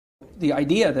the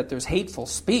idea that there's hateful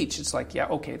speech, it's like, yeah,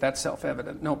 okay, that's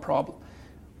self-evident, no problem.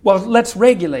 Well, let's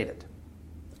regulate it.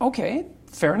 Okay,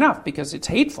 fair enough, because it's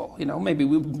hateful. Maybe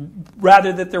we would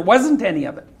rather that there wasn't any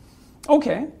of it.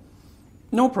 Okay,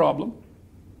 no problem.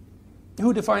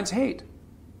 Who defines hate?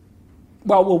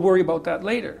 Well, we'll worry about that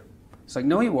later. It's like,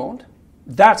 no, you won't.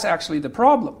 That's actually the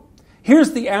problem.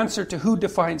 Here's the answer to who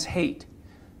defines hate.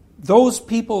 Those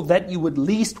people that you would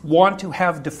least want to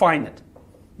have define it.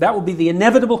 That will be the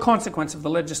inevitable consequence of the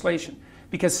legislation.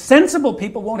 Because sensible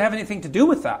people won't have anything to do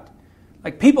with that.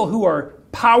 Like people who are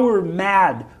power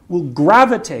mad will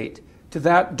gravitate to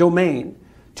that domain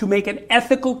to make an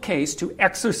ethical case to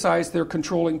exercise their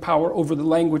controlling power over the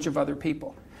language of other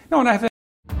people. No, and I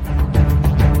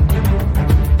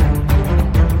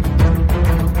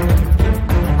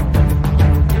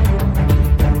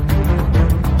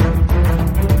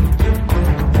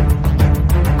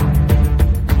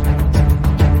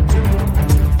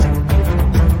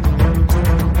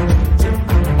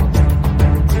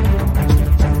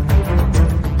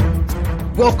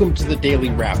Welcome to the Daily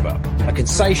Wrap-Up, a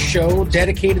concise show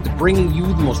dedicated to bringing you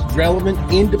the most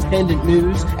relevant independent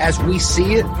news as we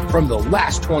see it from the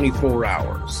last 24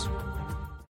 hours.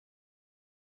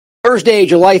 Thursday,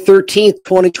 July 13th,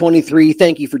 2023.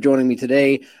 Thank you for joining me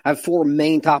today. I have four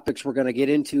main topics we're going to get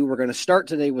into. We're going to start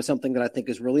today with something that I think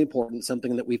is really important,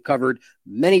 something that we've covered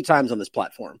many times on this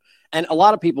platform. And a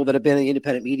lot of people that have been in the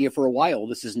independent media for a while,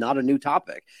 this is not a new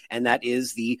topic, and that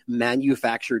is the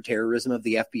manufactured terrorism of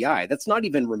the FBI. That's not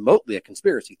even remotely a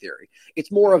conspiracy theory.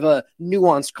 It's more of a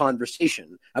nuanced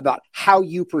conversation about how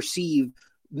you perceive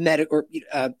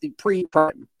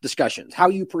pre-crime discussions, how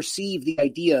you perceive the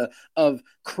idea of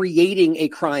creating a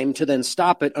crime to then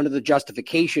stop it under the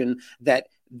justification that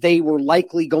they were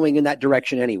likely going in that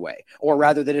direction anyway, or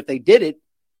rather that if they did it,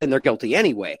 then they're guilty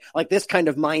anyway, like this kind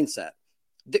of mindset.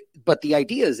 But the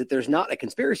idea is that there's not a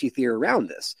conspiracy theory around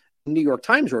this. The New York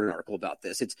Times wrote an article about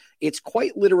this. It's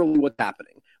quite literally what's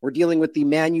happening. We're dealing with the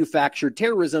manufactured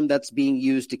terrorism that's being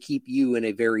used to keep you in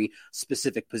a very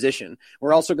specific position.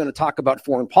 We're also going to talk about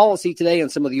foreign policy today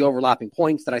and some of the overlapping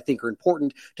points that I think are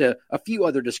important to a few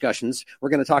other discussions. We're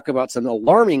going to talk about some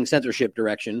alarming censorship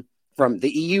direction from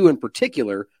the EU in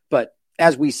particular, but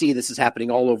as we see, this is happening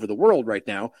all over the world right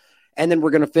now. And then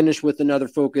we're going to finish with another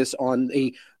focus on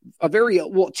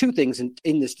two things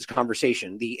in this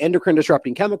conversation, the endocrine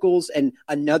disrupting chemicals and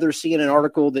another CNN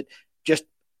article that just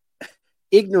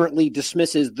ignorantly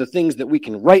dismisses the things that we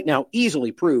can right now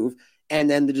easily prove. And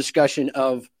then the discussion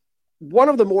of one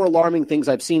of the more alarming things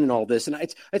I've seen in all this. And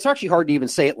it's actually hard to even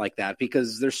say it like that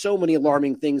because there's so many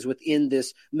alarming things within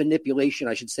this manipulation,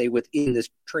 I should say, within this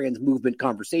trans movement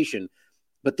conversation.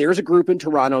 But there's a group in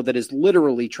Toronto that is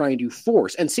literally trying to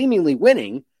force, and seemingly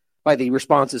winning by the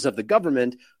responses of the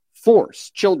government, force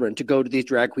children to go to these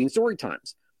drag queen story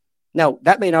times. Now,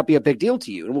 that may not be a big deal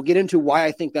to you, and we'll get into why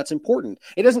I think that's important.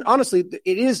 It doesn't, honestly,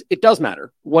 it does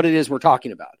matter what it is we're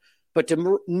talking about. But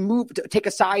to take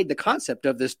aside the concept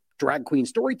of this drag queen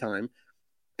story time,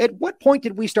 at what point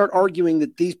did we start arguing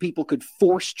that these people could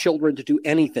force children to do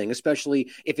anything,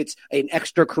 especially if it's an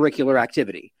extracurricular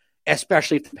activity?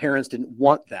 Especially if the parents didn't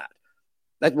want that.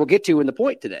 That we'll get to in the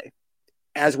point today.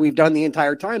 As we've done the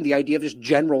entire time, the idea of just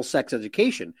general sex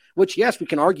education, which, yes, we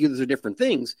can argue those are different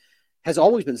things, has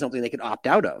always been something they could opt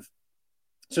out of.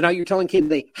 So now you're telling kids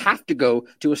they have to go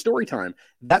to a story time.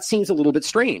 That seems a little bit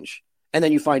strange. And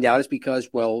then you find out it's because,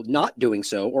 well, not doing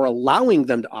so or allowing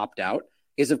them to opt out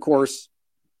is, of course,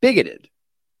 bigoted.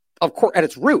 Of course, at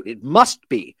its root, it must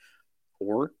be.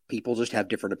 Or people just have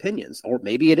different opinions, or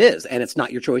maybe it is, and it's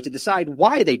not your choice to decide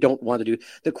why they don't want to do.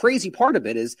 The crazy part of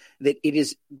it is that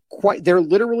they're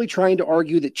literally trying to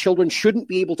argue that children shouldn't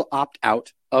be able to opt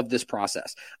out of this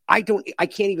process. I can't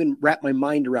even wrap my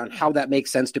mind around how that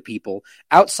makes sense to people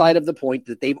outside of the point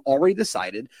that they've already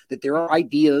decided that there are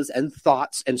ideas and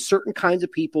thoughts and certain kinds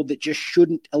of people that just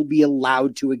shouldn't be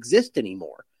allowed to exist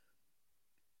anymore.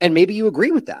 And maybe you agree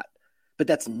with that. But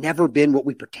that's never been what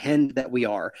we pretend that we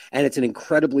are. And it's an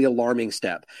incredibly alarming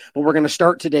step. But we're going to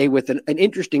start today with an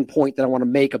interesting point that I want to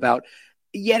make about,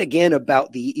 yet again,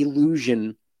 about the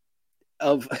illusion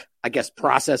of, I guess,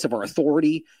 process of our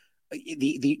authority.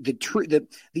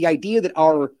 The idea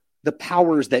that the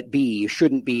powers that be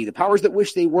shouldn't be, the powers that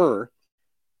wish they were,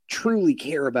 truly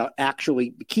care about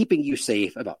actually keeping you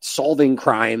safe, about solving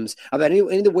crimes, about any of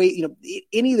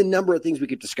the number of things we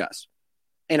could discuss.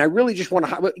 And I really just want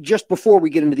to, just before we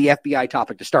get into the FBI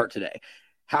topic to start today,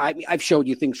 I've showed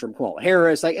you things from Kamala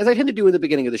Harris, as I tend to do in the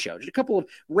beginning of the show, just a couple of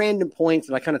random points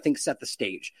that I kind of think set the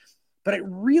stage. But it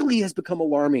really has become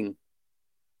alarming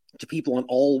to people on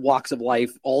all walks of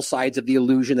life, all sides of the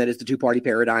illusion that is the two-party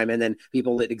paradigm, and then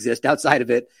people that exist outside of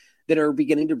it that are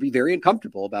beginning to be very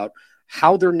uncomfortable about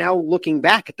how they're now looking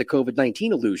back at the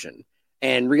COVID-19 illusion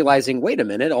and realizing, wait a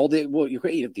minute,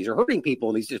 these are hurting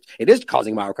people, and it is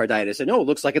causing myocarditis, and no, it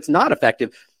looks like it's not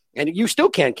effective, and you still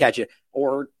can't catch it.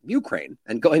 Or Ukraine,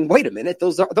 and going, wait a minute,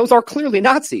 those are clearly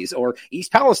Nazis. Or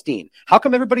East Palestine, how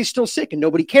come everybody's still sick and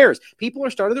nobody cares? People are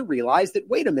starting to realize that,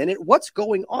 wait a minute, what's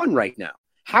going on right now?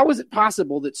 How is it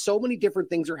possible that so many different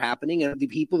things are happening, and the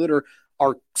people that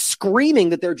are screaming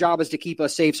that their job is to keep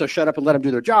us safe, so shut up and let them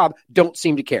do their job, don't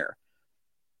seem to care?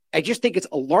 I just think it's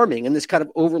alarming, and this kind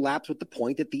of overlaps with the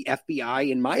point that the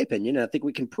FBI, in my opinion, and I think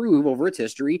we can prove over its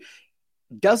history,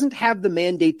 doesn't have the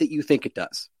mandate that you think it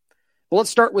does. Well, let's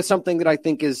start with something that I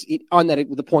think is on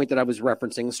the point that I was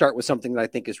referencing. Start with something that I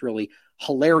think is really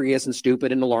hilarious and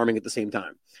stupid and alarming at the same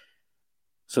time.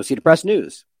 Associated Press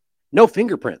News. No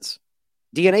fingerprints,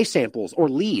 DNA samples, or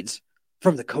leads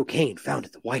from the cocaine found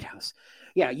at the White House.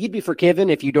 Yeah, you'd be forgiven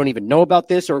if you don't even know about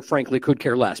this, or frankly could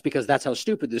care less, because that's how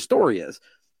stupid this story is.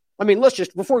 I mean, let's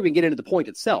just, before we even get into the point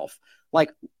itself,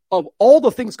 like, of all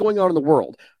the things going on in the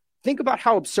world, think about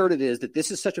how absurd it is that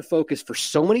this is such a focus for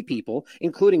so many people,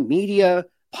 including media,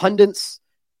 pundits.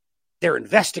 They're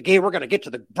investigating. We're going to get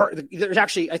to there's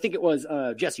actually, I think it was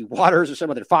Jesse Waters or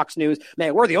some other Fox News.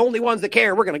 Man, we're the only ones that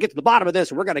care. We're going to get to the bottom of this,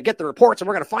 and we're going to get the reports, and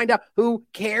we're going to find out who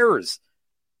cares.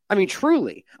 I mean,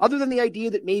 truly, other than the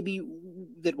idea that maybe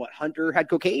Hunter had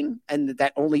cocaine, and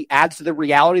that only adds to the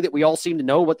reality that we all seem to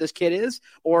know what this kid is,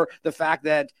 or the fact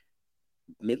that,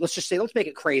 let's make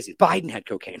it crazy, Biden had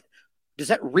cocaine. Does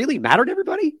that really matter to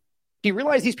everybody? Do you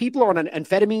realize these people are on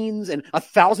amphetamines and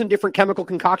 1,000 different chemical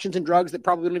concoctions and drugs that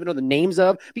probably don't even know the names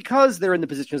of because they're in the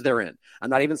positions they're in? I'm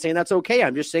not even saying that's okay.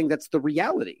 I'm just saying that's the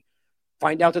reality.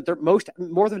 Find out that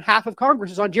more than half of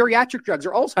Congress is on geriatric drugs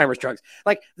or Alzheimer's drugs.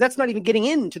 Like, that's not even getting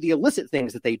into the illicit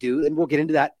things that they do, and we'll get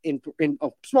into that in a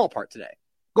small part today.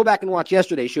 Go back and watch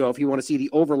yesterday's show if you want to see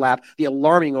the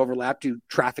alarming overlap to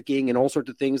trafficking and all sorts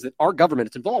of things that our government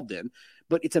is involved in.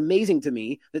 But it's amazing to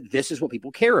me that this is what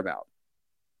people care about.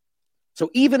 So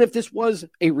even if this was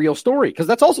a real story, because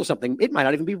that's also something, it might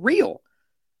not even be real.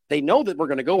 They know that we're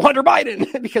going to go Hunter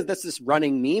Biden because that's this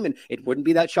running meme, and it wouldn't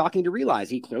be that shocking to realize.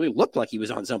 He clearly looked like he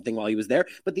was on something while he was there,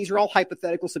 but these are all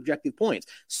hypothetical, subjective points.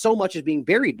 So much is being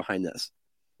buried behind this.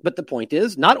 But the point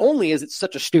is, not only is it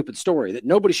such a stupid story that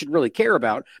nobody should really care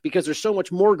about because there's so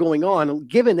much more going on,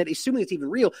 given that, assuming it's even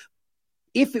real,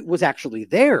 if it was actually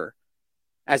there,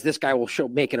 as this guy will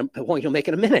make a point he'll make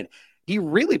in a minute, do you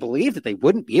really believe that they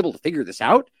wouldn't be able to figure this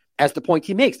out? As the point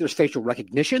he makes, there's facial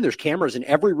recognition, there's cameras in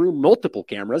every room, multiple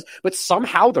cameras, but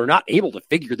somehow they're not able to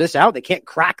figure this out. They can't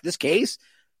crack this case.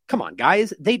 Come on,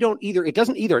 guys. It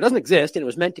doesn't exist, and it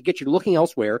was meant to get you looking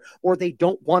elsewhere, or they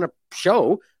don't want to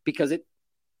show because it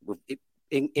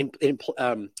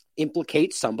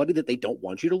implicates somebody that they don't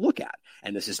want you to look at.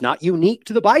 And this is not unique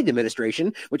to the Biden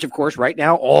administration, which, of course, right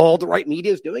now, all the right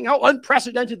media is doing how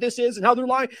unprecedented this is and how they're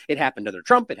lying. It happened under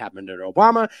Trump. It happened under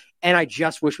Obama. And I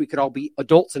just wish we could all be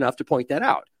adults enough to point that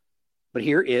out. But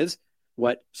here is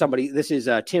this is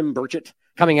Tim Burchett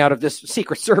coming out of this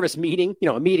Secret Service meeting,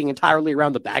 a meeting entirely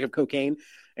around the bag of cocaine.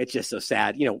 It's just so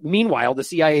sad. Meanwhile, the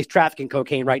CIA is trafficking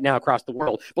cocaine right now across the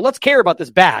world. But let's care about this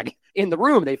bag in the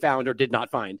room they found or did not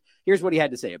find. Here's what he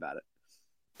had to say about it.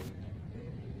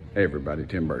 Hey, everybody.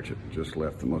 Tim Burchett just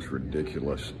left the most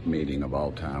ridiculous meeting of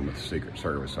all time with the Secret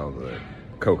Service over the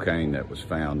cocaine that was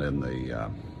found in the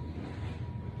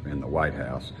White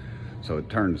House. So it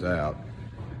turns out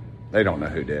they don't know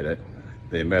who did it.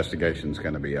 The investigation's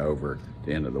going to be over at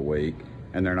the end of the week,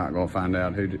 and they're not going to find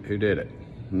out who did it.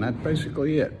 And that's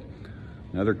basically it.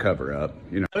 Another cover-up.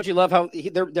 Don't you love how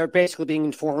they're basically being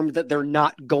informed that they're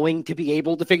not going to be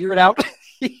able to figure it out?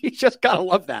 You just gotta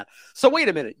love that. So wait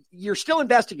a minute. You're still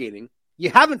investigating. You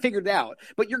haven't figured it out,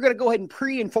 but you're going to go ahead and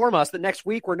pre-inform us that next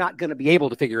week we're not going to be able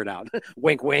to figure it out.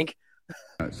 Wink, wink.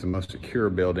 It's the most secure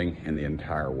building in the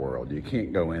entire world. You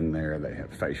can't go in there. They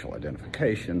have facial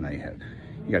identification.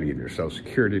 You got to give your social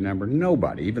security number.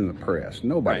 Nobody, even the press,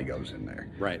 nobody goes in there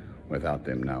without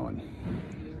them knowing.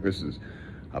 This is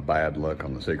a bad look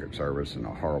on the Secret Service and a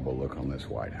horrible look on this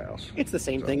White House. It's the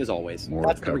same thing as always.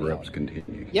 More cover-ups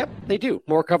continue. Yep, they do.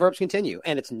 More cover-ups continue.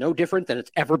 And it's no different than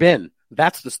it's ever been.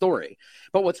 That's the story.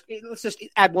 But let's just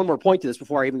add one more point to this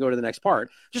before I even go to the next part.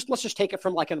 Let's just take it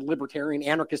from like a libertarian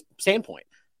anarchist standpoint.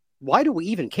 Why do we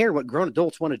even care what grown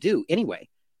adults want to do anyway?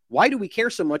 Why do we care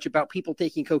so much about people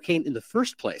taking cocaine in the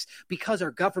first place? Because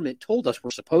our government told us we're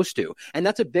supposed to. And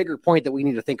that's a bigger point that we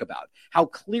need to think about. How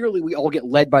clearly we all get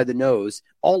led by the nose,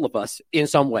 all of us in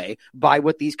some way, by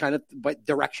what these kind of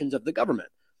directions of the government.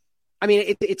 I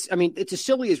mean, it's as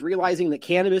silly as realizing that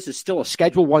cannabis is still a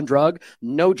Schedule 1 drug.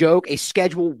 No joke, a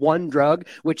Schedule 1 drug,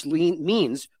 which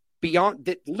means beyond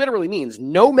that literally means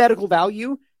no medical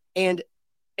value and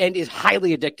is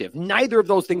highly addictive. Neither of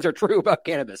those things are true about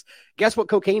cannabis. Guess what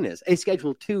cocaine is? A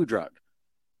Schedule 2 drug,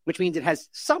 which means it has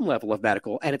some level of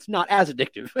medical and it's not as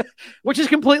addictive, which is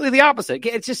completely the opposite.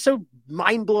 It's just so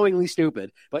mind-blowingly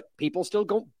stupid, but people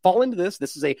still fall into this.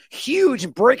 This is a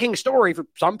huge breaking story for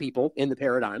some people in the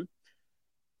paradigm,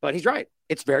 but he's right.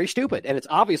 It's very stupid, and it's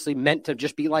obviously meant to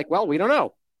just be like, well, we don't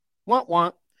know. Wah,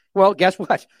 wah. Well, guess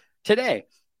what? Today,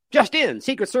 just in,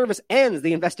 Secret Service ends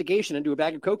the investigation into a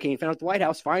bag of cocaine found at the White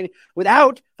House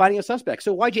without finding a suspect.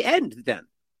 So why'd you end then?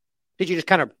 Did you just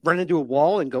kind of run into a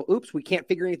wall and go, oops, we can't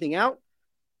figure anything out?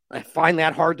 I find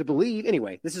that hard to believe.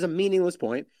 Anyway, this is a meaningless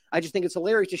point. I just think it's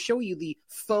hilarious to show you the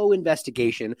faux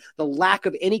investigation, the lack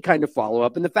of any kind of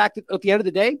follow-up, and the fact that at the end of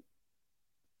the day,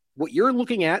 what you're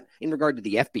looking at in regard to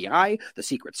the FBI, the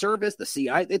Secret Service, the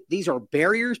CIA, these are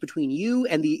barriers between you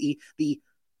and the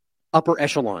upper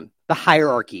echelon, the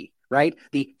hierarchy, right?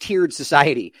 The tiered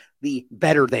society, the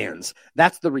better thans.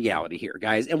 That's the reality here,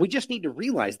 guys. And we just need to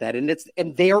realize that.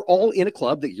 And they are all in a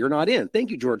club that you're not in.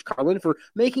 Thank you, George Carlin, for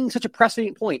making such a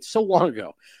prescient point so long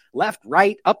ago. Left,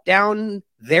 right, up, down,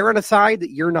 they're on a side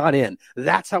that you're not in.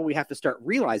 That's how we have to start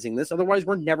realizing this. Otherwise,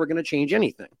 we're never going to change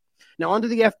anything. Now, on to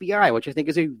the FBI, which I think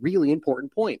is a really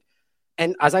important point.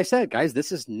 And as I said, guys,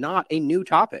 this is not a new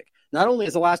topic. Not only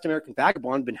has The Last American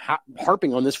Vagabond been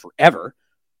harping on this forever,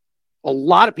 a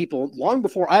lot of people, long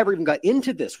before I ever even got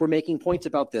into this, were making points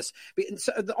about this.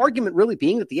 So the argument really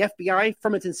being that the FBI,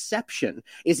 from its inception,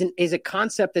 is a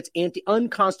concept that's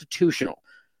unconstitutional,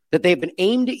 that they've been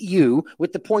aimed at you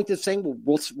with the point of saying,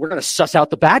 well, we're going to suss out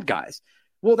the bad guys.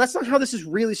 Well, that's not how this is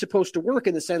really supposed to work,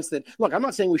 in the sense that, look, I'm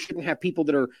not saying we shouldn't have people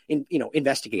that are,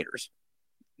 investigators,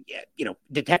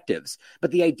 detectives.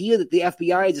 But the idea that the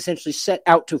FBI is essentially set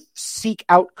out to seek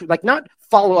out, like, not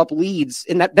follow up leads,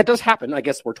 and that does happen, I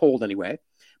guess we're told anyway.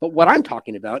 But what I'm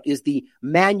talking about is the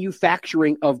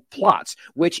manufacturing of plots,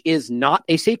 which is not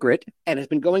a secret and has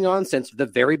been going on since the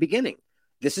very beginning.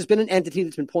 This has been an entity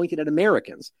that's been pointed at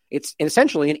Americans. It's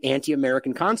essentially an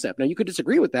anti-American concept. Now, you could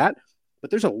disagree with that, but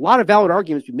there's a lot of valid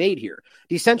arguments to be made here.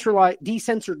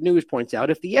 Decensored News points out,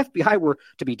 if the FBI were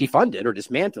to be defunded or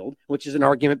dismantled, which is an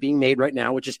argument being made right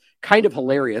now, which is kind of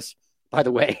hilarious, by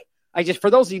the way. For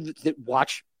those of you that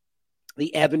watch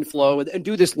the ebb and flow and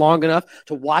do this long enough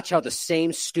to watch how the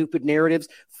same stupid narratives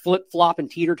flip-flop and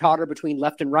teeter-totter between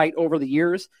left and right over the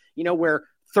years, where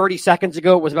 30 seconds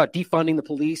ago it was about defunding the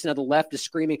police, and now the left is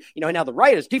screaming, and now the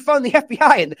right is defund the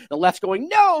FBI, and the left's going,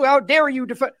 no, how dare you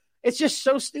defund. It's just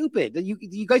so stupid that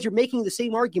you guys are making the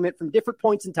same argument from different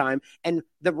points in time. And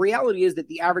the reality is that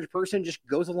the average person just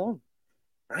goes along,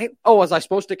 right? Oh, was I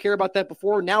supposed to care about that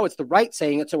before? Now it's the right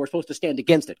saying it, so we're supposed to stand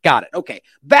against it. Got it. Okay,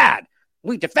 bad.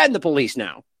 We defend the police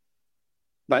now.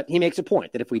 But he makes a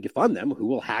point that if we defund them, who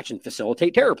will hatch and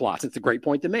facilitate terror plots? It's a great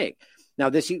point to make. Now,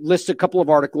 this lists a couple of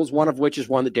articles, one of which is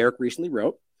one that Derek recently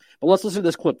wrote. But let's listen to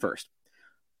this clip first.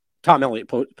 Tom Elliott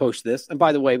posted this. And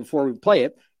by the way, before we play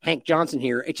it, Hank Johnson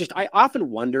here. I often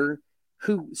wonder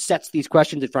who sets these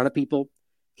questions in front of people.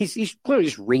 He's clearly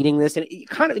just reading this, and it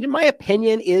kind of, in my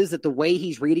opinion, is that the way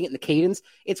he's reading it in the cadence,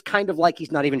 it's kind of like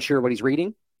he's not even sure what he's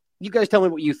reading. You guys tell me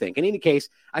what you think. In any case,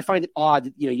 I find it odd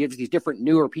that, you have these different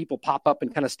newer people pop up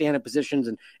and kind of stand in positions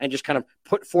and just kind of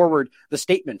put forward the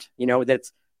statement,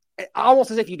 that's almost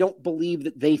as if you don't believe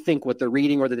that they think what they're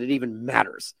reading or that it even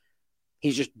matters.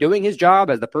 He's just doing his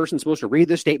job as the person supposed to read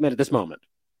this statement at this moment.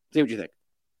 See what you think.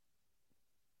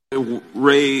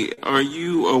 Ray, are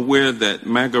you aware that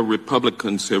MAGA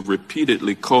Republicans have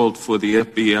repeatedly called for the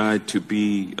FBI to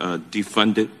be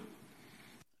defunded?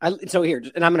 So here,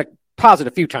 and I'm going to pause it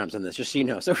a few times on this, just so you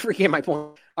know. So forget my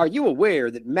point. Are you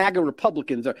aware that MAGA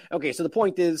Republicans are... Okay, so the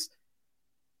point is,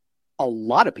 a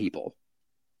lot of people,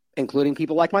 including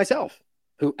people like myself,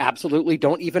 who absolutely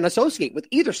don't even associate with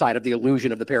either side of the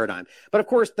illusion of the paradigm. But of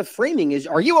course, the framing is,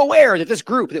 are you aware that this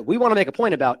group that we want to make a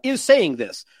point about is saying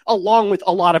this, along with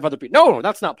a lot of other people? No,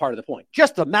 that's not part of the point.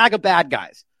 Just the MAGA bad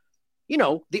guys.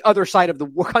 The other side of the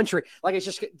country. Like, it's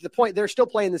just the point. They're still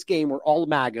playing this game where all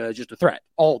MAGA is just a threat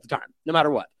all the time, no matter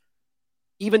what.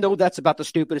 Even though that's about the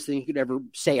stupidest thing you could ever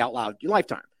say out loud in your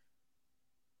lifetime.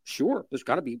 Sure, there's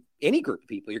got to be any group of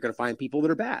people. You're going to find people that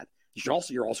are bad. You're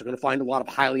also going to find a lot of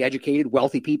highly educated,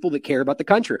 wealthy people that care about the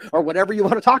country or whatever you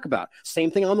want to talk about.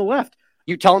 Same thing on the left.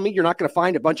 You telling me you're not going to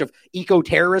find a bunch of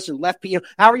eco-terrorists and left people,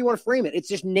 however you want to frame it. It's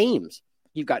just names.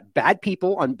 You've got bad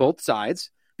people on both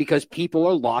sides because people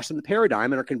are lost in the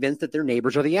paradigm and are convinced that their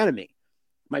neighbors are the enemy.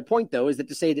 My point, though, is that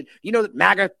to say that, that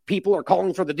MAGA people are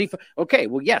calling for the defund. Okay,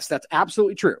 well, yes, that's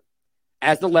absolutely true.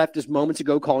 As the left is moments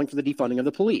ago calling for the defunding of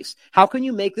the police. How can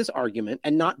you make this argument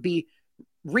and not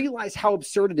realize how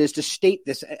absurd it is to state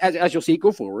this, as you'll see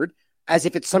go forward, as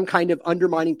if it's some kind of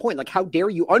undermining point? Like, how dare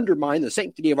you undermine the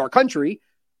sanctity of our country,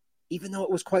 even though it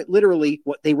was quite literally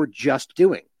what they were just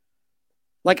doing?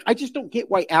 Like, I just don't get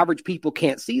why average people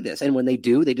can't see this. And when they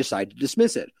do, they decide to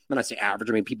dismiss it. When I say average,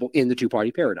 I mean people in the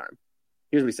two-party paradigm.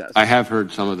 Here's what he says. I have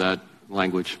heard some of that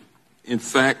language. In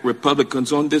fact,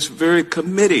 Republicans on this very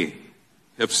committee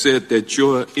have said that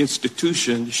your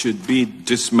institution should be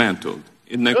dismantled.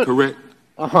 Isn't that correct?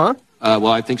 Uh-huh. Well,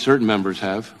 I think certain members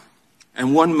have.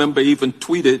 And one member even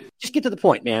tweeted. Just get to the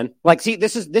point, man. Like, see,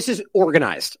 this is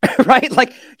organized, right?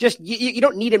 Like, just you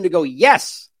don't need him to go,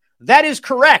 yes, that is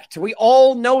correct. We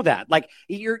all know that. Like,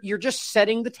 you're just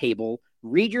setting the table.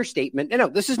 Read your statement. No,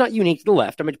 this is not unique to the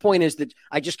left. I mean, the point is that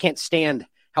I just can't stand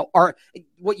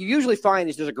what you usually find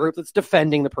is there's a group that's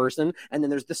defending the person, and then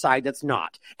there's the side that's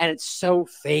not. And it's so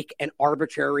fake and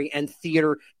arbitrary and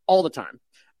theater all the time.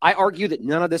 I argue that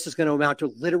none of this is going to amount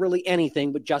to literally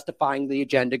anything but justifying the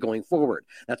agenda going forward.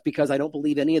 That's because I don't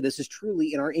believe any of this is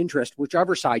truly in our interest,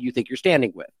 whichever side you think you're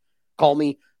standing with. Call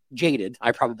me jaded.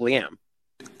 I probably am.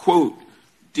 Quote,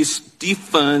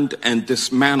 defund and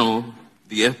dismantle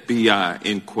the FBI,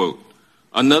 end quote.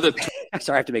 Another.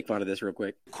 Sorry, I have to make fun of this real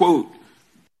quick. Quote,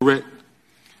 correct.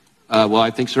 Well,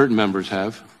 I think certain members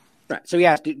have. Right. So he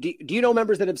asked, do you know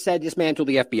members that have said dismantle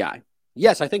the FBI?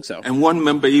 Yes, I think so. And one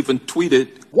member even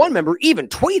tweeted.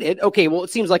 Okay, well, it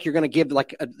seems like you're going to give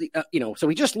so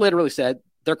he just literally said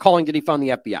they're calling to defund the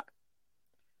FBI.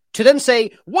 To then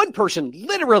say one person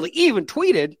literally even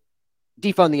tweeted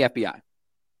defund the FBI.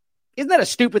 Isn't that a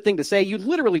stupid thing to say? You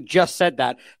literally just said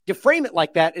that. To frame it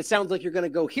like that, it sounds like you're going to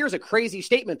go, here's a crazy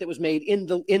statement that was made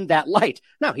in that light.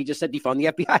 No, he just said defund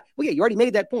the FBI. Well, yeah, you already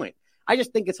made that point. I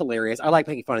just think it's hilarious. I like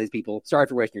making fun of these people. Sorry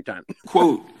for wasting your time.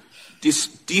 Quote,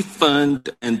 defund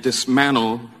and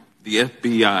dismantle the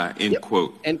FBI, end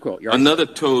quote. End quote. Another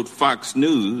told Fox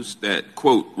News that,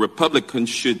 quote, Republicans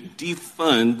should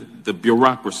defund the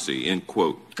bureaucracy, end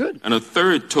quote. Good. And a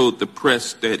third told the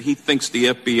press that he thinks the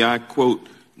FBI, quote,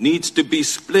 needs to be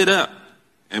split up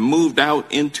and moved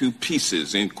out into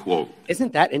pieces, end quote.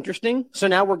 Isn't that interesting? So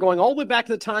now we're going all the way back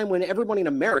to the time when everybody in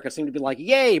America seemed to be like,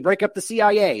 yay, break up the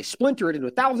CIA, splinter it into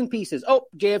 1,000 pieces. Oh,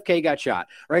 JFK got shot.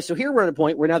 Right? So here we're at a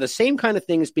point where now the same kind of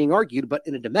thing is being argued, but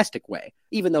in a domestic way,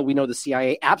 even though we know the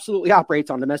CIA absolutely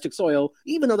operates on domestic soil,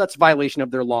 even though that's a violation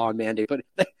of their law and mandate.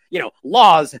 But,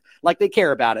 laws, like they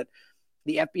care about it.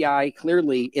 The FBI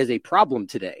clearly is a problem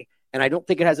today. And I don't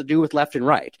think it has to do with left and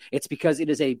right. It's because it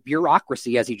is a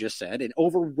bureaucracy, as he just said, an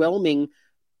overwhelming,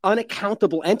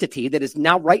 unaccountable entity that is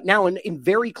now, right now, in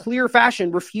very clear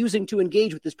fashion, refusing to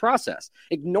engage with this process,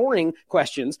 ignoring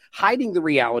questions, hiding the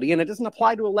reality, and it doesn't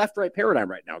apply to a left-right paradigm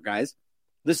right now, guys.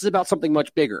 This is about something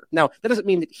much bigger. Now, that doesn't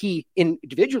mean that he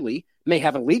individually may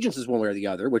have allegiances one way or the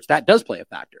other, which that does play a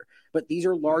factor, but these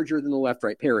are larger than the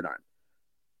left-right paradigm.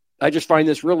 I just find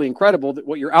this really incredible that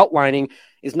what you're outlining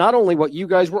is not only what you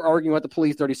guys were arguing about the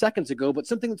police 30 seconds ago, but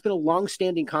something that's been a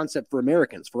long-standing concept for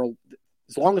Americans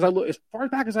as long as I look, as far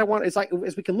back as I want,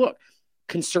 as we can look.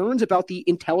 Concerns about the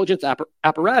intelligence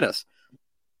apparatus.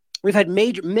 We've had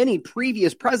many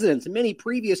previous presidents and many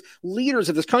previous leaders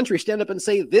of this country stand up and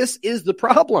say this is the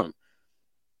problem.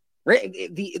 Right?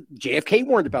 The JFK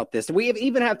warned about this, and we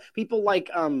even have people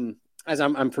like as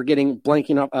I'm forgetting,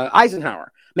 blanking up,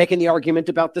 Eisenhower, making the argument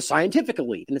about the scientific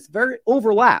elite, and it's very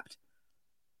overlapped.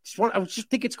 I just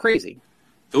think it's crazy.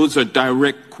 Those are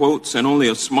direct quotes and only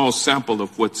a small sample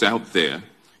of what's out there.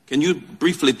 Can you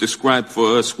briefly describe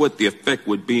for us what the effect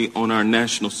would be on our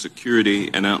national security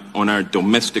and on our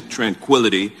domestic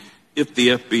tranquility if the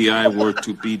FBI were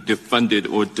to be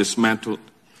defunded or dismantled?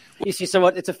 You see, so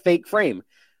it's a fake frame.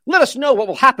 Let us know what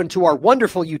will happen to our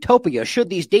wonderful utopia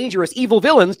should these dangerous evil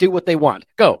villains do what they want.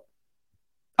 Go.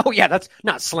 Oh, yeah, that's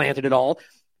not slanted at all.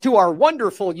 To our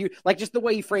wonderful, just the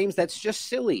way he frames that's just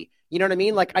silly. You know what I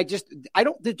mean? Like, am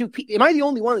I the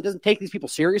only one that doesn't take these people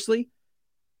seriously?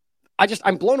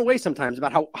 I'm blown away sometimes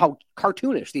about how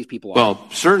cartoonish these people are. Well,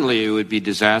 certainly it would be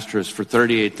disastrous for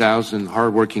 38,000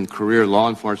 hardworking career law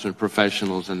enforcement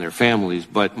professionals and their families,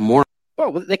 but more.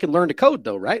 Well, they can learn to code,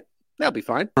 though, right? That'll be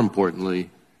fine. More importantly,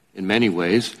 in many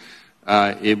ways,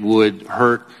 it would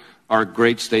hurt our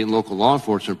great state and local law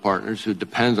enforcement partners who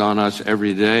depend on us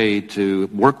every day to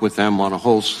work with them on a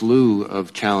whole slew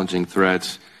of challenging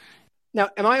threats. Now,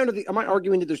 am I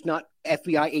arguing that there's not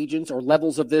FBI agents or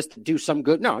levels of this to do some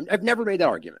good? No, I've never made that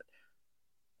argument.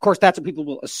 Of course, that's what people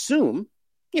will assume,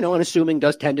 unassuming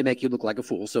does tend to make you look like a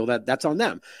fool. So that's on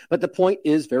them. But the point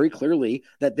is very clearly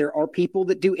that there are people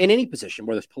that do, in any position,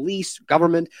 whether it's police,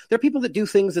 government, there are people that do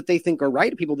things that they think are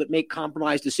right, people that make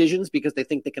compromised decisions because they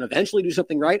think they can eventually do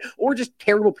something right, or just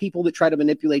terrible people that try to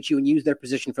manipulate you and use their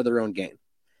position for their own gain.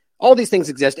 All these things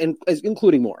exist, and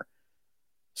including more.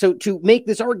 So to make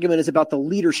this argument is about the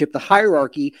leadership, the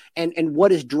hierarchy, and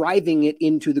what is driving it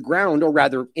into the ground, or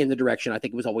rather in the direction I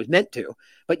think it was always meant to.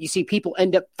 But you see people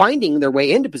end up finding their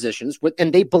way into positions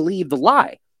and they believe the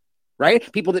lie,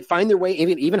 right? People that find their way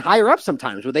even higher up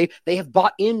sometimes, where they have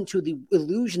bought into the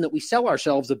illusion that we sell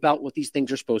ourselves about what these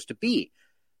things are supposed to be.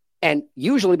 And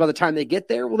usually by the time they get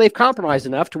there, well, they've compromised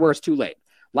enough to where it's too late.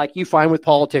 Like you find with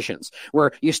politicians,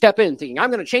 where you step in thinking, I'm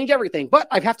going to change everything, but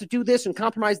I have to do this and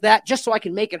compromise that just so I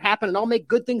can make it happen, and I'll make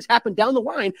good things happen down the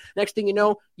line. Next thing you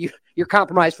know, you're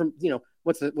compromised from,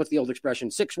 what's the old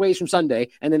expression, 6 ways from Sunday,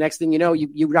 and the next thing you know,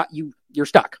 you're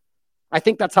stuck. I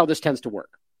think that's how this tends to work.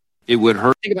 It would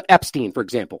hurt. Think about Epstein, for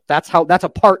example. That's a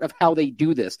part of how they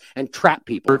do this and trap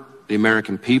people. Hurt the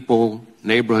American people,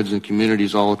 neighborhoods and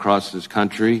communities all across this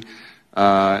country.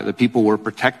 The people we're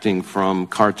protecting from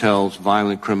cartels,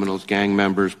 violent criminals, gang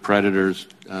members, predators,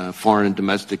 foreign and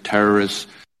domestic terrorists.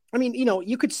 I mean,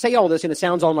 you could say all this and it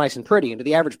sounds all nice and pretty. And to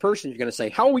the average person, you're going to say,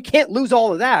 how we can't lose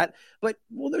all of that. But,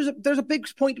 well, there's a big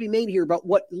point to be made here about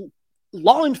what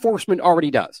law enforcement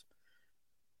already does.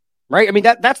 Right? I mean,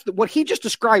 that's what he just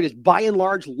described as by and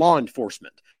large law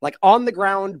enforcement, like on the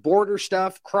ground, border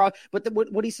stuff, but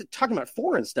what he's talking about,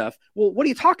 foreign stuff. Well, what are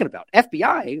you talking about?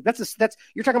 FBI, that's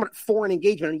you're talking about foreign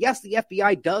engagement. And yes, the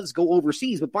FBI does go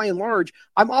overseas, but by and large,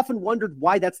 I'm often wondered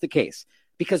why that's the case,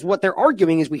 because what they're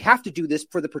arguing is we have to do this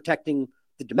for protecting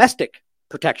the domestic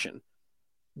protection.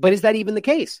 But is that even the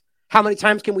case? How many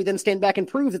times can we then stand back and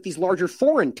prove that these larger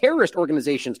foreign terrorist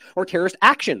organizations or terrorist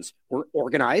actions were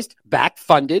organized, backed,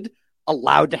 funded,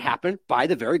 allowed to happen by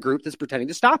the very group that's pretending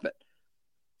to stop it?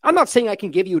 I'm not saying I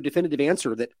can give you a definitive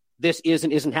answer that this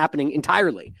isn't happening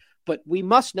entirely, but we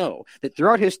must know that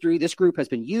throughout history, this group has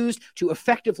been used to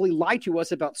effectively lie to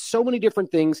us about so many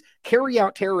different things, carry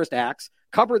out terrorist acts,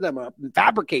 cover them up, and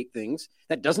fabricate things.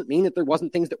 That doesn't mean that there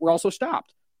wasn't things that were also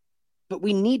stopped. But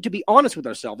we need to be honest with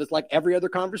ourselves. It's like every other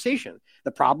conversation.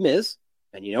 The problem is,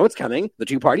 and it's coming, the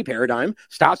two-party paradigm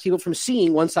stops people from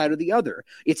seeing one side or the other.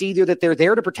 It's either that they're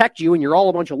there to protect you and you're all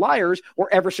a bunch of liars, or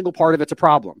every single part of it's a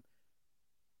problem.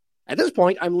 At this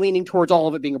point, I'm leaning towards all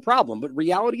of it being a problem, but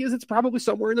reality is it's probably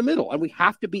somewhere in the middle, and we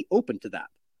have to be open to that.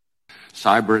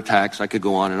 Cyber attacks, I could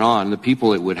go on and on. The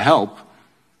people it would help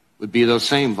would be those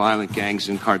same violent gangs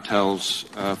and cartels,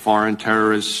 foreign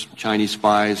terrorists, Chinese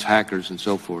spies, hackers, and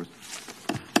so forth.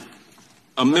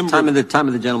 Time of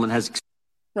the gentleman has...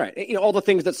 Right. All the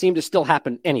things that seem to still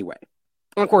happen anyway.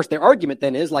 And of course, their argument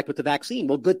then is, like with the vaccine,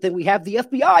 well, good thing we have the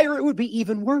FBI or it would be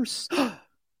even worse.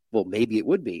 Well, maybe it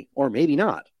would be, or maybe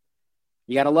not.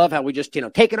 You got to love how we just,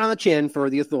 take it on the chin for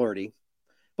the authority.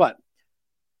 But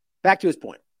back to his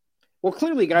point. Well,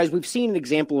 clearly, guys, we've seen an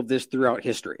example of this throughout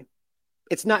history.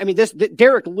 It's not,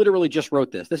 Derek literally just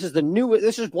wrote this. This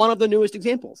is one of the newest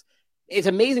examples. It's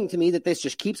amazing to me that this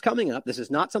just keeps coming up. This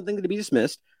is not something to be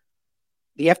dismissed.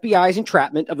 The FBI's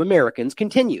entrapment of Americans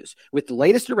continues with the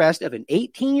latest arrest of an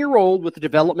 18-year-old with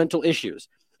developmental issues.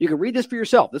 You can read this for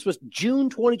yourself. This was June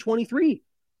 2023.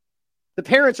 The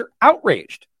parents are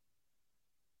outraged.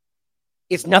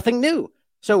 It's nothing new.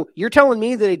 So you're telling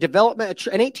me that an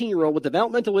 18-year-old with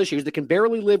developmental issues that can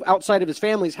barely live outside of his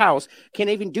family's house, can't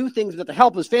even do things with the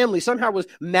help of his family, somehow was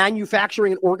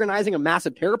manufacturing and organizing a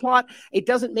massive terror plot? It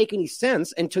doesn't make any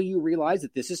sense until you realize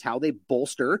that this is how they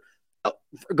bolster. A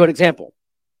good example.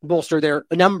 Bolster their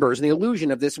numbers and the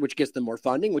illusion of this, which gets them more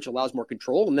funding, which allows more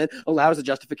control, and then allows the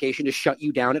justification to shut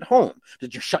you down at home, to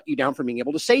just shut you down from being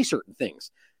able to say certain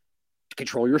things, to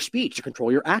control your speech, to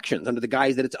control your actions under the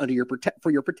guise that it's under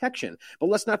for your protection. But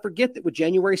let's not forget that with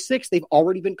January 6th, they've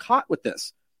already been caught with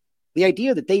this. The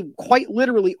idea that they quite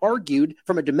literally argued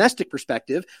from a domestic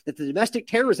perspective that the domestic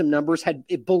terrorism numbers had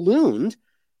ballooned.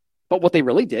 But what they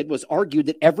really did was argued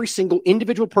that every single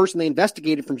individual person they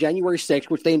investigated from January 6th,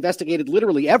 which they investigated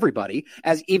literally everybody,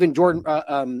 as even Jim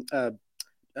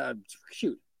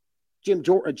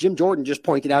Jordan just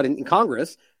pointed out in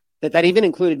Congress, that even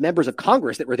included members of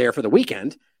Congress that were there for the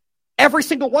weekend. Every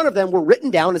single one of them were written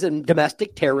down as a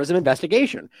domestic terrorism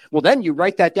investigation. Well, then you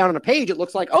write that down on a page, it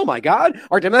looks like, oh my God,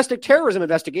 our domestic terrorism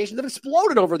investigations have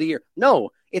exploded over the year.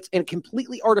 No, it's a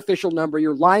completely artificial number.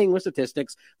 You're lying with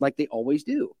statistics like they always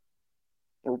do,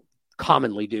 or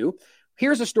commonly do.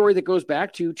 Here's a story that goes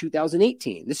back to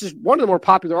 2018. This is one of the more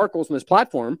popular articles on this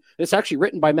platform. It's actually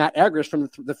written by Matt Agris from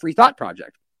the Free Thought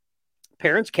Project.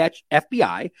 parents catch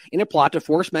FBI in a plot to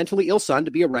force mentally ill son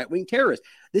to be a right-wing terrorist.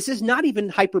 This is not even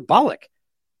hyperbolic.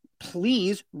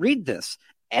 Please read this.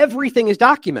 Everything is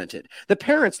documented. The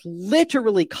parents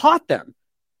literally caught them.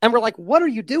 And we're like, what are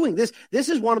you doing? This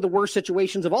is one of the worst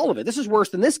situations of all of it. This is worse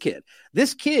than this kid.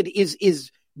 This kid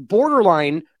is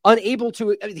borderline unable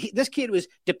to, this kid was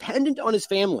dependent on his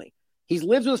family. He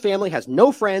lives with his family, has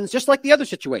no friends, just like the other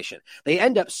situation. They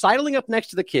end up sidling up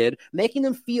next to the kid, making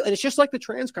them feel, and it's just like the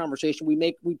trans conversation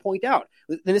we point out.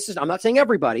 And this is, I'm not saying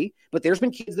everybody, but there's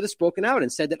been kids that have spoken out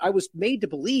and said that I was made to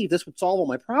believe this would solve all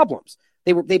my problems.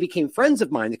 They became friends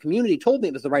of mine. The community told me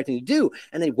it was the right thing to do,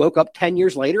 and they woke up 10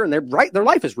 years later and their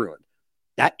life is ruined.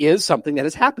 That is something that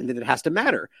has happened, and it has to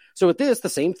matter. So with this, the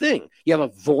same thing. You have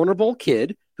a vulnerable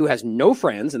kid who has no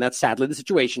friends, and that's sadly the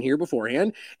situation here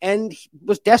beforehand, and he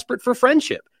was desperate for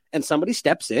friendship. And somebody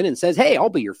steps in and says, hey, I'll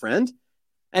be your friend.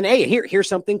 And hey, here's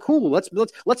something cool.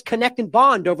 Let's connect and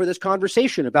bond over this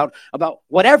conversation about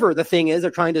whatever the thing is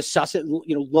they're trying to suss it,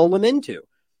 lull them into.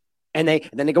 And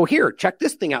then they go, here, check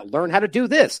this thing out. Learn how to do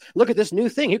this. Look at this new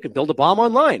thing. You can build a bomb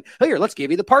online. Here, let's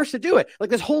give you the parts to do it. Like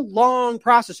this whole long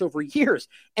process over years.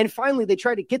 And finally, they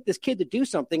try to get this kid to do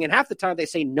something. And half the time they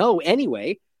say no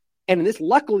anyway. And in this,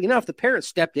 luckily enough, the parents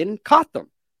stepped in and caught them.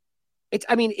 There's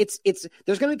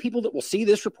going to be people that will see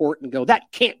this report and go, that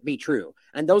can't be true.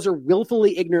 And those are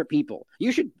willfully ignorant people.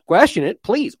 You should question it.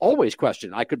 Please, always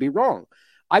question it. I could be wrong.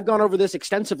 I've gone over this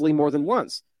extensively more than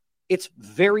once. It's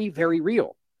very, very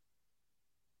real.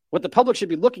 What the public should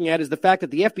be looking at is the fact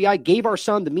that the FBI gave our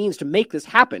son the means to make this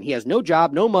happen. He has no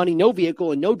job, no money, no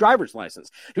vehicle, and no driver's license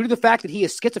due to the fact that he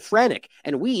is schizophrenic,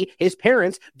 and we, his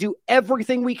parents, do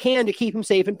everything we can to keep him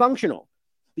safe and functional.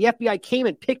 The FBI came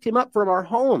and picked him up from our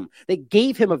home. They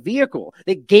gave him a vehicle.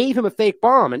 They gave him a fake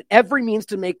bomb and every means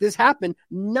to make this happen,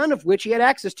 none of which he had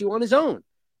access to on his own.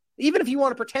 Even if you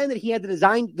want to pretend that he had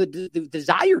the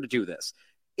desire to do this,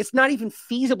 it's not even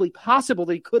feasibly possible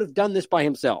that he could have done this by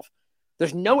himself.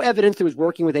 There's no evidence that he was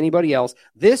working with anybody else.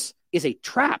 This is a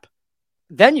trap.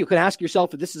 Then you can ask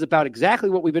yourself if this is about exactly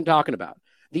what we've been talking about.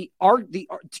 To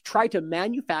try to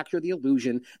manufacture the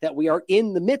illusion that we are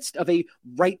in the midst of a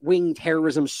right-wing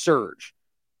terrorism surge.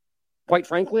 Quite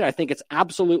frankly, I think it's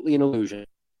absolutely an illusion.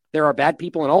 There are bad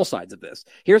people on all sides of this.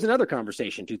 Here's another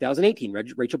conversation, 2018,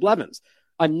 Rachel Blevins.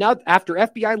 After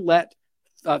FBI let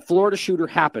Florida shooter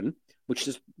happen, which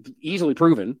is easily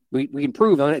proven. We can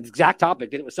prove on an exact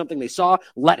topic that it was something they saw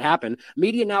let happen.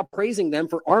 Media now praising them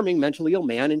for arming mentally ill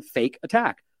man in fake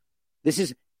attack. This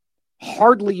is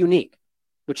hardly unique,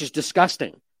 which is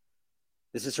disgusting.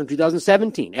 This is from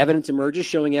 2017. Evidence emerges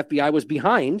showing FBI was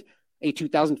behind a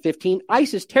 2015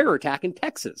 ISIS terror attack in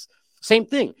Texas. Same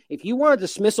thing. If you want to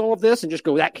dismiss all of this and just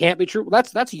go, that can't be true,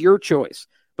 that's your choice.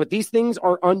 But these things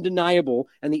are undeniable,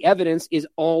 and the evidence is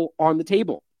all on the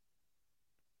table.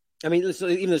 I mean,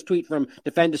 even this tweet from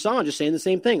Defend Assange is saying the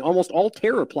same thing. Almost all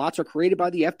terror plots are created by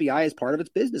the FBI as part of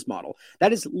its business model.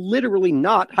 That is literally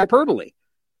not hyperbole.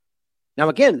 Now,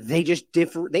 again, they just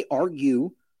differ. They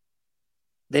argue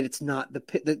that it's not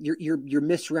that you're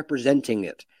misrepresenting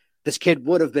it. This kid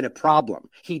would have been a problem.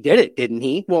 He did it, didn't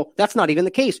he? Well, that's not even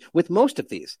the case with most of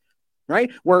these,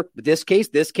 right? Where this case,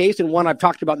 and one I've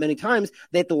talked about many times,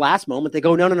 they at the last moment, they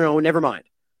go, no, never mind.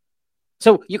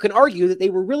 So you can argue that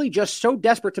they were really just so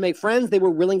desperate to make friends, they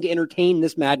were willing to entertain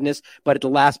this madness, but at the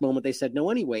last moment they said no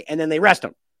anyway, and then they arrest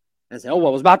them and say, oh, well,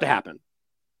 it was about to happen.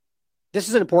 This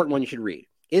is an important one you should read.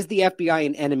 Is the FBI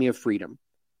an enemy of freedom?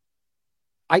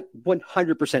 I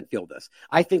 100% feel this.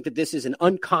 I think that this is an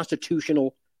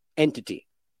unconstitutional entity.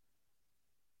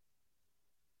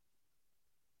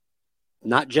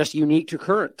 Not just unique to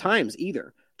current times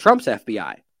either. Trump's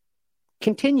FBI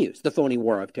continues the phony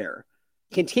war of terror.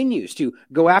 Continues to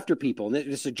go after people. And this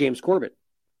is a James Corbett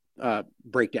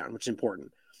breakdown, which is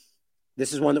important.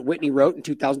 This is one that Whitney wrote in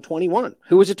 2021.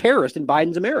 Who is a terrorist in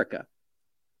Biden's America?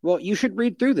 Well, you should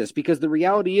read through this because the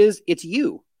reality is it's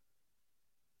you.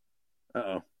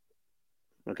 Uh-oh.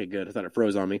 Okay, good. I thought it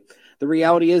froze on me. The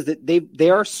reality is that they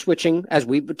are switching, as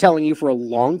we've been telling you for a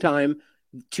long time,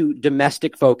 to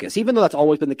domestic focus. Even though that's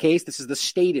always been the case, this is the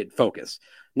stated focus.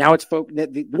 Now it's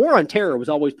the war on terror was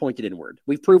always pointed inward.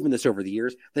 We've proven this over the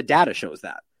years. The data shows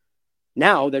that.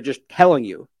 Now they're just telling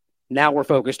you, now we're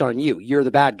focused on you. You're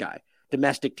the bad guy.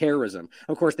 Domestic terrorism.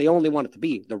 Of course, they only want it to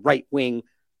be the right-wing,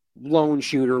 lone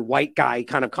shooter, white guy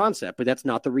kind of concept, but that's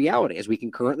not the reality, as we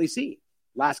can currently see.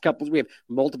 Last couple, we have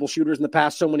multiple shooters in the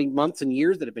past so many months and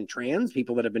years that have been trans,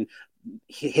 people that have been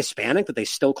Hispanic that they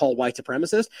still call white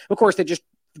supremacists. Of course, they just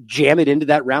jam it into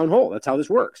that round hole. That's how this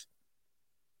works.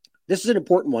 This is an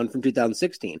important one from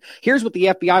 2016. Here's what the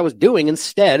FBI was doing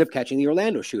instead of catching the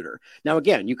Orlando shooter. Now,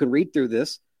 again, you can read through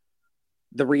this.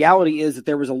 The reality is that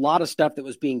there was a lot of stuff that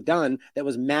was being done that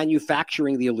was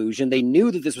manufacturing the illusion. They knew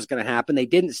that this was going to happen. They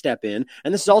didn't step in.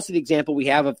 And this is also the example we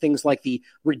have of things like the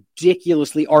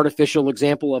ridiculously artificial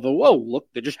example of whoa, look,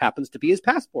 there just happens to be his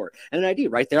passport and an ID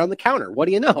right there on the counter. What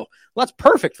do you know? Well, that's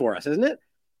perfect for us, isn't it?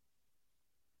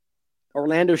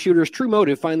 Orlando shooter's true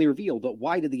motive finally revealed, but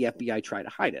why did the FBI try to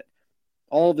hide it?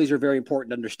 All of these are very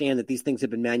important to understand that these things have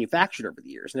been manufactured over the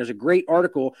years. And there's a great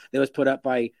article that was put up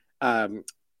by,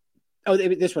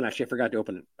 this one actually, I forgot to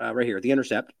open it right here. The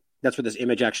Intercept. That's where this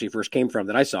image actually first came from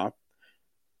that I saw.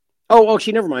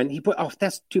 Actually, never mind.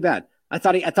 That's too bad. I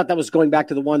thought that was going back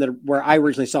to the one where I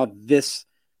originally saw this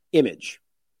image.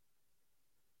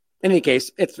 In any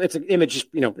case, it's an image.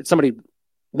 It's somebody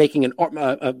making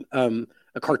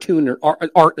a cartoon or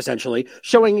art essentially,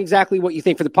 showing exactly what you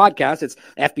think for the podcast. It's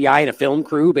FBI and a film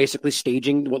crew basically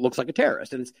staging what looks like a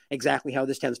terrorist, and it's exactly how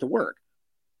this tends to work.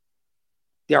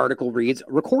 The article reads,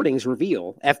 recordings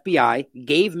reveal FBI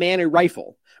gave man a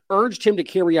rifle, urged him to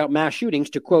carry out mass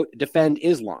shootings to, quote, defend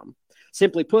Islam.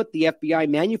 Simply put, the FBI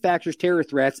manufactures terror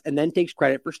threats and then takes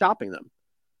credit for stopping them.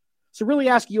 So really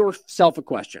ask yourself a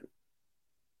question.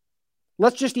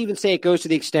 Let's just even say it goes to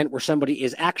the extent where somebody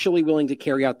is actually willing to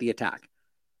carry out the attack.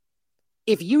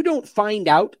 If you don't find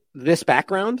out this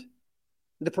background,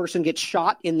 the person gets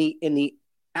shot in the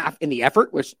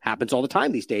effort, which happens all the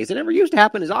time these days. It never used to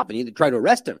happen as often. You try to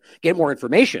arrest him, get more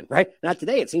information, right? Not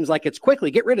today. It seems like it's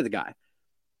quickly get rid of the guy.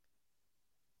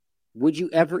 Would you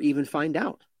ever even find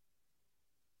out?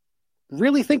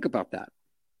 Really think about that.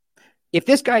 If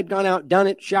this guy had gone out, done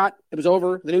it, shot, it was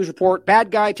over, the news report,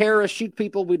 bad guy, terrorist, shoot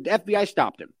people, the FBI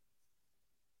stopped him.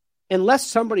 Unless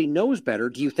somebody knows better,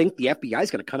 do you think the FBI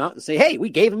is going to come out and say, hey, we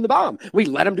gave him the bomb. We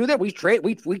let him do that. We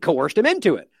coerced him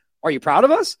into it. Are you proud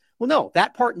of us? Well, no,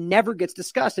 that part never gets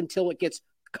discussed until it gets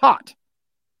caught.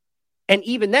 And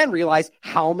even then realize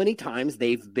how many times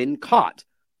they've been caught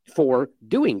for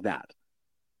doing that.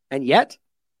 And yet,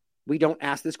 we don't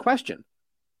ask this question.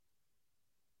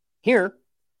 Here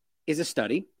is a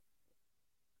study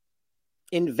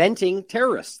inventing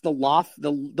terrorists, the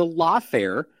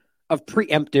lawfare of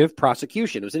preemptive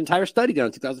prosecution. It was an entire study done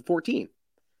in 2014.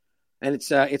 And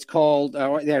it's called,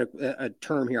 they had a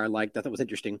term here I liked, I thought was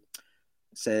interesting.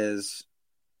 It says,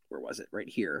 where was it? Right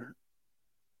here.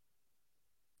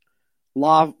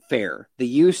 Lawfare, the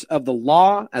use of the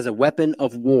law as a weapon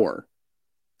of war.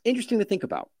 Interesting to think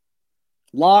about.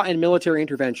 Law and military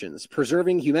interventions,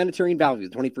 preserving humanitarian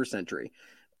values in the 21st century.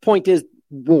 Point is,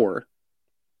 war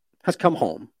has come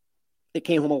home. It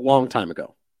came home a long time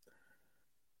ago.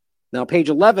 Now, page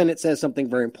 11, it says something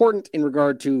very important in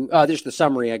regard to, there's the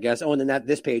summary, I guess. Oh, and then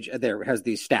this page there has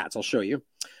these stats. I'll show you.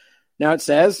 Now, it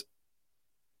says,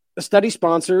 a study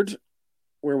sponsored,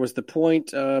 where was the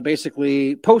point?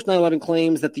 Basically, post 9/11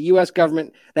 claims that the U.S.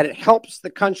 government, that it helps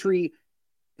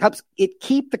it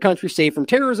keep the country safe from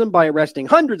terrorism by arresting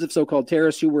hundreds of so-called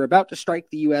terrorists who were about to strike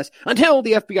the U.S. until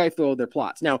the FBI foiled their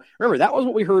plots. Now, remember, that was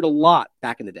what we heard a lot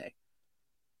back in the day.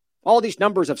 All these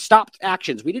numbers of stopped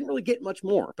actions. We didn't really get much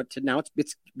more, but now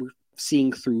we're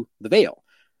seeing through the veil.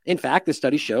 In fact, this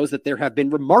study shows that there have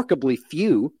been remarkably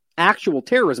few actual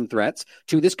terrorism threats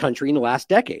to this country in the last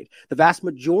decade. The vast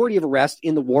majority of arrests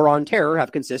in the war on terror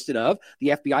have consisted of the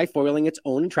FBI foiling its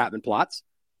own entrapment plots,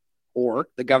 or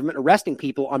the government arresting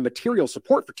people on material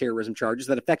support for terrorism charges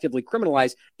that effectively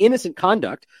criminalize innocent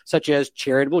conduct, such as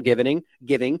charitable giving,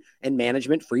 and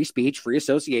management, free speech, free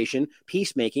association,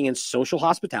 peacemaking, and social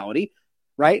hospitality,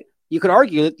 right? You could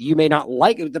argue that you may not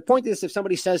like it. The point is, if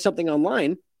somebody says something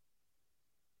online,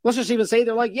 let's just even say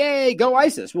they're like, yay, go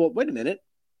ISIS. Well, wait a minute.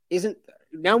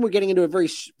 Now we're getting into a very,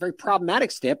 very problematic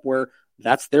step where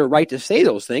that's their right to say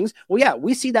those things. Well, yeah,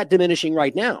 we see that diminishing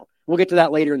right now. We'll get to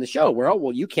that later in the show where,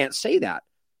 you can't say that.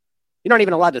 You're not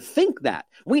even allowed to think that.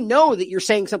 We know that you're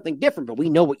saying something different, but we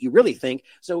know what you really think.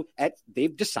 So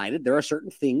they've decided there are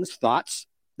certain things, thoughts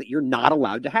that you're not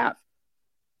allowed to have.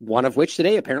 One of which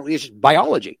today apparently is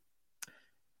biology.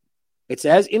 It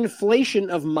says inflation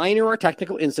of minor or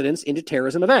technical incidents into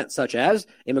terrorism events, such as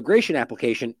immigration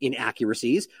application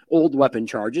inaccuracies, old weapon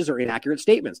charges, or inaccurate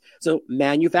statements. So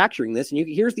manufacturing this, and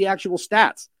here's the actual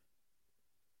stats.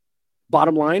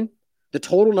 Bottom line, the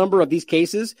total number of these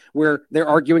cases where they're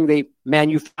arguing they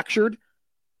manufactured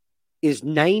is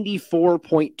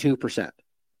 94.2%.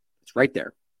 It's right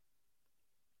there.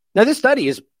 Now, this study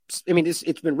it's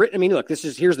been written. Look,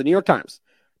 here's the New York Times.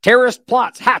 Terrorist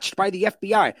plots hatched by the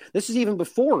FBI. This is even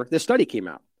before this study came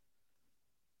out.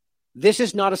 This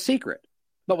is not a secret.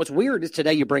 But what's weird is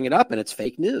today you bring it up and it's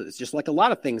fake news, just like a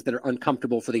lot of things that are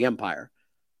uncomfortable for the empire.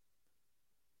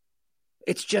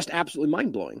 It's just absolutely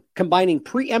mind-blowing. Combining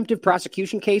preemptive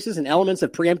prosecution cases and elements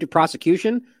of preemptive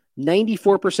prosecution,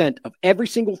 94% of every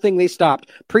single thing they stopped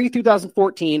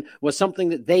pre-2014 was something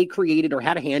that they created or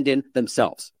had a hand in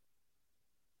themselves.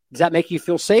 Does that make you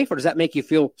feel safe, or does that make you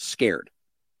feel scared?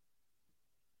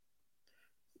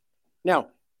 Now,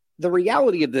 the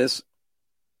reality of this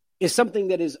is something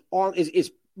that is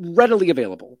readily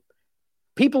available.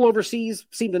 People overseas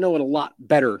seem to know it a lot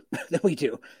better than we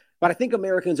do. But I think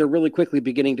Americans are really quickly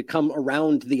beginning to come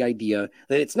around to the idea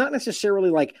that it's not necessarily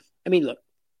like, I mean, look,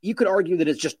 you could argue that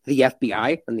it's just the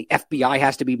FBI and the FBI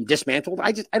has to be dismantled.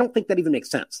 I don't think that even makes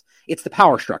sense. It's the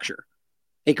power structure.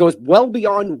 It goes well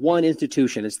beyond one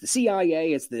institution. It's the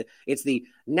CIA. It's the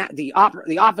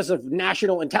Office of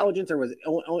National Intelligence, or was it,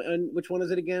 which one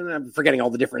is it again? I'm forgetting all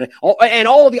the different, and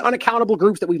all of the unaccountable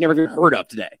groups that we've never even heard of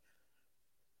today.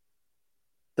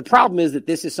 The problem is that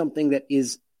this is something that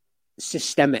is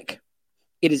systemic.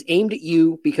 It is aimed at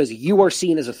you because you are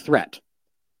seen as a threat.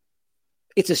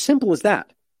 It's as simple as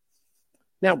that.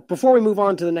 Now, before we move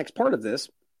on to the next part of this,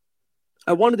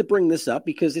 I wanted to bring this up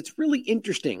because it's really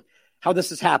interesting how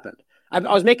this has happened. I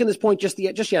was making this point just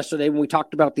yesterday when we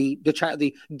talked about the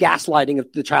gaslighting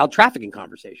of the child trafficking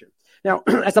conversation. Now,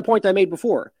 that's the point I made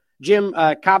before. Jim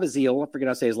Caviezel, I forget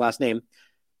how to say his last name.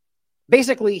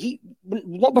 Basically,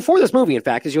 before this movie, in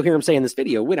fact, as you'll hear him say in this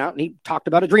video, went out and he talked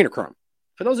about adrenochrome.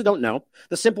 For those who don't know,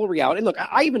 the simple reality, and look,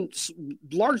 I even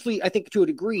largely, I think to a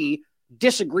degree,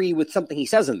 disagree with something he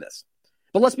says in this.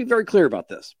 But let's be very clear about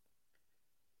this.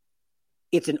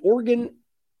 It's an organ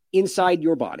inside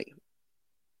your body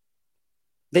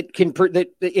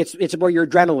it's where your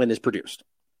adrenaline is produced.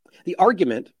 The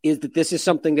argument is that this is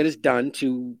something that is done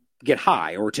to get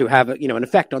high or to have an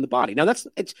effect on the body. Now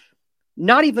it's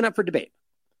not even up for debate.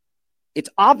 It's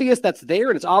obvious that's there,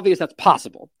 and it's obvious that's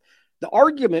possible. The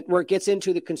argument where it gets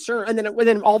into the concern, and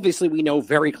then obviously we know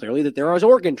very clearly that there is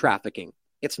organ trafficking.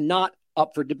 It's not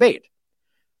up for debate.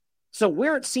 So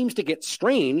where it seems to get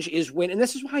strange is when, and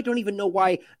this is why I don't even know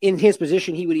why in his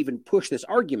position he would even push this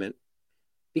argument,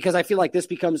 because I feel like this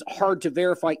becomes hard to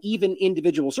verify even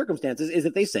individual circumstances, is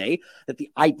that they say that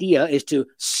the idea is to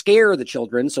scare the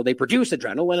children so they produce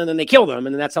adrenaline and then they kill them,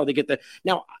 and then that's how they get the...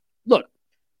 Now, look,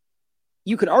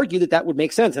 you could argue that that would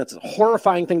make sense. That's a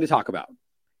horrifying thing to talk about.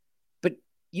 But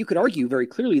you could argue very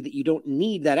clearly that you don't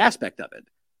need that aspect of it.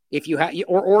 If you have,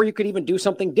 or you could even do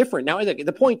something different. Now,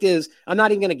 the point is, I'm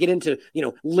not even going to get into,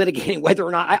 litigating whether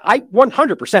or not I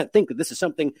 100% think that this is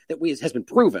something that has been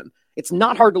proven. It's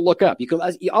not hard to look up.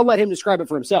 I'll let him describe it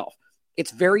for himself.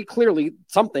 It's very clearly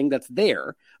something that's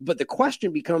there. But the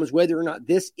question becomes whether or not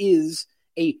this is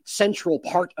a central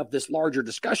part of this larger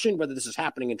discussion, whether this is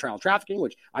happening in child trafficking,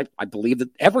 which I believe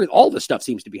that all this stuff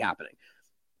seems to be happening.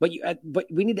 But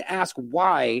we need to ask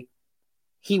why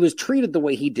he was treated the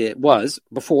way he was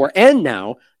before and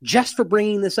now just for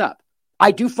bringing this up. I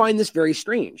do find this very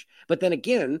strange. But then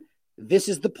again, this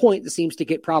is the point that seems to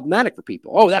get problematic for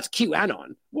people. Oh, that's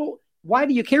QAnon. Well, why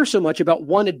do you care so much about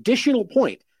one additional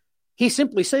point? He's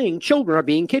simply saying children are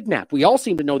being kidnapped. We all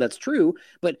seem to know that's true,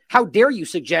 but how dare you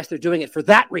suggest they're doing it for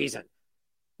that reason?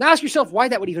 Now ask yourself why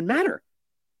that would even matter.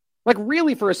 Like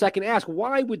really for a second, ask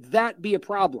why would that be a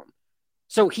problem?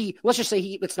 So let's just say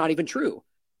it's not even true.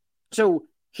 So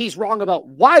he's wrong about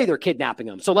why they're kidnapping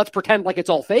them. So let's pretend like it's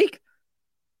all fake.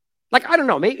 Like, I don't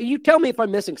know. Maybe you tell me if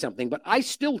I'm missing something, but I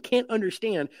still can't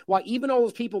understand why even all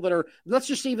those people that are, let's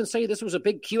just even say this was a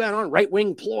big QAnon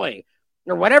right-wing ploy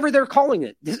or whatever they're calling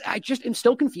it. I just am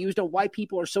still confused on why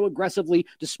people are so aggressively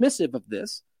dismissive of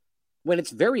this when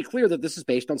it's very clear that this is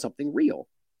based on something real.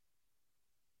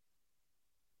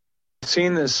 I've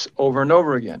seen this over and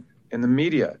over again in the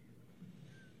media.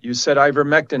 You said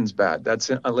ivermectin's bad. That's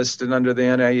listed under the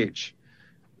NIH.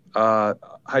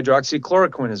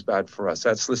 Hydroxychloroquine is bad for us.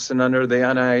 That's listed under the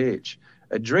NIH.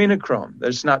 Adrenochrome,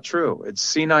 that's not true.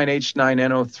 It's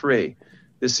C9H9NO3.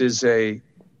 This is a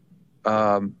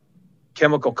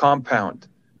chemical compound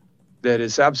that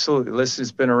is absolutely listed.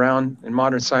 It's been around in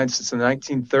modern science since the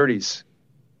 1930s.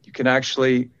 You can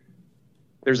actually,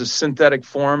 there's a synthetic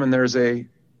form and there's a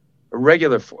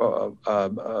regular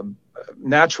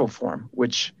natural form,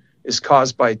 which is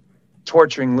caused by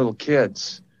torturing little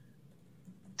kids.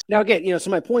 Now, again,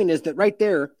 so my point is that right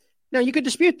there, now you could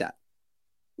dispute that.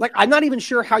 Like, I'm not even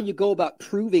sure how you go about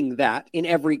proving that in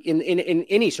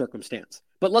any circumstance.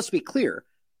 But let's be clear.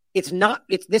 This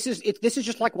is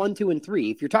just like 1, 2, and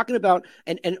 3. If you're talking about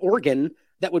an organ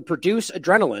that would produce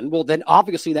adrenaline, well, then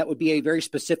obviously that would be a very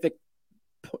specific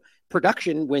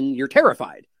production when you're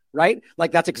terrified, right?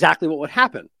 Like that's exactly what would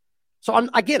happen. So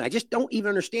I just don't even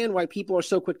understand why people are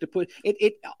so quick to put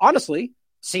it. Honestly,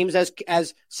 seems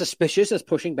as suspicious as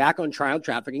pushing back on child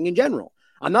trafficking in general.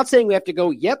 I'm not saying we have to go,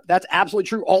 yep, that's absolutely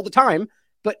true all the time,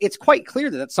 but it's quite clear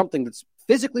that that's something that's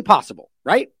physically possible,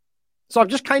 right? So I'm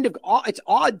just it's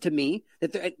odd to me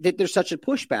that there's such a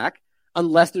pushback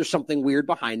unless there's something weird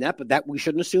behind that, but that we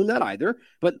shouldn't assume that either.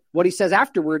 But what he says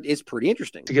afterward is pretty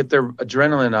interesting. To get their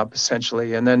adrenaline up,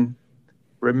 essentially, and then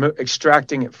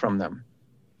extracting it from them.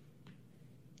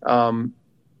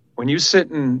 When you sit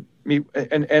and meet,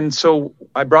 and so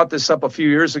I brought this up a few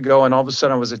years ago, and all of a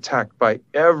sudden I was attacked by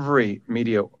every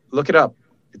media. Look it up.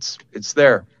 It's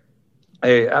there.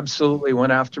 They absolutely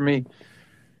went after me.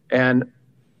 And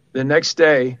the next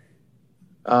day,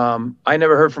 I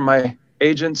never heard from my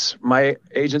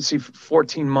agency for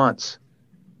 14 months.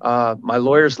 My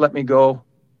lawyers let me go.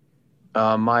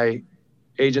 My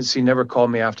agency never called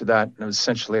me after that. And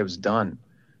essentially I was done.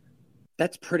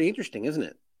 That's pretty interesting, isn't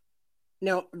it?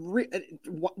 Now,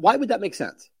 why would that make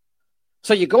sense?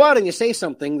 So you go out and you say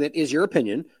something that is your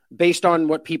opinion based on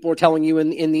what people are telling you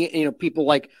in the people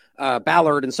like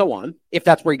Ballard and so on, if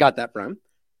that's where you got that from.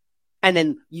 And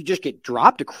then you just get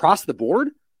dropped across the board.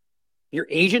 Your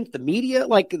agent, the media,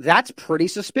 like that's pretty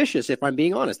suspicious. If I'm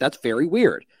being honest, that's very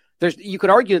weird. You could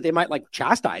argue that they might like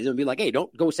chastise him and be like, hey,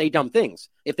 don't go say dumb things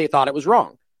if they thought it was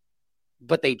wrong.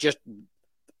 But they just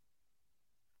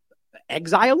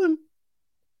exile him.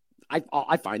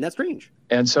 I find that strange.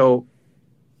 And so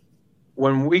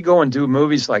when we go and do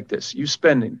movies like this, you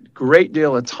spend a great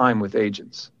deal of time with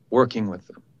agents, working with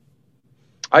them.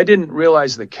 I didn't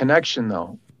realize the connection,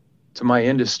 though, to my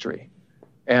industry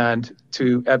and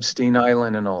to Epstein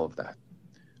Island and all of that.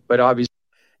 But obviously.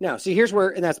 Now, see, here's where,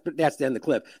 and that's the end of the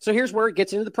clip. So here's where it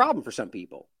gets into the problem for some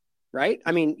people, right?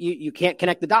 I mean, you can't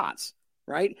connect the dots.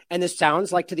 Right. And this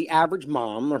sounds like to the average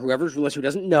mom or whoever's listening who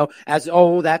doesn't know as,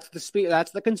 oh, that's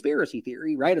the conspiracy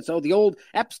theory. Right. It's the old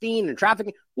Epstein and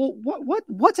trafficking. Well,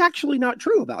 what's actually not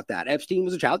true about that? Epstein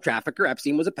was a child trafficker.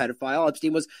 Epstein was a pedophile.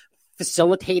 Epstein was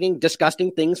facilitating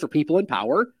disgusting things for people in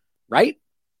power. Right.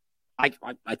 I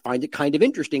find it kind of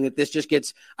interesting that this just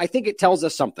gets, I think it tells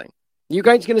us something. You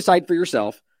guys can decide for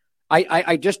yourself.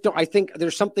 I just don't, I think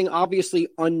there's something obviously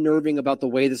unnerving about the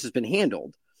way this has been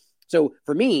handled. So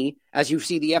for me, as you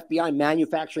see the FBI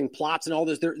manufacturing plots and all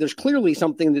this, there's clearly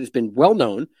something that has been well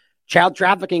known. Child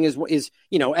trafficking is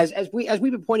as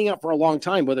we've been pointing out for a long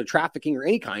time, whether trafficking or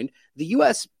any kind, the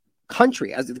U.S.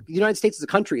 country, as the United States as a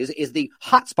country, is the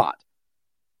hot spot.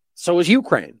 So is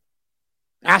Ukraine.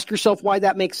 Ask yourself why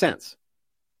that makes sense.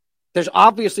 There's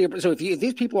obviously if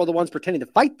these people are the ones pretending to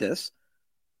fight this,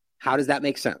 how does that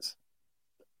make sense?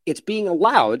 It's being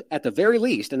allowed at the very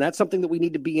least, and that's something that we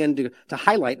need to begin to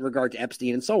highlight in regard to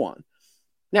Epstein and so on.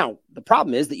 Now, the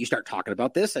problem is that you start talking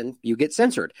about this and you get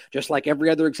censored, just like every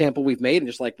other example we've made and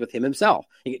just like with him himself.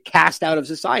 You get cast out of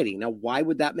society. Now, why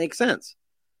would that make sense?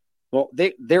 Well,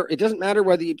 it doesn't matter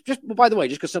whether you by the way,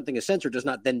 just because something is censored does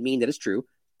not then mean that it's true.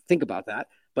 Think about that.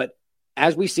 But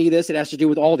as we see this, it has to do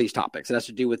with all these topics. It has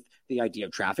to do with the idea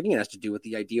of trafficking. It has to do with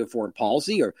the idea of foreign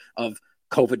policy or of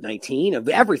COVID-19, of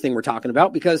everything we're talking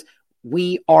about, because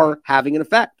we are having an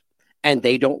effect and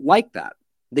they don't like that.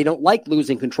 They don't like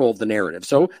losing control of the narrative.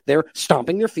 So they're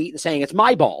stomping their feet and saying, it's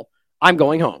my ball. I'm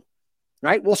going home.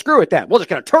 Right? Well, screw it then. We're just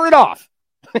going to turn it off.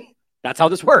 That's how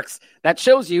this works. That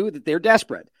shows you that they're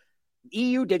desperate.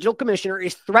 EU Digital Commissioner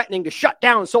is threatening to shut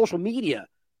down social media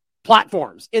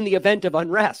platforms in the event of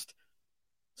unrest.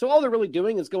 So all they're really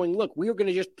doing is going, look, we're going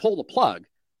to just pull the plug.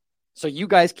 So you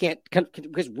guys can't,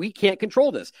 because we can't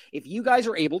control this. If you guys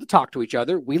are able to talk to each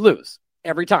other, we lose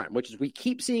every time, which is we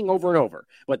keep seeing over and over.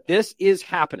 But this is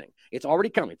happening. It's already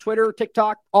coming. Twitter,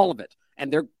 TikTok, all of it.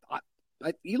 And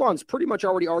Elon's pretty much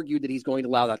already argued that he's going to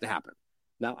allow that to happen.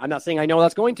 Now, I'm not saying I know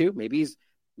that's going to. Maybe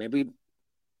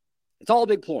it's all a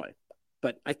big ploy.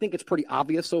 But I think it's pretty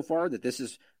obvious so far that this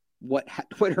is what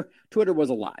Twitter was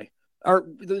a lie. Or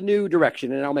the new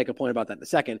direction, and I'll make a point about that in a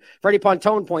second. Freddie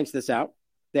Pontone points this out,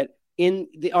 that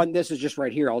this is just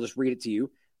right here. I'll just read it to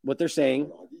you. What they're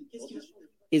saying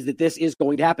is that this is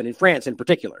going to happen in France in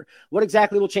particular. What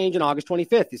exactly will change on August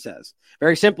 25th, he says?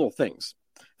 Very simple things.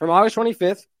 From August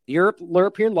 25th,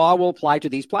 European law will apply to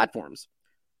these platforms,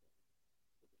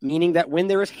 meaning that when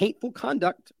there is hateful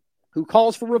conduct who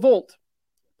calls for revolt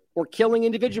or killing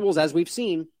individuals, as we've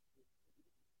seen,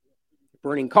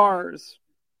 burning cars,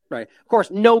 right? Of course,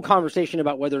 no conversation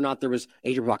about whether or not there was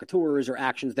agent provocateurs or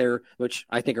actions there, which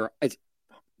I think it's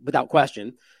without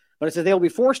question. But it says they will be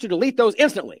forced to delete those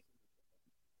instantly.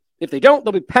 If they don't,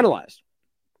 they'll be penalized.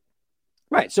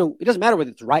 Right. So it doesn't matter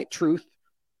whether it's right, truth,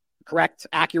 correct,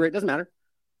 accurate. It doesn't matter.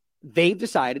 They've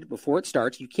decided before it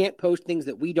starts, you can't post things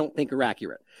that we don't think are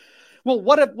accurate. Well,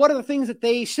 what are the things that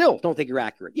they still don't think are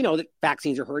accurate? You know, that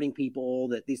vaccines are hurting people,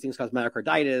 that these things cause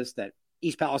myocarditis, that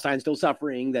East Palestine is still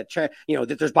suffering, that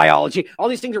that there's biology. All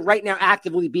these things are right now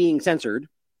actively being censored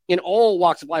in all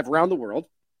walks of life around the world.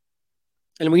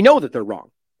 And we know that they're wrong.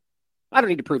 I don't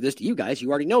need to prove this to you guys. You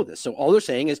already know this. So all they're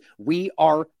saying is we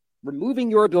are removing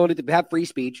your ability to have free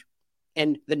speech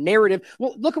and the narrative.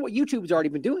 Well, look at what YouTube's already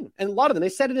been doing. And a lot of them, they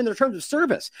said it in their terms of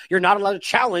service. You're not allowed to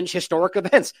challenge historic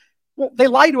events. Well, they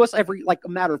lie to us every, like, a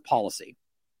matter of policy.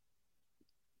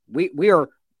 We are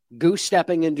goose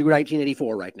stepping into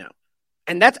 1984 right now.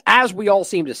 And that's as we all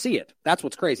seem to see it. That's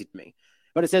what's crazy to me.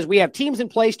 But it says we have teams in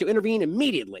place to intervene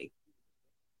immediately.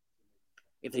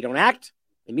 If they don't act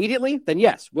immediately, then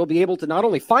yes, we'll be able to not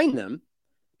only find them,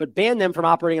 but ban them from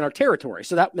operating in our territory.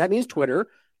 So that means Twitter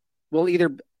will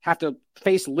either have to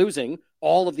face losing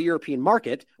all of the European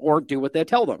market or do what they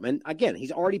tell them. And again,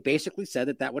 he's already basically said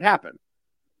that would happen.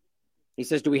 He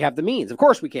says, do we have the means? Of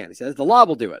course we can. He says, the law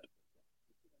will do it.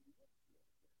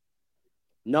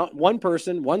 Not one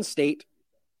person, one state,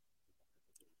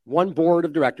 one board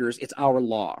of directors. It's our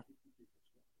law.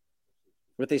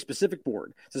 With a specific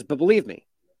board. It says, but believe me,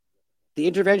 the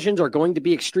interventions are going to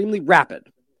be extremely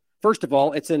rapid. First of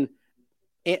all, it's an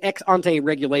ex ante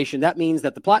regulation. That means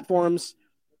that the platforms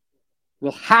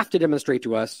will have to demonstrate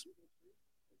to us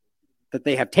that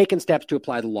they have taken steps to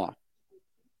apply the law,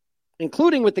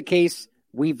 including with the case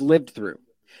we've lived through,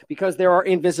 because there are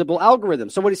invisible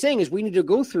algorithms. So what he's saying is we need to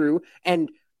go through and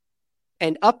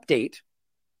update,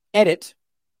 edit,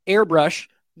 airbrush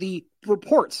the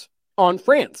reports on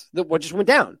France that what just went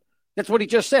down. That's what he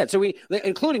just said. So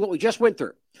including what we just went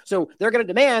through. So they're going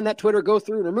to demand that Twitter go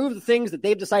through and remove the things that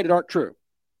they've decided aren't true.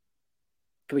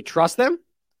 Can we trust them?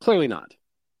 Clearly not.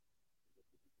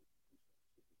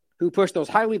 Who push those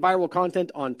highly viral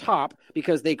content on top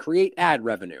because they create ad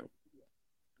revenue.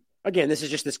 Again, this is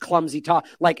just this clumsy talk,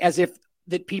 like as if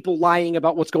that people lying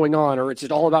about what's going on, or it's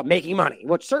just all about making money,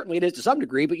 which certainly it is to some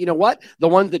degree. But you know what? The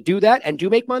ones that do that and do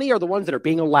make money are the ones that are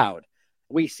being allowed.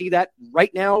 We see that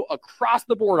right now across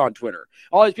the board on Twitter.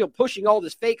 All these people pushing all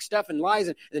this fake stuff and lies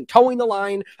and then towing the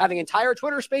line, having entire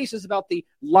Twitter spaces about the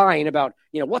line about,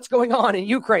 what's going on in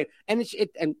Ukraine. And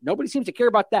and nobody seems to care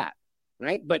about that.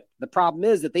 Right. But the problem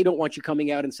is that they don't want you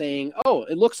coming out and saying, oh,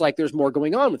 it looks like there's more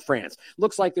going on with France.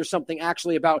 Looks like there's something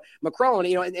actually about Macron,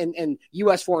 and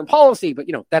U.S. foreign policy. But,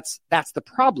 that's the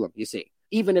problem, you see,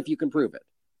 even if you can prove it.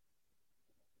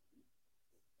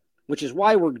 Which is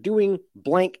why we're doing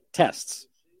blank tests.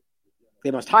 They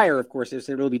must hire, of course, it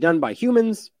will be done by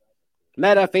humans,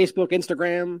 Meta, Facebook,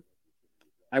 Instagram.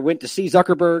 I went to see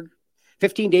Zuckerberg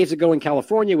 15 days ago in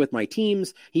California with my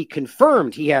teams. He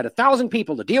confirmed he had 1,000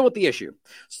 people to deal with the issue.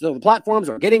 So the platforms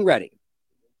are getting ready.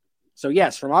 So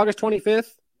yes, from August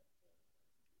 25th,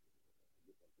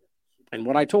 and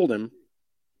what I told him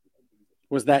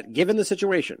was that given the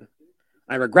situation,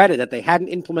 I regretted that they hadn't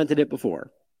implemented it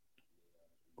before.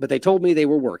 But they told me they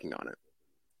were working on it.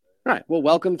 All right. Well,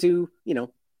 welcome to,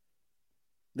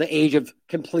 the age of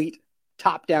complete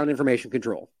top-down information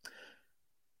control.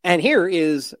 And here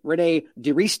is Rene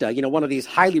DiRista, one of these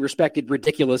highly respected,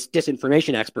 ridiculous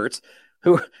disinformation experts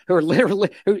who are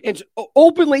literally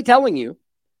openly telling you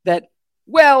that,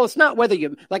 well, it's not whether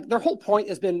you, like, their whole point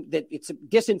has been that it's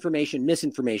disinformation,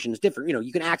 misinformation is different.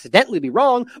 You can accidentally be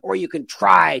wrong or you can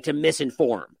try to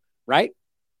misinform, right?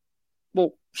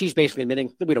 Well, she's basically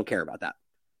admitting that we don't care about that.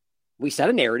 We set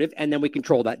a narrative and then we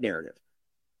control that narrative.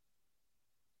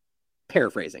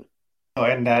 Paraphrasing. Oh,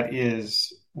 and that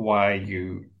is why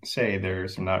you say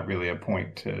there's not really a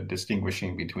point to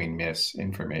distinguishing between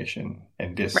misinformation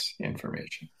and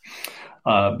disinformation.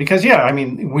 Because,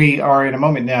 we are in a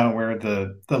moment now where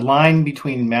the line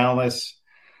between malice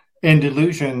and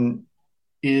delusion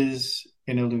is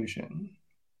an illusion.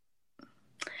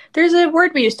 There's a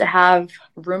word we used to have,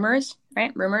 rumors,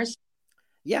 right? Rumors.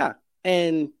 Yeah.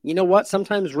 And you know what?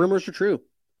 Sometimes rumors are true,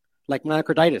 like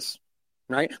myocarditis.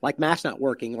 Right? Like masks not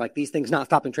working, like these things not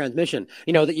stopping transmission,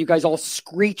 that you guys all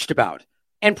screeched about.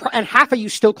 And half of you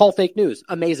still call fake news,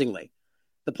 amazingly.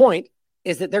 The point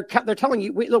is that they're telling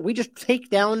you, we just take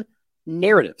down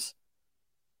narratives.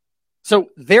 So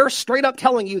they're straight up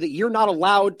telling you that you're not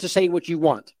allowed to say what you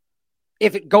want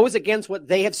if it goes against what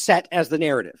they have set as the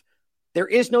narrative. There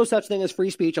is no such thing as free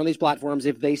speech on these platforms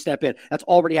if they step in. That's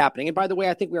already happening. And by the way,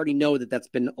 I think we already know that that's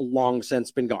been long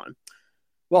since been gone.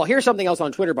 Well, here's something else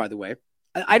on Twitter, by the way.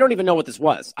 I don't even know what this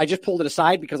was. I just pulled it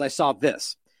aside because I saw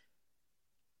this.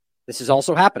 This is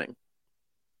also happening.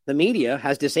 The media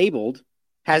has disabled,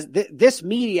 this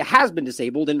media has been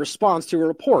disabled in response to a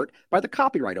report by the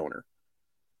copyright owner.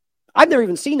 I've never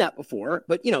even seen that before,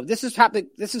 but this is happening.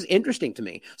 This is interesting to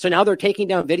me. So now they're taking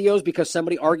down videos because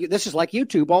somebody argued. This is like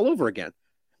YouTube all over again,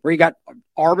 where you got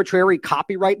arbitrary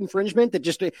copyright infringement that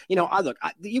just,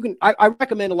 I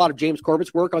recommend a lot of James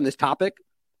Corbett's work on this topic.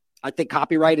 I think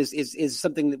copyright is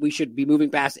something that we should be moving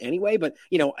past anyway. But,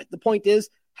 the point is,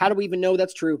 how do we even know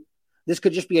that's true? This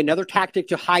could just be another tactic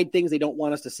to hide things they don't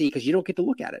want us to see because you don't get to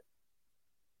look at it.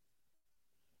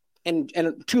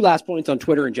 And two last points on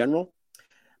Twitter in general.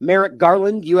 Merrick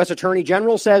Garland, U.S. Attorney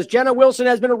General, says Jenna Wilson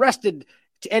has been arrested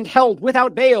and held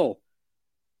without bail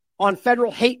on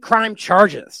federal hate crime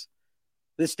charges.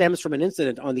 This stems from an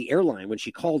incident on the airline when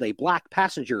she called a black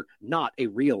passenger not a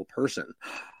real person.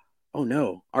 Oh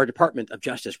no, our Department of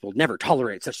Justice will never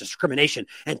tolerate such discrimination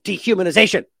and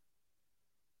dehumanization.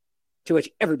 To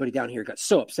which everybody down here got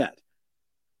so upset.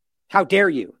 How dare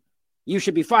you? You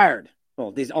should be fired.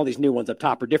 Well, all these new ones up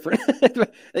top are different.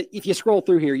 If you scroll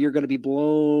through here, you're going to be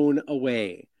blown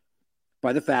away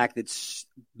by the fact that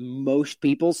most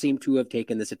people seem to have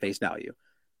taken this at face value.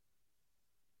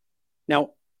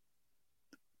 Now,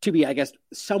 to be, I guess,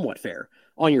 somewhat fair,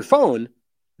 on your phone,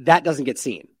 that doesn't get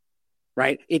seen,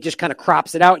 right? It just kind of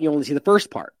crops it out and you only see the first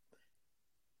part.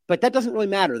 But that doesn't really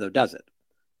matter, though, does it?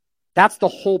 That's the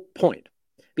whole point.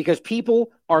 Because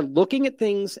people are looking at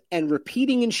things and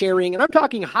repeating and sharing, and I'm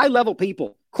talking high-level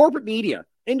people, corporate media,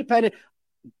 independent,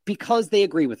 because they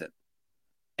agree with it.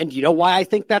 And you know why I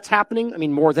think that's happening? I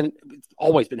mean, it's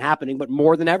always been happening, but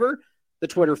more than ever, the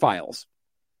Twitter files.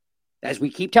 As we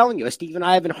keep telling you, as Steve and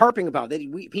I have been harping about,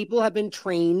 that people have been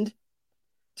trained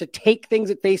to take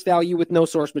things at face value with no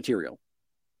source material,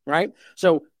 right?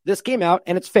 So this came out,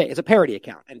 and it's fake. It's a parody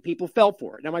account, and people fell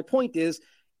for it. Now, my point is,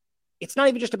 it's not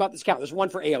even just about this account. There's one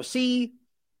for AOC.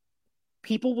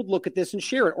 People would look at this and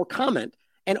share it or comment,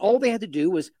 and all they had to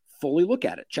do was fully look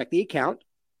at it, check the account,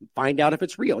 find out if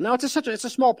it's real. Now, it's a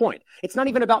small point. It's not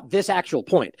even about this actual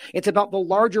point. It's about the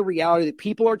larger reality that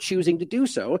people are choosing to do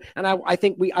so, and I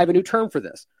think I have a new term for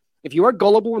this. If you are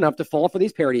gullible enough to fall for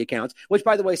these parody accounts, which,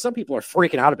 by the way, some people are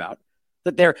freaking out about,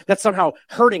 that's somehow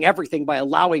hurting everything by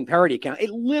allowing parody accounts. It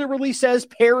literally says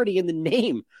parody in the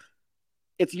name.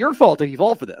 It's your fault if you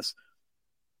fall for this.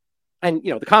 And,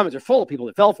 the comments are full of people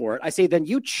that fell for it. I say, then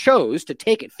you chose to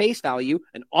take at face value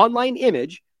an online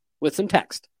image with some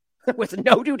text, with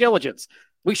no due diligence.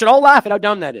 We should all laugh at how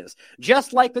dumb that is.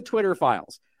 Just like the Twitter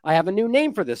files. I have a new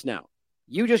name for this now.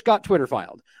 You just got Twitter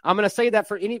filed. I'm going to say that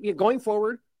for going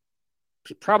forward,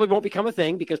 it probably won't become a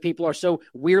thing because people are so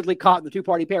weirdly caught in the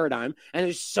two-party paradigm. And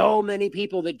there's so many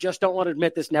people that just don't want to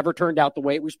admit this never turned out the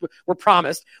way it we're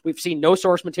promised. We've seen no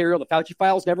source material. The Fauci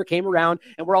files never came around.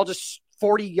 And we're all just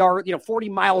 40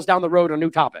 miles down the road on a new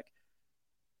topic.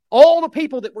 All the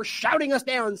people that were shouting us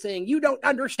down saying, you don't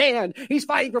understand. He's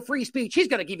fighting for free speech. He's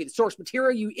going to give you the source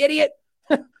material, you idiot.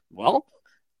 Well,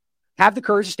 have the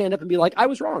courage to stand up and be like, I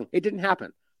was wrong. It didn't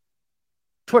happen.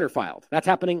 Twitter filed. That's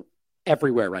happening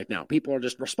everywhere right now. People are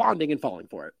just responding and falling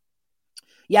for it.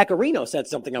 Yacarino said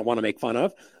something I want to make fun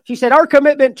of. She said, our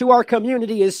commitment to our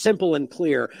community is simple and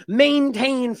clear.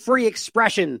 Maintain free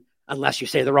expression, unless you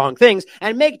say the wrong things,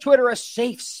 and make Twitter a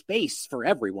safe space for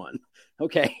everyone.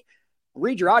 Okay.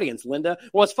 Read your audience, Linda.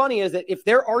 What's funny is that if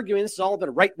they're arguing this is all about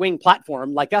a right-wing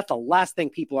platform, like that's the last thing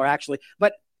people are actually,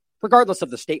 but regardless of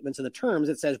the statements and the terms,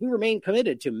 it says we remain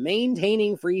committed to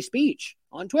maintaining free speech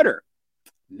on Twitter.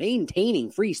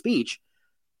 Maintaining free speech.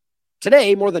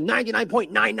 Today, more than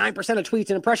 99.99% of tweets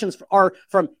and impressions are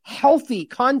from healthy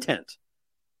content.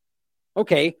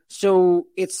 Okay, so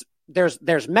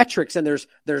there's metrics and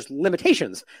there's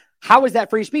limitations. How is that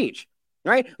free speech?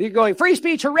 Right? You're going free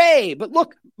speech, hooray! But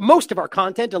look, most of our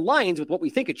content aligns with what we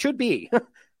think it should be.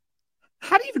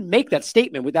 How do you even make that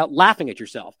statement without laughing at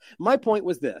yourself? My point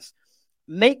was this: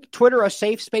 make Twitter a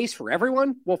safe space for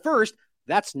everyone. Well, first,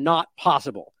 that's not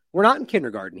possible. We're not in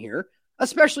kindergarten here,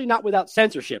 especially not without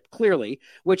censorship, clearly,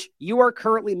 which you are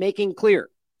currently making clear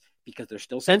because they're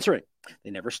still censoring. They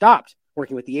never stopped.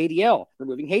 Working with the ADL,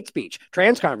 removing hate speech,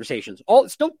 trans conversations, all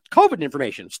still COVID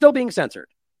information, still being censored.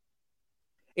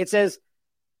 It says,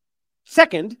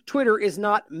 second, Twitter is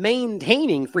not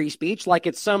maintaining free speech like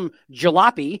it's some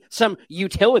jalopy, some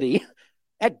utility.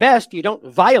 At best, you don't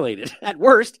violate it. At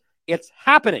worst, it's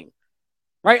happening.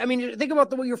 Right? I mean, think about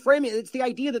the way you're framing it. It's the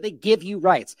idea that they give you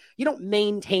rights. You don't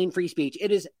maintain free speech.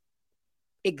 It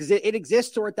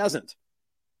exists or it doesn't.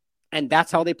 And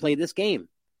that's how they play this game.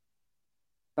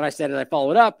 But I said, and I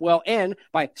followed up, well, and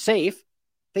by safe,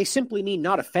 they simply mean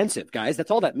not offensive, guys.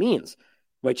 That's all that means,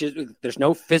 which is there's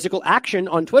no physical action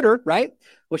on Twitter, right?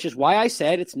 Which is why I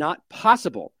said it's not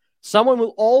possible. Someone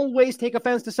will always take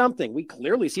offense to something. We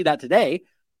clearly see that today.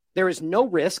 There is no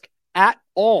risk at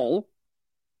all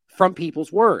from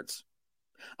people's words,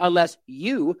 unless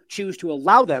you choose to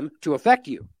allow them to affect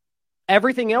you.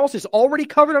 Everything else is already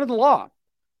covered under the law.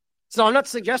 So I'm not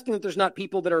suggesting that there's not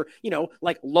people that are,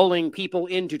 like lulling people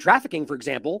into trafficking, for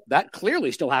example. That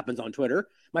clearly still happens on Twitter.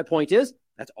 My point is,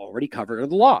 that's already covered under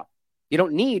the law. You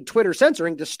don't need Twitter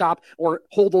censoring to stop or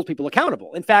hold those people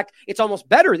accountable. In fact, it's almost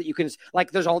better that you can,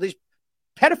 there's all these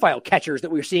pedophile catchers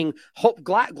that we're seeing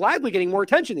gladly getting more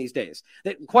attention these days.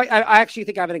 I actually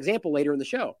think I have an example later in the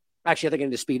show. Actually, I think I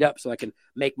need to speed up so I can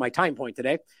make my time point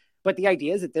today. But the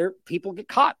idea is that people get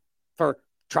caught for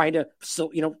trying to,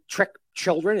 trick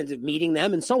children into meeting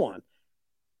them and so on.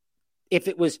 If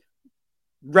it was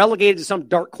relegated to some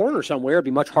dark corner somewhere, it'd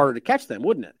be much harder to catch them,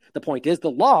 wouldn't it? The point is the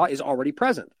law is already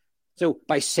present. So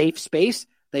by safe space,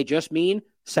 they just mean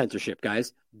censorship,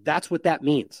 guys. That's what that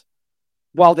means.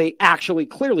 While they actually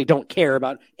clearly don't care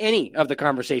about any of the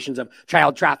conversations of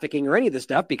child trafficking or any of this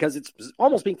stuff, because it's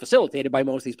almost being facilitated by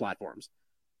most of these platforms.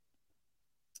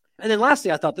 And then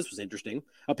lastly, I thought this was interesting.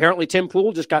 Apparently, Tim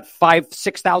Pool just got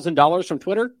 $6,000 from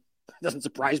Twitter. Doesn't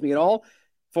surprise me at all,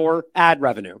 for ad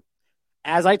revenue.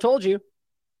 As I told you,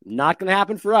 not going to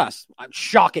happen for us.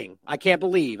 Shocking. I can't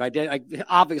believe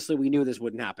obviously, we knew this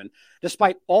wouldn't happen.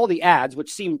 Despite all the ads,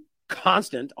 which seem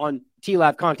constant on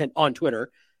TLAV content on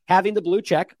Twitter, having the blue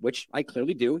check, which I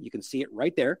clearly do. You can see it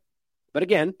right there. But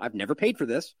again, I've never paid for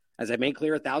this. As I made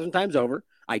clear 1,000 times over,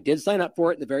 I did sign up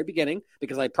for it in the very beginning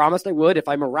because I promised I would if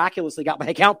I miraculously got my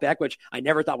account back, which I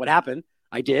never thought would happen.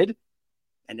 I did,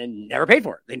 and then never paid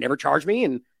for it. They never charged me,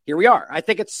 and here we are. I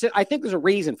think there's a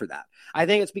reason for that. I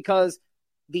think it's because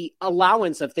the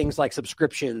allowance of things like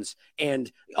subscriptions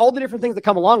and all the different things that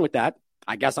come along with that,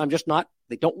 I guess I'm just not,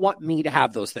 they don't want me to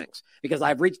have those things because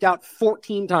I've reached out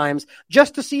 14 times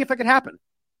just to see if it could happen.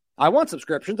 I want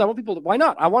subscriptions. I want people to, why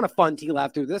not? I want to fund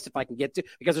TLAV through this if I can get to,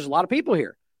 because there's a lot of people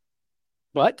here.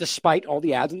 But despite all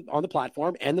the ads on the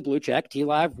platform and the blue check,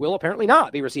 TLAV will apparently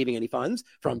not be receiving any funds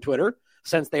from Twitter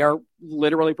since they are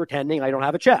literally pretending I don't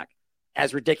have a check.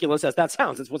 As ridiculous as that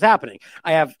sounds, it's what's happening.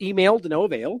 I have emailed to no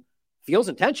avail. Feels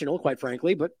intentional, quite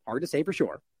frankly, but hard to say for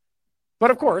sure. But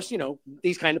of course,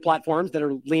 these kind of platforms that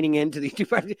are leaning into the here's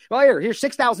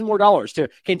 $6,000 more to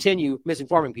continue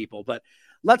misinforming people. But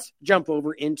let's jump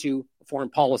over into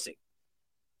foreign policy.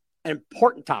 An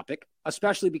important topic,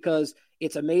 especially because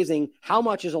it's amazing how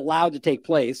much is allowed to take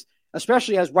place,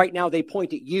 especially as right now they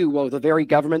point at you, the very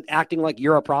government acting like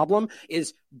you're a problem,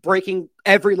 is breaking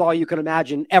every law you can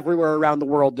imagine everywhere around the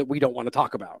world that we don't want to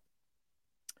talk about.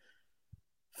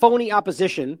 Phony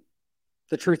opposition,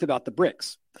 the truth about the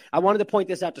BRICS. I wanted to point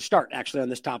this out to start actually on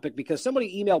this topic because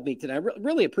somebody emailed me today. I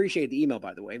really appreciate the email,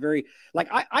 by the way. Very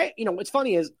what's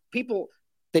funny is people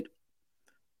that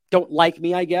don't like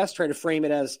me, I guess, try to frame it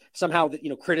as somehow that,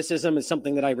 criticism is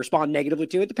something that I respond negatively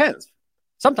to. It depends.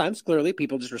 Sometimes clearly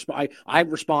people just respond. I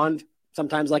respond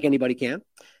sometimes like anybody can.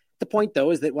 The point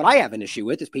though, is that what I have an issue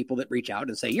with is people that reach out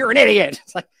and say, you're an idiot.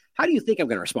 It's like, how do you think I'm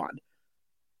going to respond?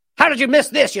 How did you miss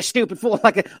this, you stupid fool?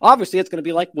 Obviously, it's going to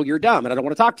be like, well, you're dumb, and I don't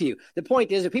want to talk to you. The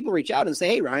point is, if people reach out and say,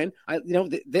 hey, Ryan,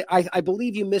 I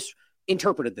believe you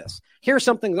misinterpreted this. Here's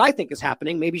something that I think is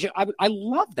happening. Maybe I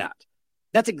love that.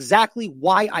 That's exactly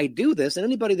why I do this, and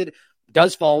anybody that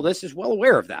does follow this is well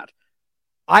aware of that.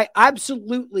 I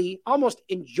absolutely almost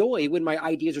enjoy when my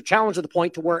ideas are challenged to the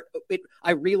point to where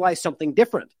I realize something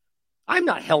different. I'm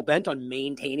not hell-bent on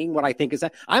maintaining what I think is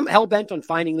that. I'm hell-bent on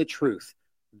finding the truth.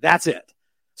 That's it.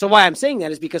 So why I'm saying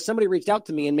that is because somebody reached out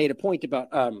to me and made a point about,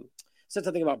 said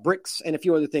something about BRICS and a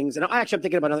few other things. And I'm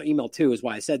thinking about another email too, is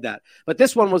why I said that. But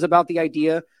this one was about the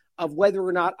idea of whether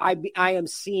or not I am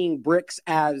seeing BRICS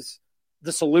as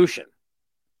the solution,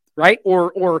 right?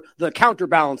 Or the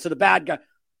counterbalance to the bad guy.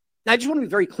 Now, I just want to be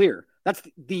very clear. That's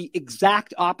the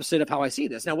exact opposite of how I see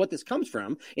this. Now, what this comes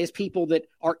from is people that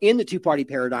are in the two-party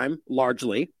paradigm,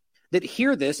 largely, that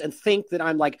hear this and think that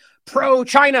I'm like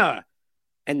pro-China.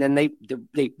 And then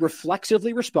they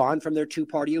reflexively respond from their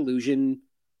two-party illusion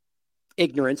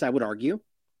ignorance, I would argue,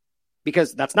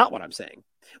 because that's not what I'm saying.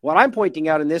 What I'm pointing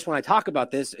out in this, when I talk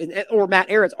about this, or Matt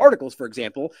Ehret's articles, for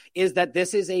example, is that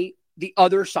this is the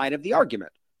other side of the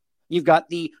argument. You've got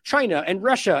the China and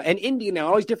Russia and India now,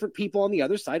 all these different people on the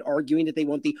other side arguing that they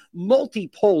want the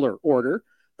multipolar order,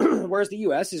 whereas the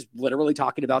U.S. is literally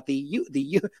talking about the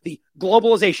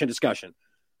globalization discussion,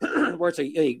 where it's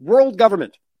a world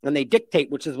government. And they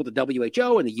dictate, which is what the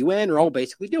WHO and the UN are all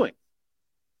basically doing.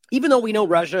 Even though we know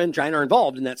Russia and China are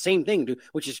involved in that same thing,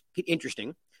 which is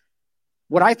interesting.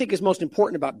 What I think is most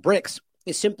important about BRICS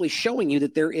is simply showing you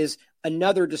that there is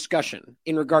another discussion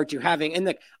in regard to having,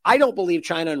 and I don't believe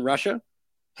China and Russia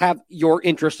have your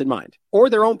interest in mind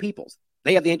or their own people's.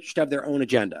 They have the interest of their own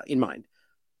agenda in mind.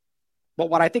 But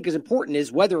what I think is important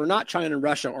is whether or not China and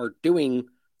Russia are doing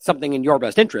something in your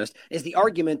best interest is the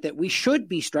argument that we should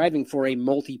be striving for a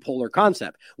multipolar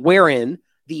concept wherein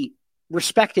the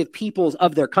respective peoples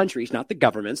of their countries, not the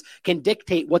governments, can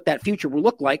dictate what that future will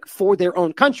look like for their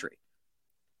own country.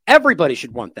 Everybody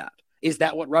should want that. Is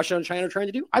that what Russia and China are trying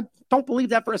to do? I don't believe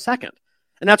that for a second.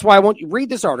 And that's why I want you to read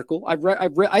this article.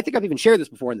 I think I've even shared this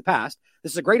before in the past.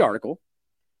 This is a great article.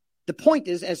 The point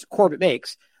is, as Corbett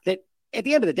makes, that at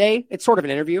the end of the day, it's sort of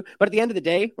an interview, but at the end of the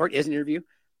day, or it is an interview,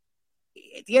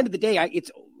 at the end of the day,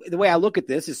 it's the way I look at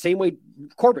this is the same way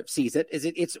Corbett sees it, is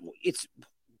it's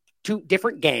two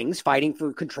different gangs fighting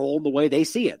for control the way they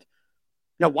see it.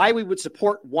 Now, why we would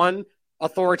support one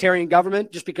authoritarian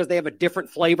government just because they have a different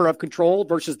flavor of control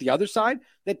versus the other side,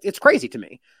 it's crazy to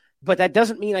me. But that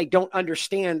doesn't mean I don't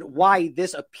understand why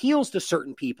this appeals to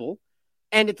certain people.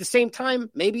 And at the same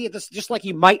time, maybe it's just like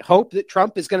you might hope that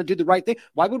Trump is going to do the right thing.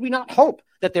 Why would we not hope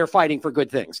that they're fighting for good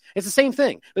things? It's the same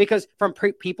thing, because from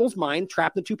people's mind,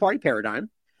 trapped in the two-party paradigm,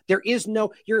 there is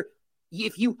no,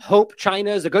 if you hope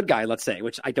China is a good guy, let's say,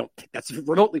 which I don't think that's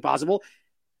remotely possible,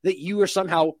 that you are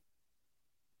somehow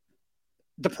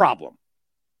the problem.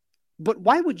 But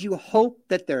why would you hope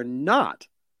that they're not?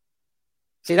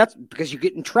 See, that's because you're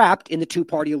getting trapped in the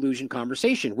two-party illusion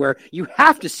conversation where you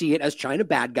have to see it as China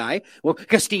bad guy. Well,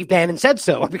 because Steve Bannon said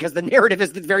so, because the narrative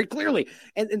is very clearly.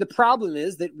 And the problem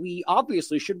is that we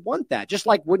obviously should want that. Just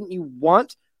like, wouldn't you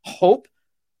want hope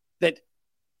that,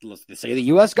 let's say, the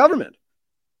U.S. government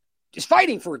is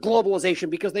fighting for globalization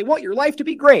because they want your life to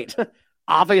be great?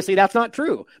 Obviously, that's not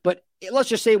true. But let's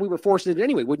just say we were forced into it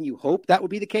anyway. Wouldn't you hope that would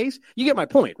be the case? You get my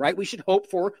point, right? We should hope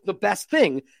for the best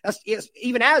thing,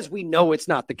 even as we know it's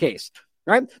not the case,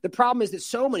 right? The problem is that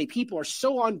so many people are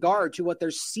so on guard to what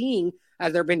they're seeing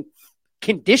as they've been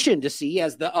conditioned to see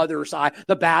as the other side,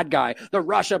 the bad guy, the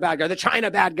Russia bad guy, the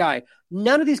China bad guy.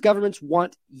 None of these governments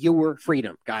want your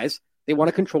freedom, guys. They want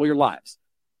to control your lives.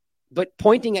 But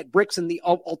pointing at BRICS and the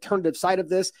alternative side of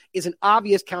this is an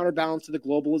obvious counterbalance to the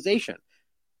globalization.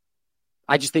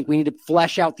 I just think we need to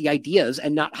flesh out the ideas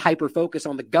and not hyper-focus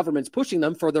on the governments pushing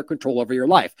them for their control over your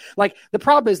life. Like, the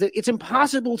problem is that it's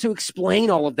impossible to explain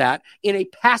all of that in a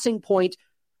passing point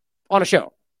on a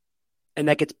show. And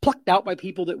that gets plucked out by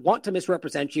people that want to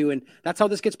misrepresent you, and that's how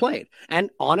this gets played. And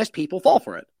honest people fall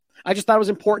for it. I just thought it was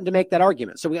important to make that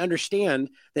argument so we understand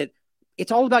that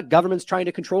it's all about governments trying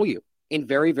to control you in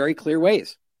very, very clear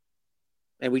ways.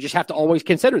 And we just have to always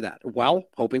consider that while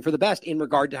hoping for the best in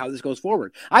regard to how this goes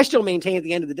forward. I still maintain at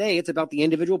the end of the day, it's about the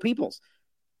individual peoples.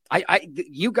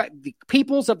 You got the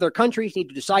peoples of their countries need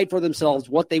to decide for themselves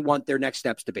what they want their next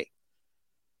steps to be.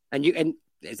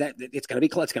 It's going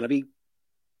to be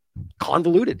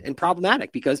convoluted and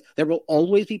problematic because there will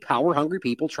always be power hungry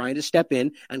people trying to step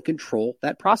in and control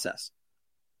that process.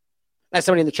 As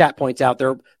somebody in the chat points out,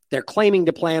 they're claiming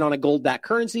to plan on a gold-backed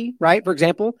currency, right? For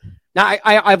example. Now,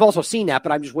 I've also seen that,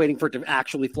 but I'm just waiting for it to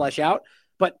actually flesh out.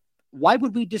 But why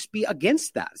would we just be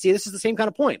against that? See, this is the same kind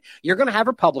of point. You're going to have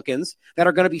Republicans that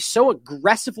are going to be so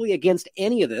aggressively against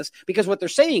any of this because what they're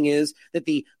saying is that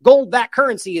the gold-backed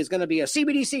currency is going to be a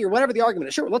CBDC or whatever the argument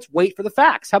is. Sure, let's wait for the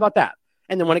facts. How about that?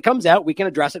 And then when it comes out, we can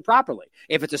address it properly.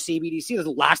 If it's a CBDC, that's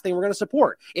the last thing we're going to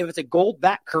support. If it's a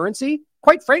gold-backed currency,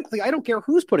 quite frankly, I don't care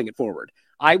who's putting it forward.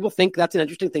 I will think that's an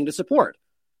interesting thing to support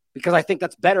because I think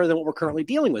that's better than what we're currently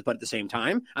dealing with. But at the same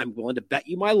time, I'm willing to bet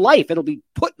you my life it'll be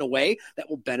put in a way that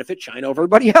will benefit China over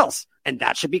everybody else. And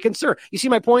that should be concerned. You see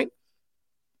my point?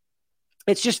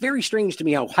 It's just very strange to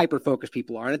me how hyper-focused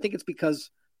people are. And I think it's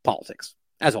because politics,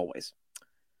 as always.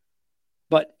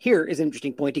 But here is an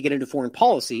interesting point to get into foreign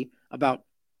policy about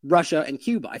Russia and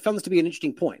Cuba. I found this to be an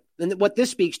interesting point. And what this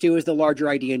speaks to is the larger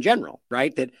idea in general,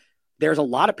 right? That there's a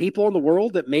lot of people in the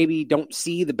world that maybe don't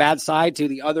see the bad side to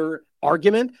the other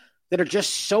argument that are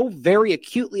just so very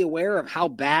acutely aware of how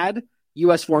bad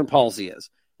U.S. foreign policy is,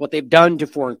 what they've done to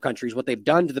foreign countries, what they've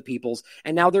done to the peoples,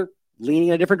 and now they're leaning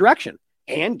in a different direction.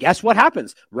 And guess what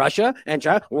happens? Russia and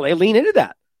China, well, they lean into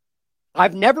that.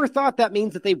 I've never thought that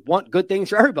means that they want good things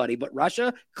for everybody, but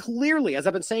Russia clearly, as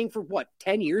I've been saying for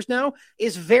 10 years now,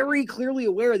 is very clearly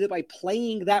aware that by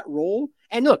playing that role,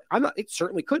 and look, it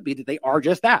certainly could be that they are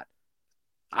just that.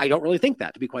 I don't really think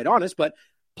that, to be quite honest, but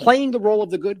playing the role of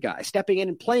the good guy, stepping in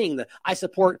and playing I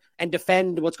support and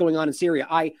defend what's going on in Syria.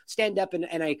 I stand up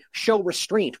and I show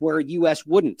restraint where U.S.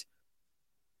 wouldn't.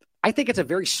 I think it's a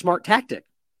very smart tactic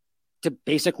to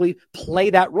basically play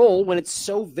that role when it's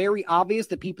so very obvious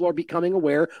that people are becoming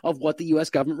aware of what the U.S.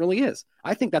 government really is.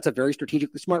 I think that's a very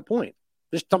strategically smart point.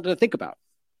 Just something to think about.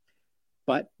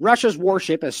 But Russia's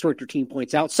warship, as Story 13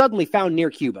 points out, suddenly found near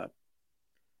Cuba.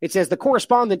 It says the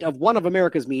correspondent of one of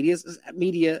America's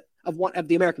media of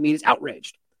the American media is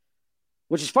outraged.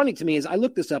 Which is funny to me is I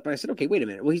looked this up and I said, okay, wait a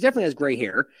minute. Well, he definitely has gray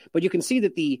hair, but you can see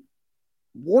that the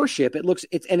warship,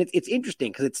 it's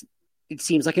interesting because it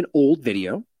seems like an old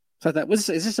video. So I thought, is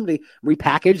this somebody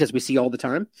repackaged as we see all the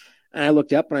time? And I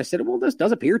looked up and I said, well, this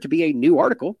does appear to be a new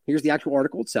article. Here's the actual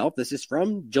article itself. This is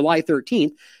from July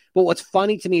 13th. But what's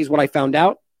funny to me is what I found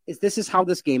out is this is how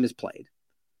this game is played.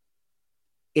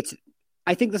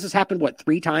 I think this has happened,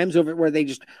 3 times over where they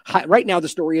just, right now the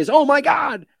story is, oh my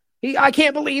God, I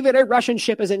can't believe it. A Russian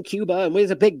ship is in Cuba and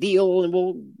it's a big deal. And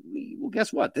well,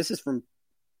 guess what? This is from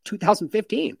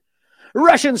 2015.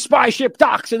 Russian spy ship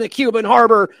docks in the Cuban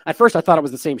harbor. At first, I thought it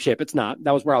was the same ship. It's not.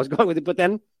 That was where I was going with it. But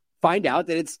then find out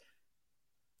that it's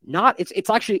not. It's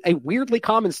actually a weirdly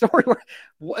common story.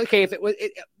 Okay, if it was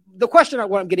the question,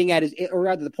 what I'm getting at is, or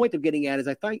rather, the point I'm getting at is,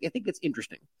 I think it's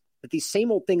interesting that these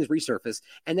same old things resurface,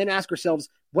 and then ask ourselves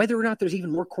whether or not there's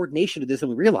even more coordination to this than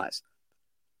we realize.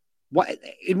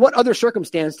 In what other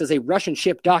circumstance does a Russian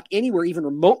ship dock anywhere even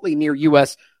remotely near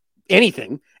U.S.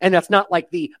 anything? And that's not like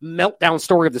the meltdown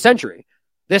story of the century.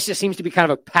 This just seems to be kind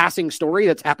of a passing story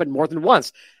that's happened more than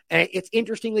once. And it's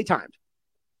interestingly timed.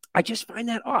 I just find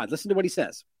that odd. Listen to what he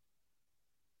says.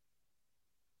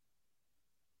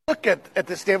 Look at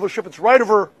this naval ship. It's right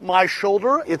over my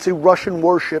shoulder. It's a Russian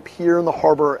warship here in the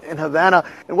harbor in Havana.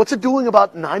 And what's it doing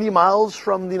about 90 miles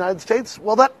from the United States?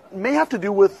 Well, that may have to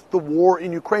do with the war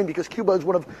in Ukraine, because Cuba is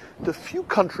one of the few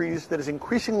countries that is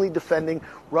increasingly defending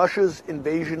Russia's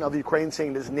invasion of Ukraine,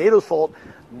 saying it is NATO's fault,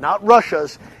 not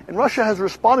Russia's. And Russia has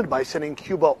responded by sending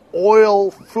Cuba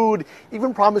oil, food,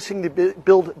 even promising to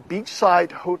build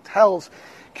beachside hotels.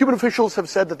 Cuban officials have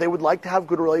said that they would like to have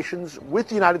good relations with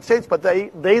the United States, but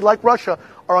they, like Russia,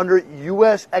 are under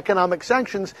U.S. economic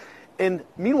sanctions. And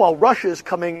meanwhile, Russia is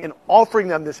coming and offering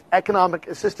them this economic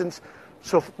assistance.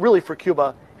 So really, for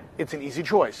Cuba, it's an easy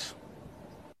choice.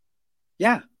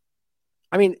 Yeah.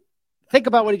 I mean, think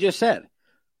about what he just said.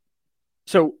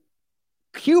 So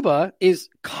Cuba is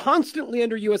constantly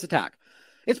under U.S. attack.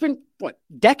 It's been,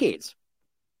 decades.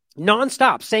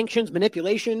 Nonstop sanctions,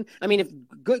 manipulation. I mean, if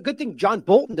good thing John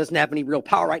Bolton doesn't have any real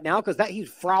power right now, because he's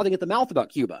frothing at the mouth about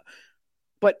Cuba.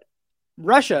 But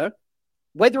Russia,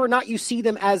 whether or not you see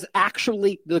them as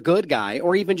actually the good guy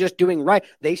or even just doing right,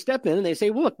 they step in and they say,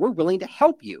 well, look, we're willing to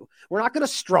help you. We're not going to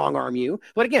strong arm you.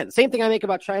 But again, same thing I make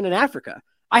about China and Africa.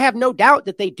 I have no doubt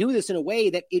that they do this in a way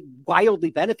that it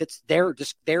wildly benefits their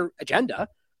agenda,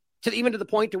 even to the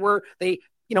point to where they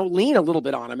lean a little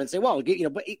bit on them and say, well,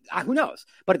 but who knows?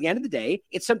 But at the end of the day,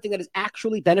 it's something that is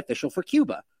actually beneficial for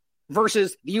Cuba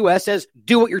versus the U.S. says,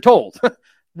 do what you're told.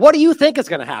 What do you think is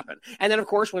going to happen? And then, of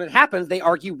course, when it happens, they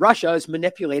argue Russia is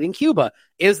manipulating Cuba.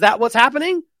 Is that what's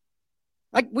happening?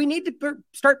 We need to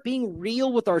start being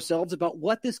real with ourselves about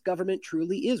what this government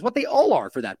truly is, what they all are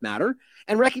for that matter,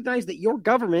 and recognize that your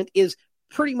government is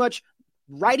pretty much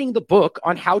writing the book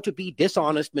on how to be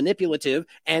dishonest, manipulative,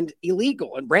 and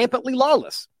illegal and rampantly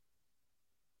lawless.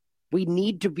 We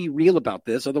need to be real about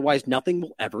this. Otherwise, nothing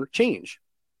will ever change.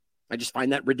 I just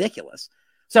find that ridiculous.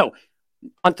 So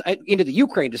into the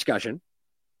Ukraine discussion,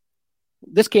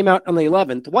 this came out on the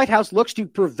 11th. The White House looks to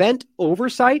prevent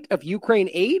oversight of Ukraine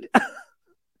aid.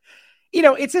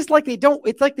 It's just like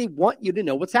it's like they want you to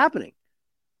know what's happening.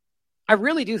 I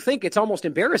really do think it's almost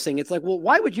embarrassing. It's like, well,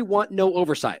 why would you want no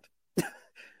oversight?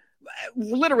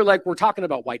 Literally, like, we're talking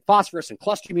about white phosphorus and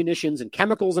cluster munitions and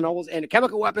chemicals and all those and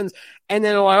chemical weapons, and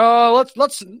then like, oh,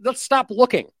 let's stop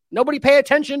looking. Nobody pay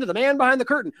attention to the man behind the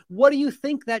curtain. What do you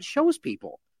think that shows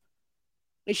people?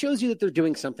 It shows you that they're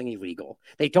doing something illegal.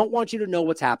 They don't want you to know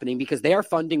what's happening because they are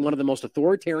funding one of the most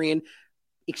authoritarian,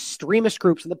 extremist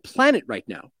groups on the planet right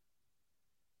now.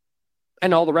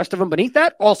 And all the rest of them beneath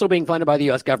that also being funded by the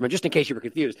U.S. government, just in case you were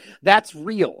confused. That's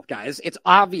real, guys. It's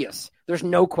obvious. There's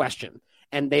no question.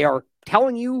 And they are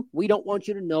telling you, we don't want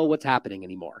you to know what's happening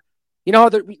anymore. You know how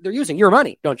they're using your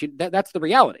money, don't you? That's the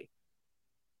reality.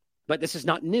 But this is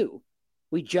not new.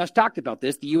 We just talked about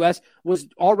this. The U.S. was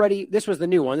already, this was the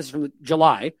new one. This is from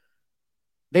July.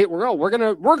 We're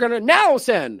gonna now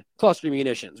send cluster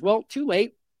munitions. Well, too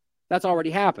late. That's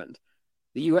already happened.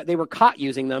 They were caught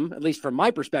using them, at least from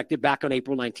my perspective, back on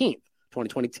April 19th,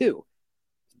 2022.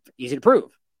 Easy to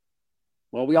prove.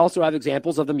 Well, we also have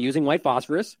examples of them using white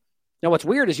phosphorus. Now, what's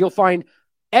weird is you'll find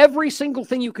every single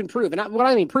thing you can prove. And what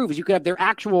I mean prove is you could have their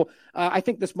actual, I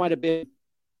think this might have been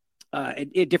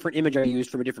a different image I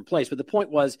used from a different place. But the point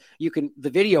was, the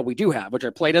video we do have, which I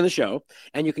played on the show,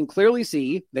 and you can clearly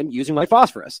see them using white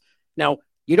phosphorus. Now,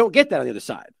 you don't get that on the other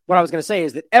side. What I was going to say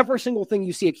is that every single thing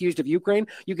you see accused of Ukraine,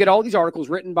 you get all these articles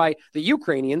written by the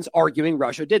Ukrainians arguing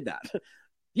Russia did that.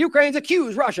 Ukraine's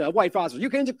accused Russia of white phosphorus.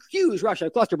 Ukraine's accused Russia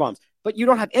of cluster bombs. But you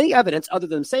don't have any evidence other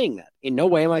than saying that. In no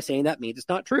way am I saying that means it's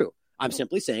not true. I'm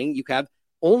simply saying you have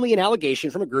only an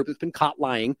allegation from a group that's been caught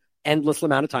lying endless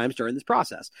amount of times during this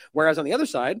process. Whereas on the other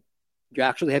side, you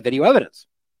actually have video evidence.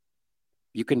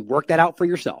 You can work that out for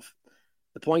yourself.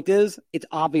 The point is, it's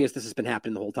obvious this has been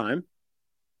happening the whole time.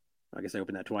 I guess I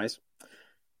opened that twice.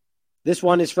 This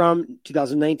one is from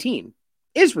 2019.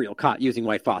 Israel caught using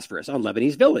white phosphorus on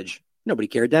Lebanese village. Nobody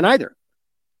cared then either.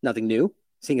 Nothing new,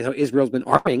 seeing as how Israel's been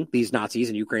arming these Nazis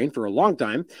in Ukraine for a long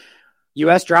time.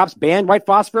 U.S. drops banned white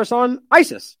phosphorus on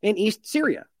ISIS in East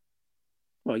Syria.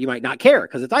 Well, you might not care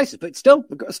because it's ISIS, but still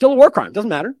a war crime. Doesn't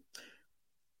matter.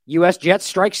 U.S. jets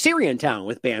strike Syrian town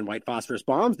with banned white phosphorus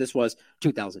bombs. This was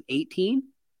 2018.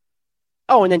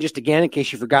 Oh, and then just again, in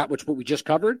case you forgot what we just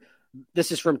covered,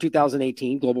 this is from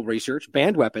 2018, Global Research.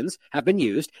 Banned weapons have been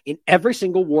used in every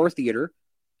single war theater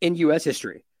in U.S.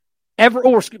 history. I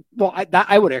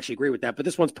would actually agree with that, but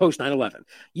this one's post 9/11.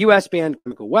 U.S. banned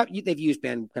chemical weapons. They've used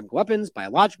banned chemical weapons,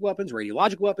 biological weapons,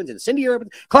 radiological weapons, incendiary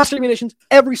weapons, cluster munitions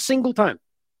every single time.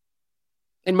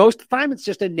 And most of the time, it's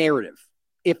just a narrative,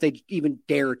 if they even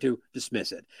dare to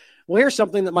dismiss it. Well, here's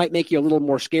something that might make you a little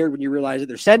more scared when you realize that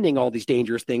they're sending all these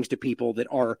dangerous things to people that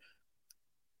are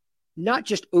not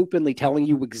just openly telling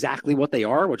you exactly what they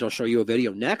are, which I'll show you a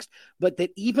video next, but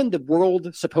that even the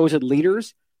world supposed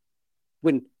leaders,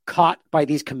 when caught by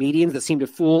these comedians that seem to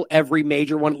fool every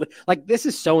major one, like this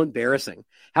is so embarrassing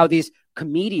how these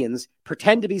comedians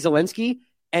pretend to be Zelensky.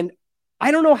 And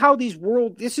I don't know how this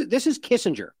is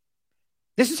Kissinger.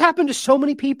 This has happened to so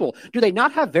many people. Do they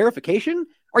not have verification?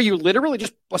 Are you literally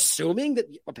just assuming that?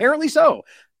 Apparently so.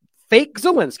 Fake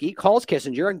Zelensky calls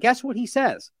Kissinger, and guess what he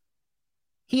says?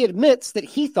 He admits that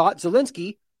he thought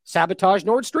Zelensky sabotaged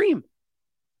Nord Stream.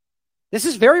 This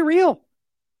is very real.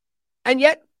 And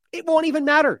yet, it won't even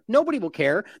matter. Nobody will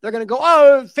care. They're going to go,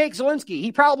 oh, fake Zelensky.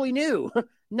 He probably knew.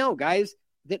 No, guys,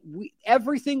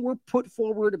 everything we're put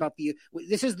forward about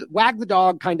this is the wag the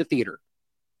dog kind of theater.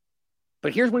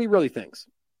 But here's what he really thinks.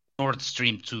 Nord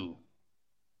Stream 2.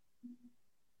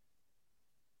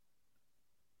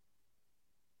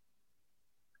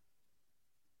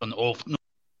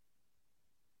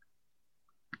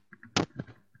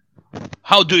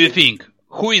 How do you think?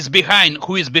 Who is behind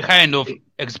of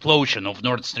explosion of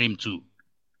Nord Stream 2?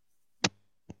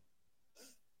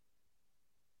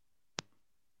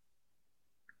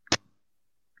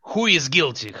 Who is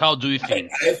guilty? How do you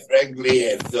think? I frankly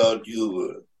have thought you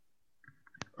were.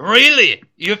 Really?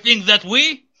 You think that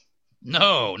we?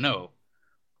 No.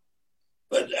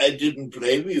 But I didn't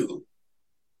blame you.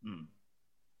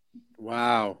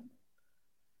 Wow.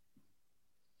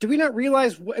 Do we not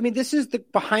realize? I mean, this is the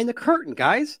behind the curtain,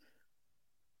 guys.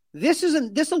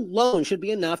 This alone should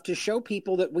be enough to show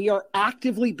people that we are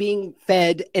actively being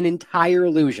fed an entire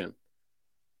illusion.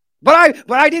 But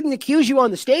I didn't accuse you on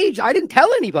the stage. I didn't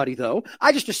tell anybody, though.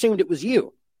 I just assumed it was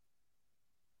you.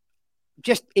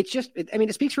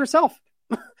 It speaks for itself.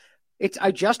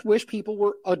 I just wish people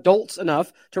were adults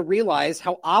enough to realize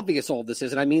how obvious all this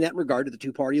is. And I mean that in regard to the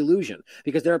two-party illusion,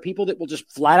 because there are people that will just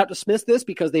flat out dismiss this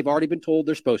because they've already been told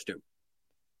they're supposed to.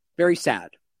 Very sad.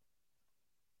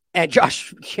 And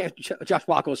Josh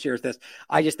Wackel shares this.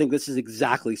 I just think this is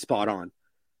exactly spot on.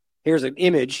 Here's an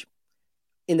image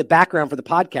in the background for the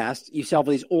podcast. You see all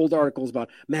these old articles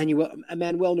about Manuel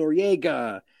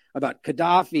Noriega, about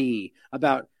Gaddafi,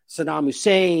 about Saddam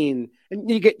Hussein,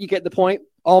 and you get the point.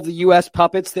 All the U.S.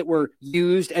 puppets that were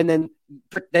used and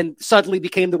then suddenly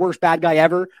became the worst bad guy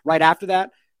ever right after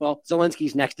that. Well,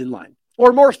 Zelensky's next in line.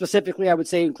 Or more specifically, I would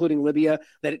say, including Libya,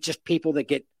 that it's just people that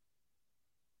get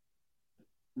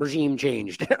regime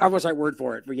changed. I was that word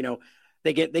for it. But,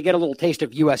 they get a little taste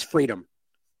of U.S. freedom.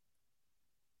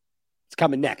 It's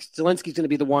coming next. Zelensky's going to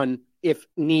be the one, if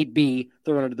need be,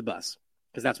 thrown under the bus,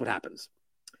 because that's what happens.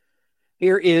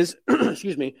 Here is,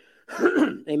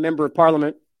 a member of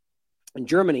parliament in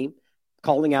Germany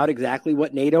calling out exactly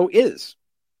what NATO is.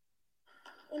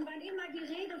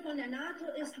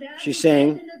 She's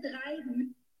saying,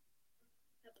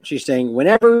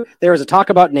 whenever there is a talk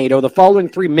about NATO, the following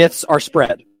three myths are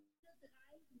spread.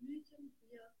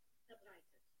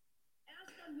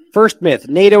 First myth,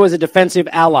 NATO is a defensive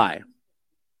ally.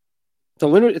 It's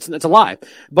a lie.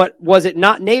 But was it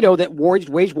not NATO that waged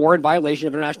war in violation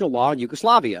of international law in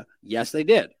Yugoslavia? Yes, they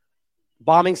did.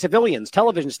 Bombing civilians,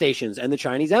 television stations, and the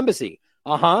Chinese embassy.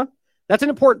 That's an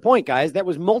important point, guys. That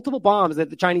was multiple bombs at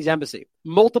the Chinese embassy.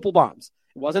 Multiple bombs.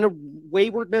 It wasn't a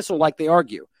wayward missile like they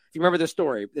argue. If you remember this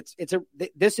story,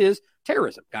 this is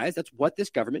terrorism, guys. That's what this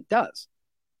government does.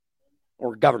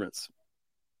 Or governments.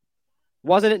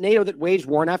 Wasn't it NATO that waged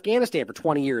war in Afghanistan for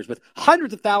 20 years with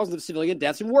hundreds of thousands of civilian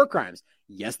deaths and war crimes?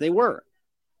 Yes, they were.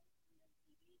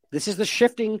 This is the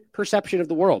shifting perception of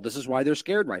the world. This is why they're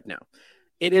scared right now.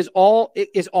 Is all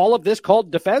of this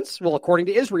called defense? Well, according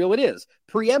to Israel, it is.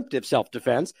 Preemptive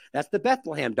self-defense. That's the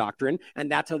Bethlehem doctrine,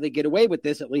 and that's how they get away with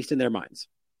this, at least in their minds.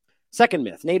 Second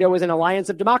myth, NATO is an alliance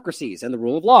of democracies and the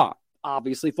rule of law.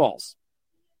 Obviously false.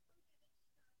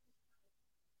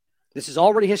 This is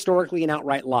already historically an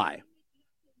outright lie.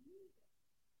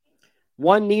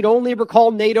 One need only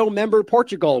recall NATO member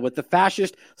Portugal with the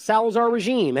fascist Salazar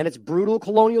regime and its brutal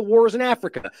colonial wars in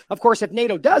Africa. Of course, if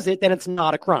NATO does it, then it's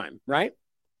not a crime, right?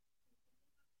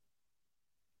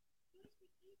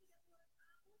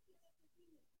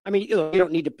 I mean, you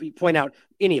don't need to point out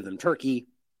any of them. Turkey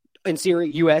in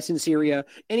Syria, U.S. in Syria,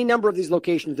 any number of these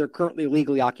locations they're currently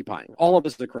illegally occupying. All of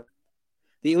this is a crime.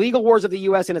 The illegal wars of the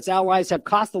U.S. and its allies have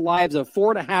cost the lives of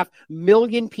 4.5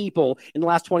 million people in the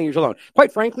last 20 years alone.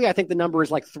 Quite frankly, I think the number is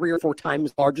like 3 or 4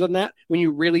 times larger than that when you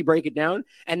really break it down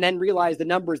and then realize the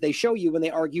numbers they show you when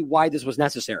they argue why this was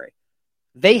necessary.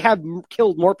 They have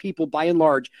killed more people by and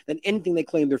large than anything they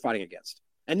claim they're fighting against.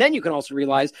 And then you can also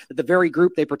realize that the very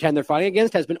group they pretend they're fighting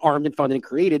against has been armed and funded and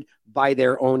created by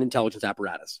their own intelligence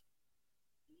apparatus.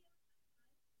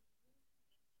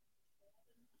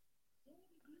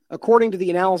 According to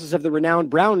the analysis of the renowned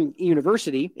Brown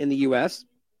University in the U.S.,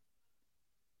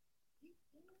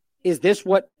 is this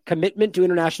what commitment to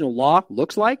international law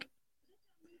looks like?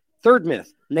 Third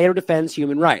myth, NATO defends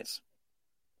human rights.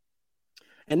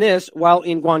 And this, while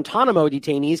in Guantanamo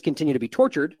detainees continue to be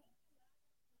tortured,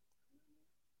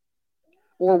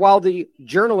 or while the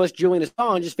journalist Julian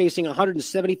Assange is facing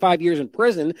 175 years in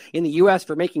prison in the U.S.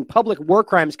 for making public war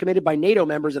crimes committed by NATO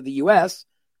members of the U.S.,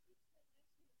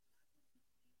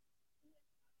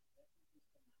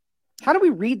 how do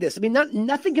we read this? I mean,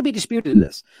 nothing can be disputed in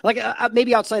this. Like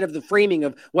maybe outside of the framing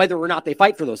of whether or not they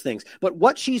fight for those things. But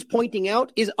what she's pointing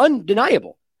out is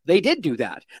undeniable. They did do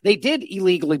that. They did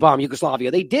illegally bomb Yugoslavia.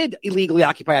 They did illegally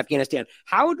occupy Afghanistan.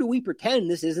 How do we pretend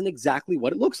this isn't exactly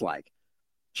what it looks like?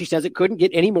 She says it couldn't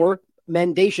get any more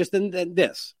mendacious than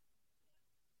this.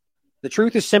 The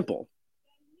truth is simple.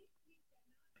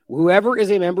 Whoever is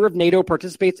a member of NATO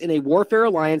participates in a warfare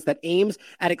alliance that aims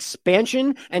at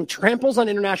expansion and tramples on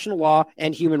international law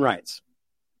and human rights.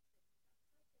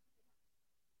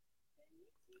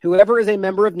 Whoever is a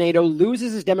member of NATO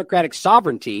loses his democratic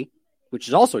sovereignty, which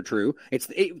is also true.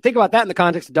 Think about that in the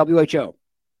context of WHO,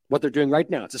 what they're doing right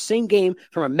now. It's the same game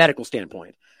from a medical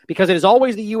standpoint, because it is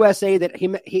always the USA that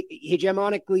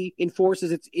hegemonically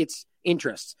enforces its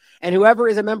interests. And whoever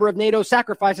is a member of NATO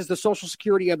sacrifices the social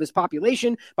security of his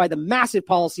population by the massive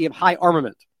policy of high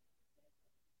armament.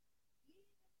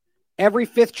 Every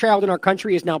 5th child in our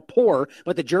country is now poor,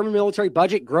 but the German military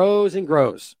budget grows and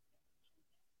grows.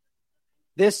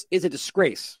 This is a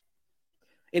disgrace.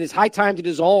 It is high time to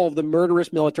dissolve the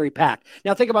murderous military pact.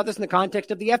 Now think about this in the context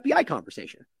of the FBI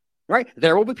conversation, right?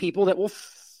 There will be people that will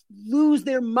lose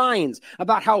their minds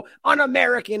about how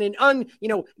un-American and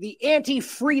the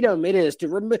anti-freedom it is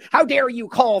to how dare you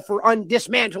call for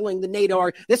dismantling the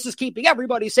NATO? This is keeping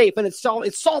everybody safe and it's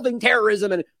solving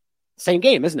terrorism. And same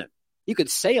game, isn't it? You could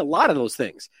say a lot of those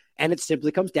things, and it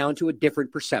simply comes down to a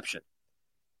different perception.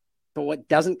 But what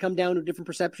doesn't come down to a different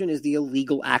perception is the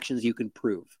illegal actions you can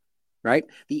prove. Right?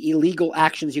 The illegal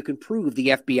actions you can prove the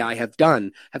FBI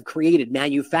have created,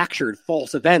 manufactured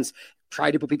false events,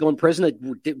 tried to put people in prison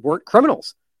that weren't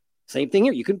criminals. Same thing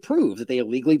here. You can prove that they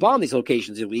illegally bombed these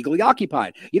locations, illegally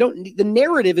occupied. The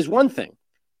narrative is one thing,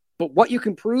 but what you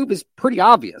can prove is pretty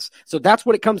obvious. So that's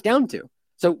what it comes down to.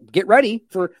 So get ready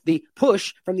for the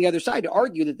push from the other side to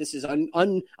argue that this is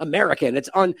un-American. It's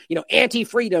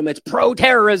anti-freedom. It's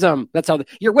pro-terrorism. That's how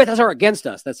you're with us or against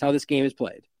us. That's how this game is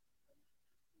played.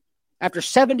 After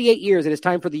 78 years, it is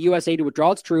time for the USA to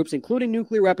withdraw its troops, including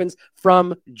nuclear weapons,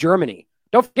 from Germany.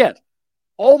 Don't forget,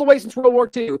 all the way since World War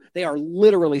II, they are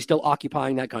literally still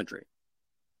occupying that country.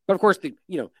 But of course, the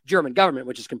German government,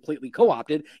 which is completely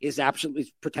co-opted, is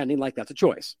absolutely pretending like that's a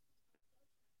choice.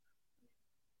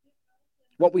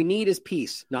 What we need is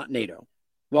peace, not NATO.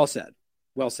 Well said.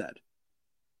 Well said.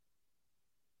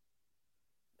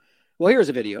 Well, here's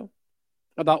a video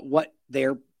about what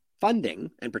they're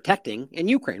funding and protecting in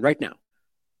Ukraine right now.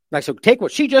 Right, so take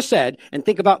what she just said and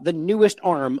think about the newest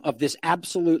arm of this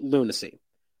absolute lunacy.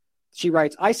 She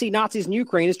writes, I see Nazis in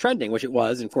Ukraine is trending, which it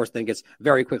was, and of course then gets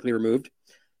very quickly removed.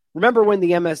 Remember when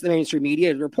the mainstream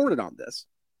media reported on this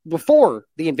before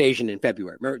the invasion in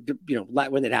February,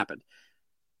 when it happened.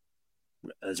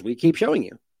 As we keep showing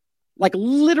you, like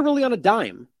literally on a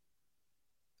dime.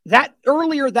 That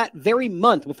earlier that very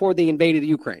month before they invaded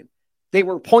Ukraine, they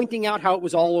were pointing out how it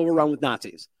was all overrun with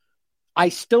Nazis. I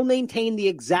still maintain the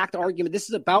exact argument. This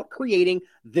is about creating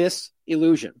this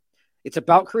illusion. It's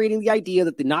about creating the idea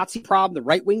that the Nazi problem, the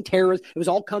right-wing terrorists, it was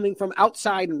all coming from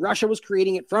outside and Russia was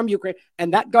creating it from Ukraine.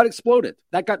 And that got exploded.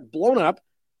 That got blown up.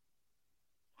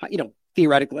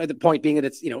 Theoretically, the point being that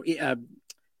it's,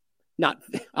 not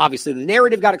obviously the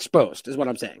narrative got exposed is what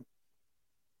I'm saying.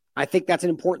 I think that's an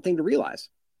important thing to realize.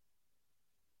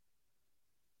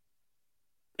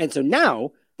 And so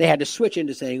now they had to switch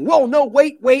into saying, well, no,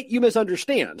 wait, you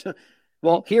misunderstand.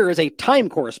 Well, here is a Time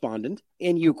correspondent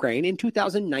in Ukraine in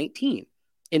 2019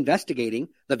 investigating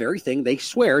the very thing they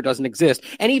swear doesn't exist.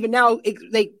 And even now,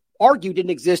 they argue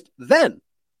didn't exist then.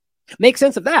 Make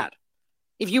sense of that.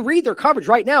 If you read their coverage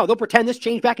right now, they'll pretend this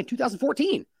changed back in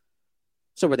 2014.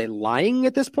 So were they lying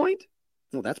at this point?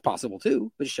 Well, that's possible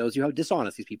too, but it shows you how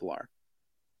dishonest these people are.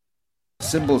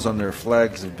 Symbols on their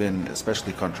flags have been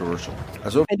especially controversial.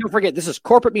 And don't forget, this is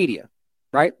corporate media,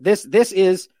 right? This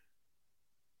is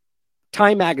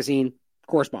Time magazine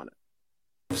correspondent.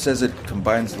 Says it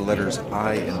combines the letters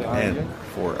I and N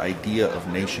for idea of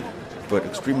nation, but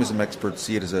extremism experts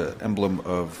see it as an emblem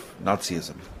of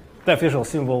Nazism. The official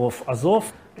symbol of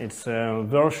Azov, it's a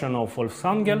version of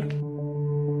Wolfsangel.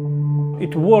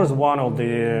 It was one of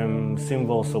the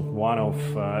symbols of one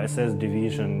of SS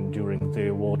division during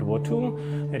the World War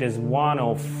II. It is one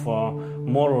of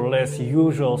more or less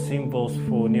usual symbols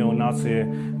for neo-Nazi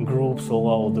groups all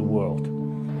over the world.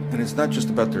 And it's not just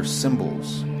about their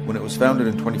symbols. When it was founded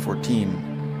in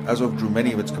 2014, Azov drew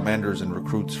many of its commanders and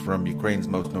recruits from Ukraine's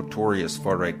most notorious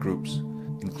far-right groups,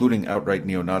 including outright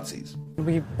neo-Nazis.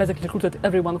 We basically recruited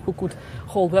everyone who could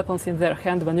hold weapons in their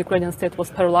hand when Ukrainian state was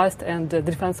paralyzed and the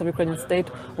defense of Ukrainian state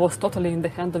was totally in the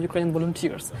hand of Ukrainian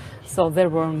volunteers. So there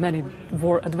were many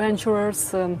war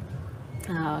adventurers,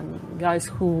 guys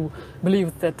who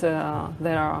believed that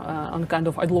they are on kind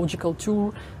of ideological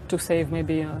tour to save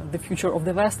maybe the future of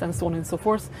the West and so on and so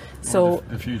forth. So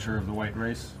the future of the white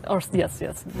race?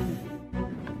 Yes.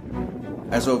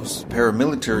 Azov's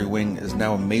paramilitary wing is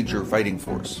now a major fighting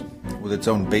force, with its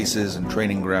own bases and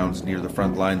training grounds near the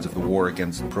front lines of the war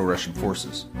against pro-Russian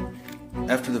forces.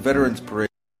 After the Veterans Parade...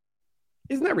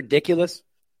 Isn't that ridiculous?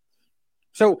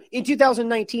 So in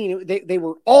 2019,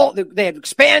 they had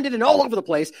expanded and all over the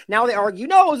place. Now they argue,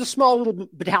 no, it was a small little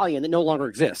battalion that no longer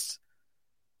exists.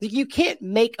 You can't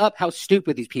make up how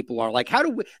stupid these people are. Like,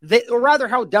 or rather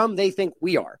how dumb they think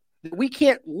we are. We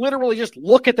can't literally just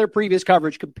look at their previous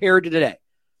coverage compared to today.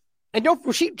 And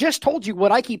she just told you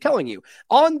what I keep telling you.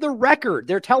 On the record,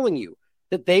 they're telling you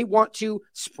that they want to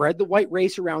spread the white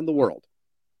race around the world.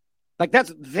 Like,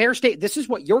 that's their state. This is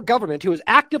what your government, who is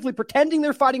actively pretending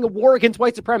they're fighting a war against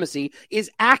white supremacy,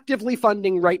 is actively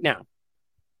funding right now.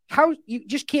 How you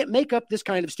just can't make up this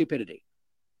kind of stupidity.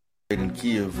 In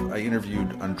Kyiv, I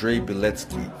interviewed Andrei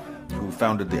Beletsky, who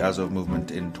founded the Azov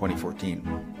movement in 2014.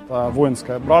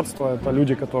 Воинское братство, это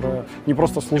люди, которые не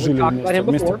просто служили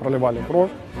вместе проливали кровь,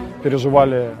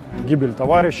 переживали гибель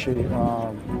товарищей,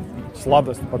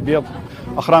 сладость побед,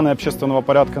 охраны общественного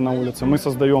порядка на улице. Мы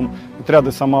создаем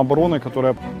отряды самообороны,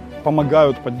 которые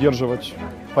помогают поддерживать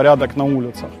порядок на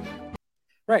улицах.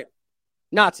 Right.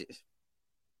 Nazis.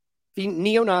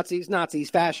 Neo-Nazis, Nazis,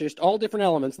 fascists, all different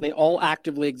elements, and they all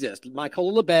actively exist.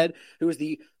 Michael Lebed, who is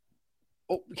the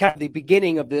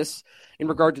beginning of this in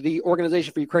regard to the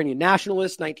Organization for Ukrainian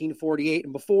Nationalists, 1948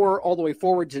 and before, all the way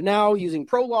forward to now, using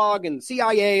Prologue and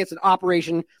CIA. It's an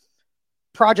operation,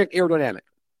 Project Aerodynamic.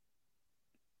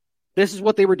 This is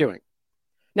what they were doing.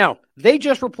 Now, they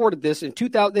just reported this in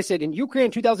 2000. They said in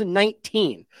Ukraine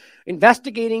 2019,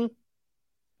 investigating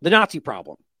the Nazi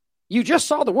problem. You just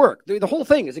saw the work. The whole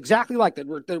thing is exactly like that.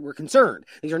 We're concerned.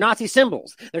 These are Nazi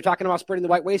symbols. They're talking about spreading the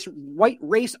white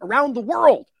race around the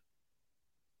world.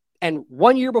 And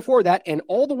 1 year before that, and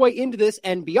all the way into this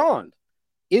and beyond,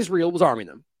 Israel was arming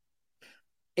them.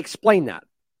 Explain that.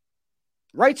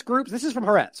 Rights groups, this is from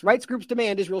Haaretz. Rights groups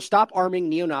demand Israel stop arming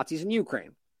neo-Nazis in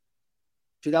Ukraine.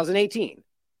 2018.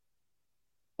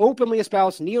 Openly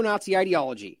espouse neo-Nazi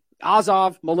ideology.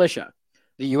 Azov militia.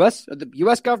 The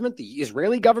U.S. government, the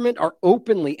Israeli government are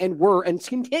openly and were and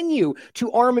continue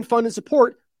to arm and fund and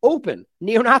support open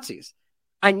neo-Nazis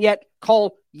and yet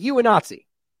call you a Nazi.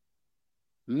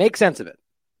 Make sense of it.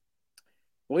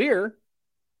 Well, here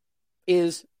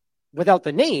is, without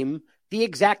the name, the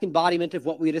exact embodiment of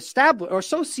what we'd establish or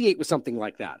associate with something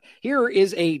like that. Here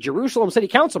is a Jerusalem city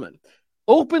councilman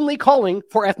openly calling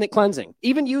for ethnic cleansing,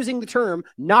 even using the term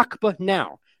Nakba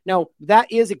now. Now,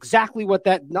 that is exactly what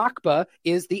that Nakba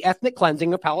is, the ethnic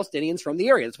cleansing of Palestinians from the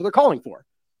area. That's what they're calling for.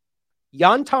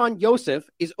 Yantan Yosef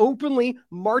is openly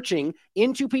marching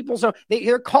into people's...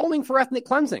 They're calling for ethnic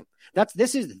cleansing.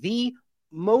 This is the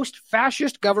most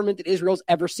fascist government that Israel's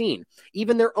ever seen.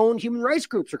 Even their own human rights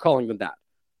groups are calling them that.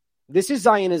 This is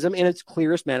Zionism in its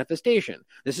clearest manifestation.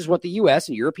 This is what the U.S.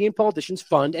 and European politicians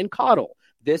fund and coddle.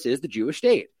 This is the Jewish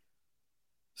state.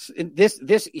 This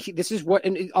is what,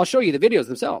 and I'll show you the videos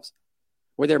themselves,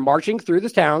 where they're marching through the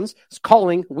towns,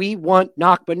 calling, "We want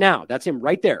Nakba now." That's him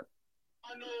right there.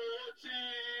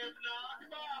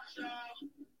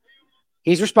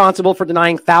 He's responsible for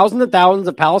denying thousands and thousands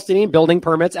of Palestinian building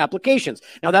permits applications.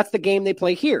 Now, that's the game they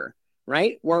play here,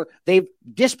 right? Where they've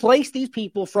displaced these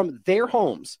people from their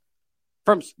homes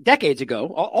from decades ago,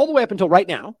 all the way up until right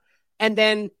now, and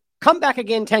then come back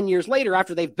again 10 years later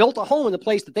after they've built a home in the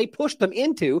place that they pushed them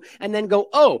into, and then go,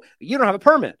 "Oh, you don't have a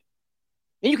permit."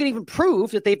 And you can even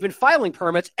prove that they've been filing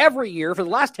permits every year for the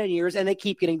last 10 years, and they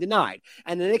keep getting denied.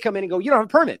 And then they come in and go, "You don't have a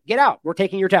permit. Get out. We're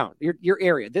taking your town, your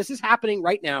area." This is happening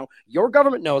right now. Your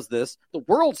government knows this. The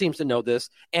world seems to know this.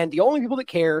 And the only people that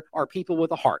care are people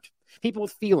with a heart, people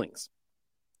with feelings.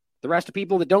 The rest of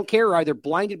people that don't care are either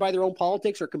blinded by their own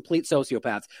politics or complete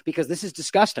sociopaths, because this is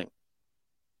disgusting.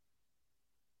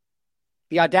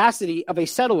 The audacity of a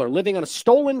settler living on a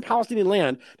stolen Palestinian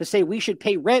land to say we should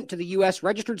pay rent to the U.S.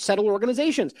 registered settler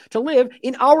organizations to live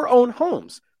in our own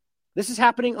homes. This is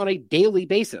happening on a daily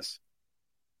basis.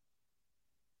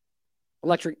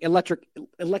 Electronic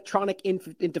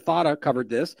Intifada covered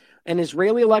this. An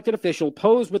Israeli elected official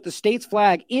posed with the state's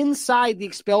flag inside the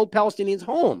expelled Palestinians'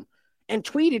 home and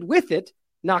tweeted with it,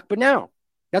 "Nakba now."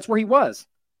 That's where he was.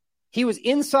 He was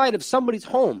inside of somebody's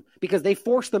home because they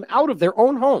forced them out of their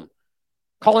own home,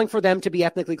 calling for them to be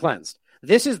ethnically cleansed.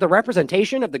 This is the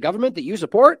representation of the government that you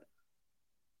support?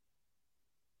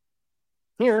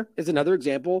 Here is another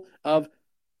example of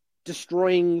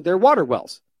destroying their water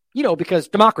wells. Because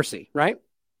democracy, right?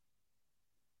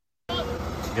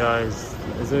 Guys,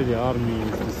 the Israeli army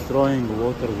is destroying a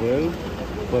water well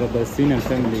for a Palestinian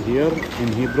family here in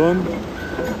Hebron.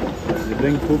 They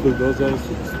bring 2 bulldozers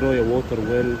to destroy a water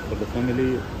well for the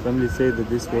family. Family say that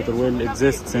this water well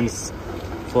exists since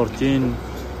 14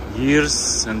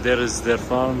 years, and there is their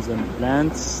farms and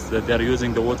plants that they are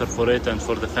using the water for it and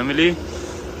for the family.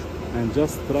 And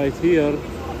just right here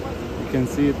you can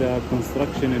see the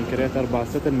construction in Kiryat Arba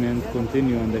settlement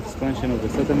continue, and the expansion of the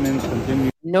settlement continue.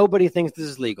 Nobody thinks this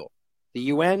is legal. The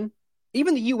UN,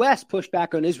 even the US, pushed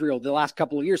back on Israel the last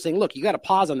couple of years saying, "Look, you got to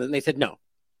pause on this," and they said no.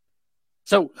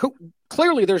 So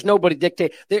clearly there's nobody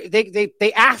dictate.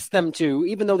 They asked them to,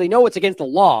 even though they know it's against the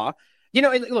law.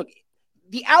 Look,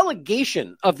 the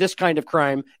allegation of this kind of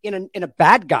crime in a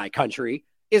bad guy country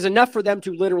is enough for them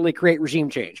to literally create regime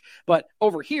change. But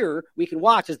over here, we can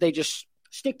watch as they just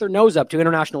stick their nose up to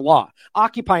international law,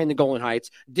 occupying the Golan Heights,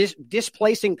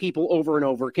 displacing people over and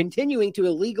over, continuing to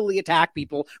illegally attack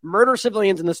people, murder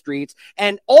civilians in the streets,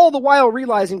 and all the while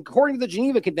realizing, according to the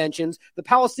Geneva Conventions, the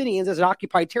Palestinians as an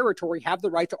occupied territory have the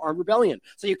right to armed rebellion.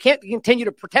 So you can't continue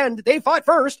to pretend that they fought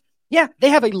first. Yeah, they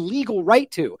have a legal right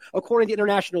to, according to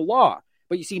international law.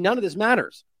 But you see, none of this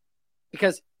matters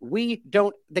because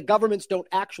the governments don't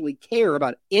actually care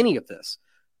about any of this.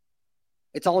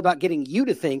 It's all about getting you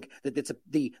to think that it's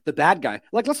the bad guy.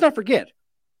 Like, let's not forget,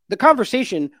 the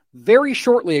conversation very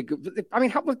shortly,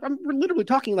 we're literally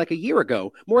talking like a year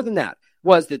ago, more than that,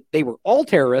 was that they were all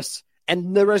terrorists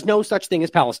and there was no such thing as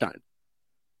Palestine.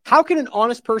 How can an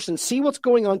honest person see what's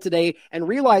going on today and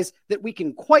realize that we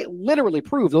can quite literally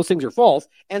prove those things are false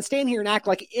and stand here and act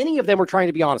like any of them were trying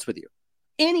to be honest with you?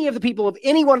 Any of the people of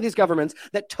any one of these governments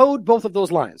that towed both of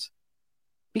those lines.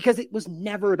 Because it was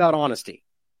never about honesty.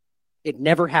 It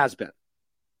never has been.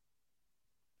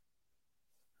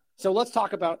 So let's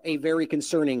talk about a very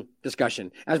concerning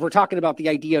discussion. As we're talking about the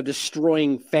idea of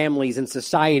destroying families and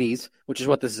societies, which is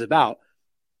what this is about,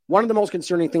 one of the most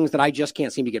concerning things that I just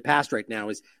can't seem to get past right now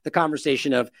is the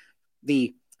conversation of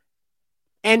the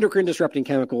endocrine disrupting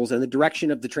chemicals and the direction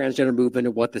of the transgender movement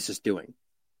and what this is doing.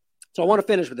 So I want to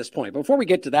finish with this point. But before we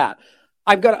get to that,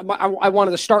 I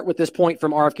wanted to start with this point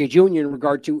from RFK Jr. in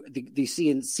regard to the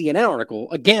CNN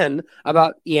article, again,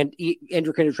 about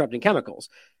endocrine disrupting chemicals.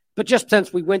 But just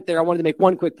since we went there, I wanted to make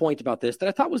one quick point about this that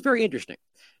I thought was very interesting.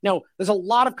 Now, there's a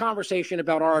lot of conversation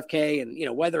about RFK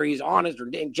and, whether he's honest or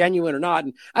genuine or not.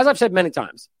 And as I've said many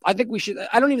times, I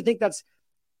don't even think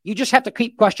you just have to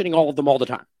keep questioning all of them all the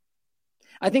time.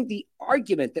 I think the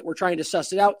argument that we're trying to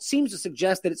suss it out seems to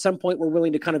suggest that at some point we're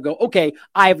willing to kind of go, okay,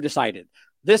 I've decided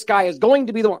this guy is going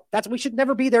to be the one. We should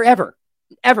never be there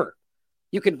ever.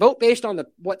 You can vote based on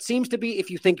what seems to be,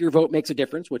 if you think your vote makes a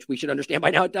difference, which we should understand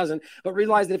by now it doesn't, but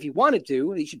realize that if you wanted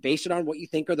to, you should base it on what you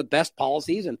think are the best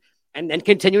policies and then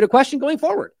continue to question going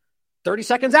forward. 30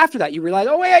 seconds after that, you realize,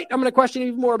 oh, wait, I'm going to question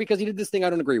even more because he did this thing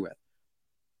I don't agree with.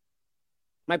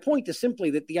 My point is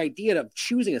simply that the idea of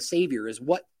choosing a savior is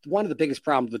one of the biggest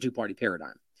problems of the two-party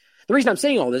paradigm. The reason I'm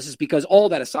saying all this is because all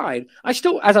that aside, I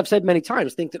still, as I've said many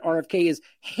times, think that RFK is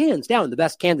hands down the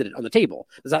best candidate on the table.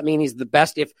 Does that mean he's the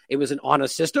best if it was an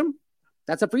honest system?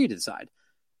 That's up for you to decide.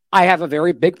 I have a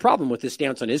very big problem with his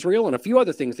stance on Israel and a few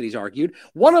other things that he's argued.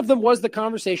 One of them was the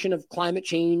conversation of climate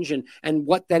change and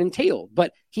what that entailed.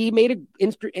 But he made an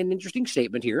interesting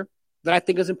statement here that I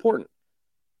think is important.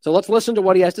 So let's listen to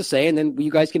what he has to say, and then you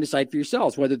guys can decide for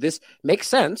yourselves whether this makes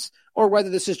sense or whether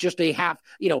this is just a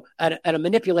a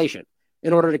manipulation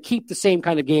in order to keep the same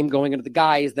kind of game going into the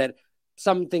guise that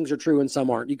some things are true and some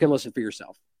aren't. You can listen for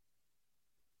yourself.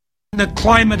 The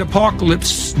climate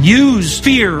apocalypse use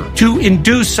fear to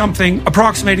induce something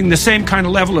approximating the same kind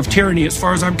of level of tyranny, as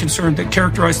far as I'm concerned, that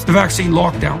characterized the vaccine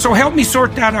lockdown. So help me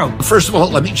sort that out. First of all,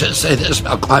 let me just say this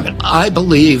about climate. I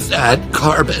believe that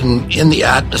carbon in the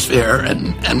atmosphere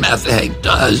and methane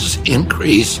does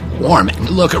increase warming.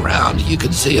 Look around. You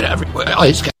can see it everywhere.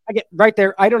 I get right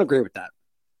there. I don't agree with that.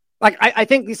 I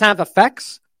think these have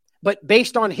effects. But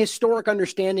based on historic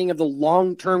understanding of the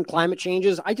long-term climate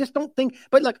changes, I just don't think.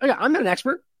 But look, I'm not an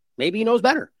expert. Maybe he knows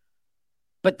better.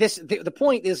 But the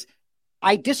point is,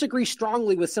 I disagree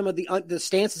strongly with some of the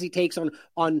stances he takes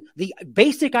on the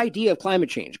basic idea of climate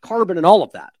change, carbon, and all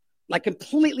of that. I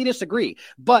completely disagree.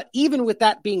 But even with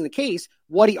that being the case,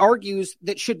 what he argues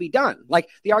that should be done, like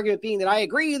the argument being that I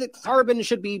agree that carbon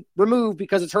should be removed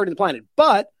because it's hurting the planet,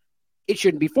 but it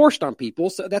shouldn't be forced on people.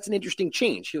 So that's an interesting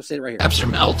change. He'll say it right here. Caps are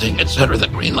melting, etc., the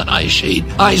Greenland ice sheet.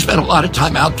 I spent a lot of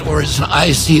time outdoors, and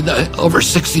I see over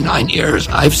 69 years,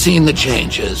 I've seen the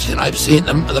changes, and I've seen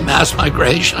the mass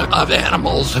migration of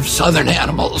animals, of southern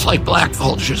animals like black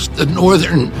vultures, the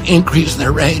northern increase in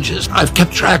their ranges. I've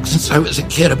kept track since I was a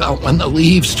kid about when the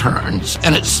leaves turns,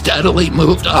 and it steadily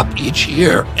moved up each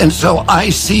year. And so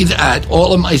I see that.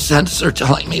 All of my senses are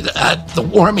telling me that the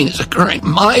warming is occurring.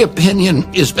 My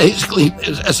opinion is basically,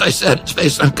 as I said, it's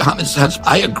based on common sense.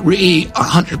 I agree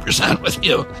 100% with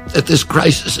you that this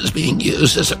crisis is being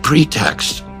used as a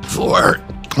pretext for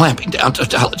clamping down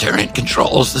totalitarian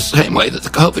controls the same way that the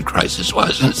COVID crisis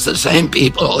was. And it's the same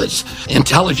people, it's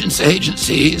intelligence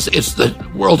agencies, it's the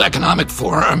World Economic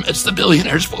Forum, it's the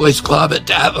Billionaires Voice Club at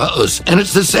Davos, and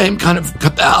it's the same kind of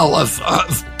cabal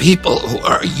of people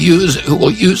who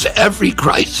will use every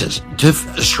crisis to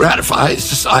stratify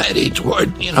society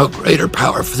toward, greater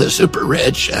power for the super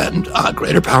rich and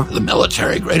greater power for the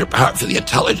military, greater power for the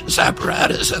intelligence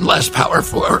apparatus, and less power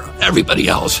for everybody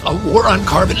else. A war on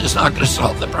carbon is not going to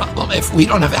solve the problem. If we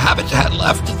don't have a habitat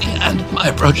left at the end, my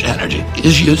approach to energy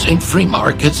is using free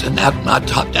markets and not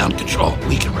top-down control.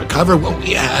 We can recover what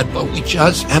we had, but we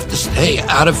just have to stay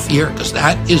out of fear, because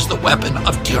that is the weapon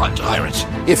of tyrants.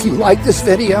 If you like this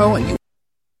video and you...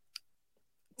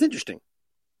 It's interesting.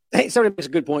 Hey, somebody makes a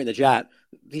good point in the chat.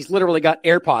 He's literally got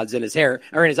AirPods in his hair,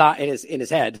 or in his eye, in his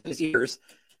head, in his ears,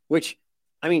 which,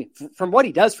 I mean, from what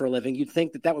he does for a living, you'd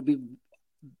think that would be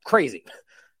crazy.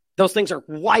 Those things are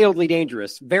wildly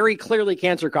dangerous, very clearly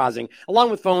cancer-causing,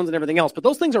 along with phones and everything else. But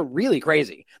those things are really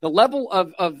crazy. The level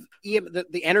of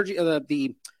the energy,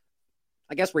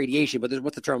 I guess radiation, but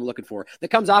what's the term I'm looking for, that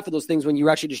comes off of those things when you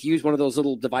actually just use one of those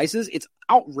little devices, it's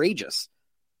outrageous.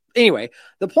 Anyway,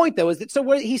 the point, though, is that so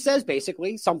what he says,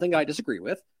 basically, something I disagree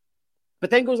with, but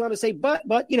then goes on to say, but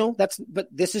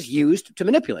this is used to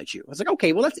manipulate you. I was like,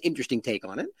 okay, well, that's an interesting take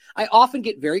on it. I often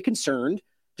get very concerned,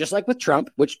 just like with Trump,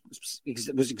 which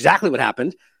was exactly what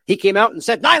happened. He came out and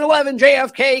said 9/11,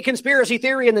 JFK, conspiracy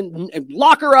theory, and then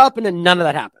lock her up, and then none of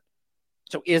that happened.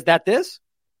 So is that this?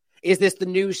 Is this the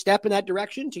new step in that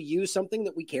direction, to use something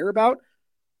that we care about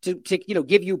to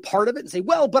give you part of it and say,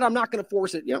 well, but I'm not going to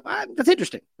force it? That's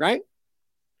interesting, right?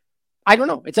 I don't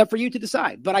know. It's up for you to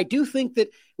decide. But I do think that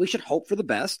we should hope for the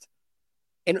best.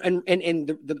 And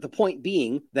the point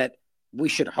being that we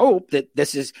should hope that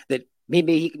this is that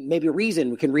maybe a reason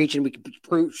we can reach and we can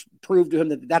prove to him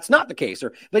that that's not the case.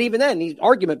 But even then, the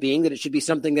argument being that it should be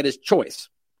something that is choice.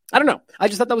 I don't know. I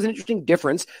just thought that was an interesting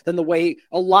difference than the way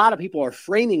a lot of people are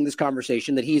framing this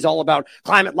conversation, that he's all about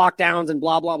climate lockdowns and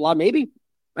blah, blah, blah. Maybe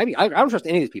I don't trust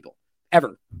any of these people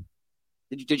ever.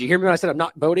 Did you hear me when I said I'm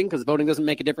not voting because voting doesn't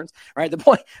make a difference? Right? The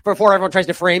point before everyone tries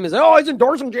to frame is, he's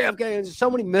endorsing JFK. There's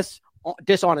so many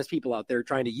dishonest people out there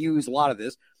trying to use a lot of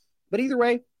this. But either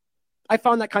way, I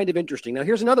found that kind of interesting. Now,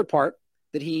 here's another part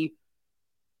that he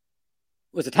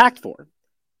was attacked for.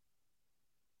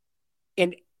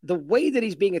 And the way that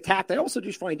he's being attacked, I also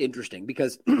just find interesting,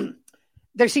 because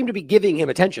they seem to be giving him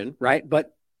attention, right?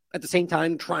 But at the same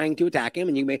time, trying to attack him.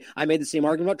 And I made the same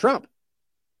argument about Trump.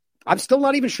 I'm still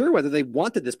not even sure whether they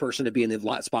wanted this person to be in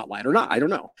the spotlight or not. I don't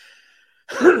know.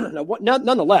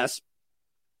 Nonetheless,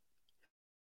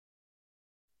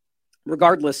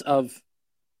 regardless of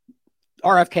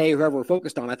RFK, whoever we're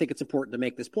focused on, I think it's important to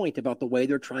make this point about the way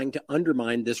they're trying to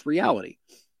undermine this reality.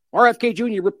 RFK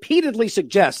Jr. repeatedly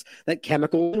suggests that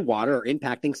chemicals in water are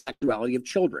impacting sexuality of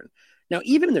children. Now,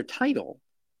 even in their title,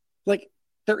 like,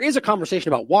 there is a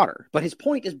conversation about water, but his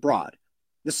point is broad.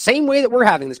 The same way that we're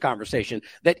having this conversation,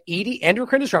 that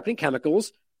endocrine disrupting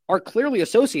chemicals are clearly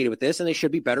associated with this and they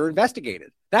should be better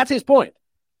investigated. That's his point.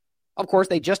 Of course,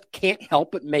 they just can't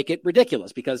help but make it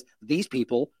ridiculous because these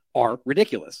people are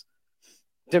ridiculous.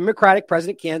 Democratic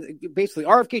president candidate, basically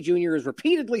RFK Jr. has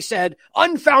repeatedly said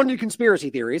unfounded conspiracy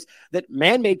theories that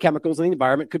man-made chemicals in the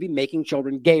environment could be making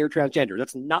children gay or transgender.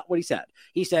 That's not what he said.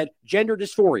 He said gender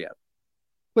dysphoria,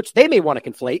 which they may want to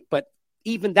conflate, but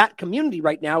even that community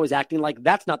right now is acting like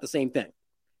that's not the same thing.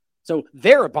 So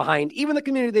they're behind even the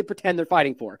community they pretend they're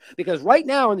fighting for. Because right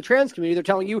now in the trans community, they're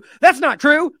telling you, that's not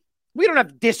true. We don't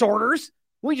have disorders.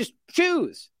 We just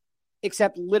choose.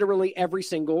 Except literally every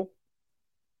single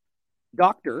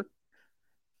doctor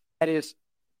that is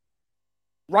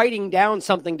writing down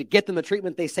something to get them the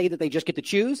treatment they say that they just get to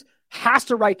choose has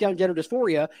to write down gender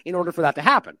dysphoria in order for that to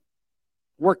happen.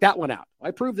 Work that one out.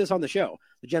 I proved this on the show,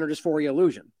 the gender dysphoria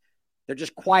illusion. They're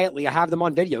just quietly, I have them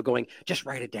on video going, just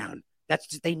write it down.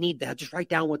 They need that. Just write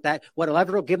down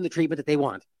whatever will give them the treatment that they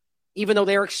want. Even though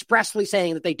they're expressly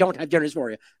saying that they don't have gender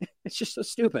dysphoria. It's just so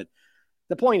stupid.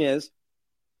 The point is,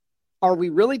 are we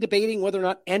really debating whether or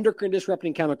not endocrine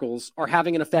disrupting chemicals are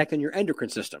having an effect on your endocrine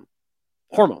system?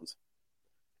 Hormones.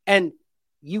 And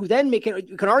you then you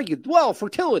can argue, well,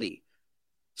 fertility.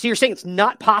 So you're saying it's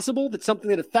not possible that something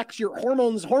that affects your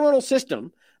hormonal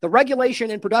system, the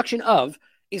regulation and production of,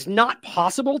 is not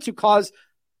possible to cause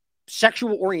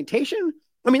sexual orientation?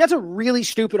 I mean, that's a really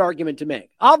stupid argument to make.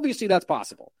 Obviously, that's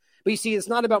possible. But you see, it's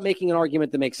not about making an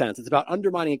argument that makes sense. It's about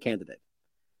undermining a candidate.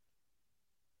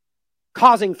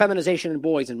 Causing feminization in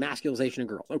boys and masculinization in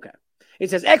girls. Okay. It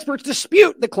says experts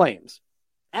dispute the claims.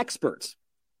 Experts.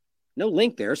 No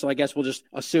link there, so I guess we'll just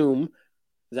assume,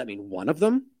 does that mean one of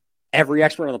them? Every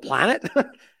expert on the planet?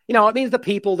 It means the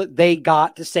people that they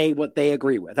got to say what they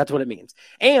agree with. That's what it means.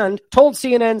 And told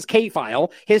CNN's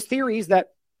K-File his theories that,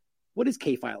 what is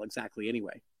K-File exactly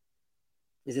anyway?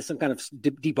 Is this some kind of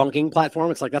debunking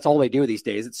platform? It's like, that's all they do these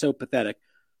days. It's so pathetic.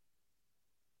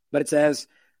 But it says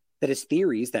that his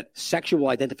theories that sexual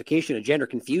identification and gender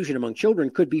confusion among children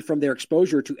could be from their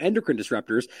exposure to endocrine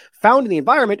disruptors found in the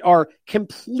environment are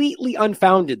completely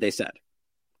unfounded, they said.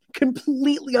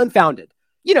 Completely unfounded.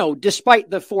 Despite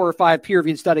the 4 or 5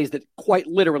 peer-reviewed studies that quite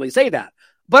literally say that.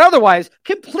 But otherwise,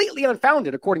 completely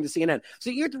unfounded, according to CNN. So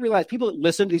you have to realize people that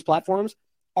listen to these platforms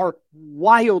are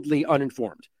wildly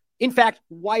uninformed. In fact,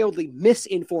 wildly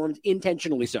misinformed,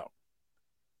 intentionally so.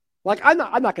 Like, I'm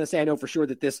not going to say I know for sure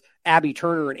that this Abby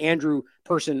Turner and Andrew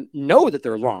person know that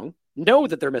they're wrong, know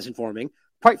that they're misinforming.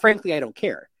 Quite frankly, I don't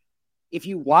care. If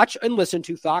you watch and listen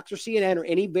to Fox or CNN or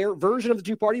any version of the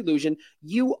two-party illusion,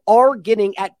 you are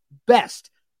getting, at best,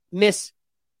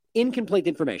 incomplete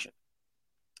information.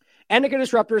 Endocrine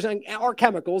disruptors are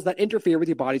chemicals that interfere with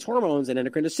your body's hormones and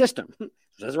endocrine system. It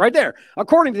says right there.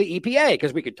 According to the EPA,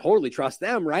 because we could totally trust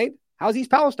them, right? How's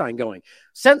East Palestine going?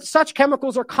 Since such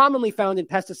chemicals are commonly found in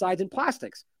pesticides and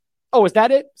plastics. Oh, is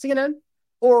that it, CNN?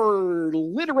 Or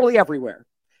literally everywhere?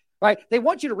 Right? They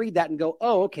want you to read that and go,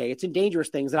 oh, okay, it's in dangerous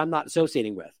things that I'm not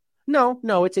associating with. No,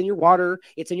 it's in your water.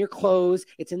 It's in your clothes.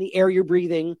 It's in the air you're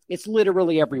breathing. It's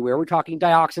literally everywhere. We're talking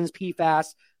dioxins,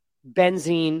 PFAS,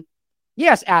 benzene.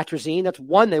 Yes, atrazine. That's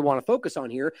one they want to focus on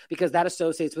here because that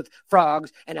associates with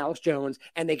frogs and Alex Jones,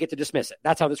 and they get to dismiss it.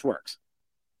 That's how this works.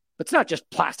 But it's not just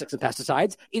plastics and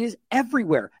pesticides. It is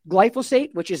everywhere.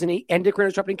 Glyphosate, which is an endocrine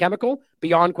disrupting chemical,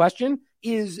 beyond question,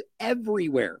 is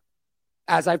everywhere,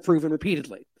 as I've proven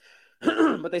repeatedly.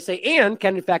 But they say, and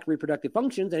can affect reproductive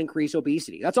functions and increase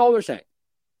obesity. That's all they're saying.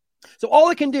 So all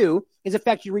it can do is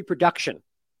affect your reproduction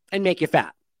and make you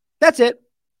fat. That's it.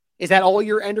 Is that all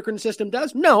your endocrine system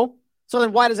does? No. So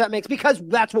then why does that make sense? Because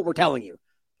that's what we're telling you.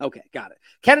 Okay, got it.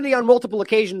 Kennedy on multiple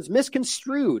occasions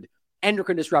misconstrued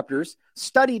endocrine disruptors,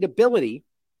 studied ability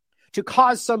to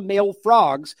cause some male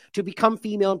frogs to become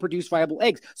female and produce viable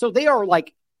eggs. So they are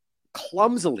like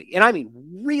clumsily, and I mean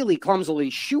really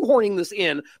clumsily, shoehorning this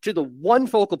in to the one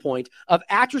focal point of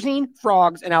atrazine,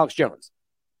 frogs, and Alex Jones,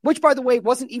 which, by the way,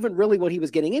 wasn't even really what he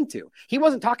was getting into. He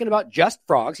wasn't talking about just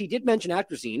frogs. He did mention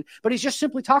atrazine, but he's just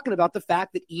simply talking about the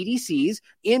fact that EDCs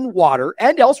in water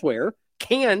and elsewhere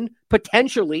can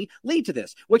potentially lead to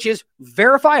this, which is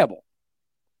verifiable.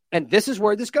 And this is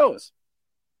where this goes.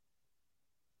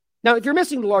 Now, if you're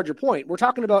missing the larger point, we're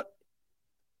talking about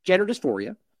gender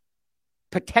dysphoria,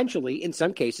 potentially, in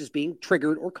some cases, being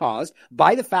triggered or caused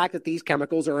by the fact that these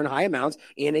chemicals are in high amounts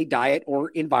in a diet or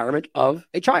environment of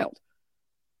a child.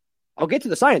 I'll get to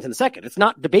the science in a second. It's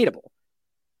not debatable.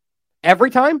 Every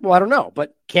time? Well, I don't know.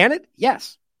 But can it?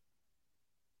 Yes.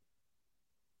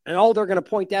 And all they're going to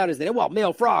point out is that, well,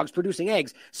 male frogs producing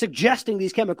eggs, suggesting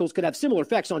these chemicals could have similar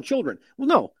effects on children. Well,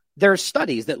 no. There's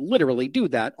studies that literally do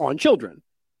that on children.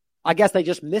 I guess they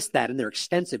just missed that in their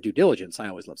extensive due diligence. I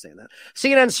always love saying that.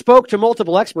 CNN spoke to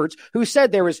multiple experts who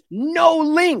said there is no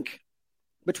link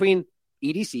between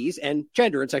EDCs and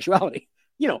gender and sexuality,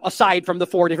 aside from the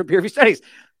 4 different peer-reviewed studies.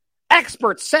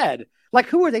 Experts said, like,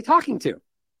 who are they talking to?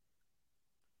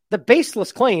 The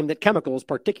baseless claim that chemicals,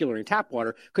 particularly in tap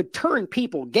water, could turn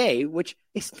people gay,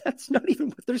 that's not even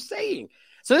what they're saying.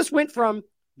 So this went from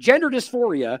gender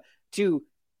dysphoria to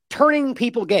turning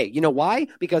people gay. You know why?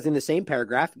 Because in the same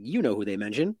paragraph, you know who they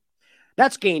mention.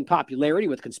 That's gained popularity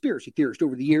with conspiracy theorists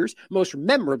over the years, most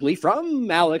memorably from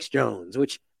Alex Jones,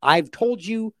 which I've told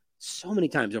you so many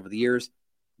times over the years.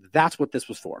 That's what this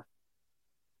was for.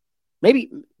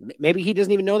 Maybe he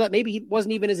doesn't even know that. Maybe it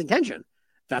wasn't even his intention.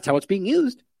 That's how it's being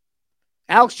used.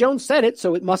 Alex Jones said it,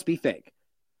 so it must be fake.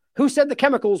 Who said the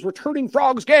chemicals were turning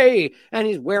frogs gay? And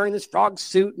he's wearing this frog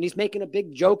suit and he's making a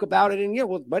big joke about it.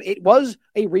 And but it was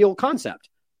a real concept.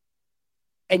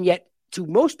 And yet, to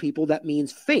most people, that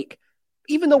means fake.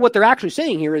 Even though what they're actually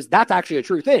saying here is that's actually a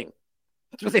true thing.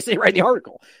 That's what they say right in the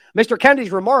article. Mr.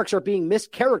 Kennedy's remarks are being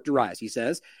mischaracterized, he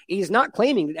says. He's not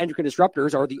claiming that endocrine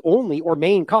disruptors are the only or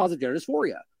main cause of gender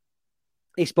dysphoria.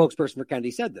 A spokesperson for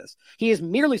Kennedy said this. He is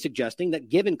merely suggesting that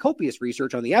given copious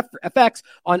research on the effects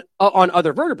on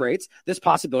other vertebrates, this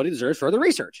possibility deserves further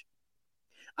research.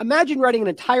 Imagine writing an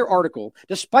entire article,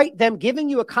 despite them giving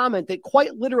you a comment that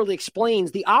quite literally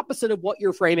explains the opposite of what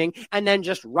you're framing, and then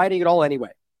just writing it all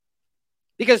anyway.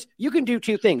 Because you can do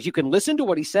two things. You can listen to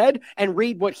what he said and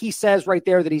read what he says right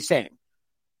there that he's saying,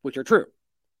 which are true.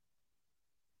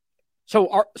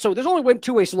 So there's only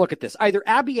two ways to look at this. Either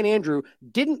Abby and Andrew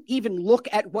didn't even look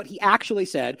at what he actually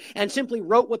said and simply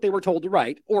wrote what they were told to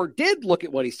write, or did look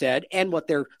at what he said and what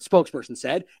their spokesperson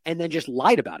said and then just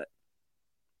lied about it.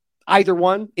 Either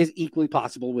one is equally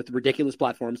possible with ridiculous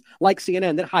platforms like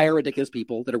CNN that hire ridiculous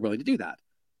people that are willing to do that.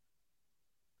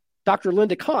 Dr.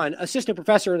 Linda Kahn, assistant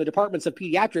professor in the departments of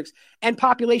pediatrics and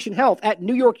population health at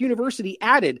New York University,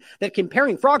 added that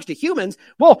comparing frogs to humans,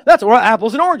 well, that's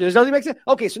apples and oranges. Doesn't make sense.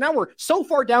 Okay, so now we're so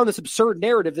far down this absurd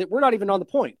narrative that we're not even on the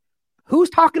point.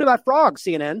 Who's talking about frogs,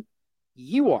 CNN?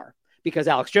 You are, because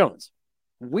Alex Jones.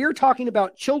 We're talking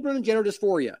about children and gender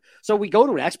dysphoria. So we go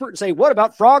to an expert and say, what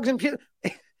about frogs and kids?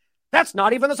 That's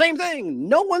not even the same thing.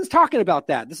 No one's talking about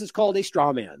that. This is called a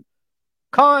straw man.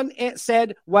 Kahn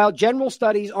said, while general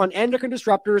studies on endocrine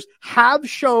disruptors have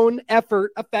shown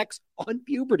effects on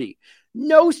puberty,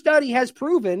 no study has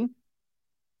proven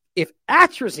if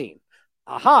atrazine,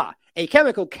 a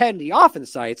chemical Kennedy often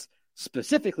cites,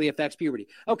 specifically affects puberty.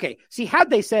 Okay, see, had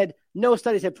they said no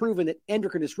studies have proven that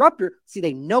endocrine disruptor,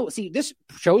 this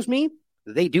shows me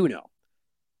they do know.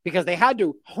 Because they had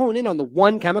to hone in on the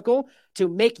one chemical to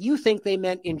make you think they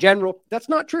meant in general. That's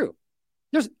not true.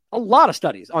 There's a lot of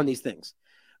studies on these things.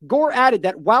 Gore added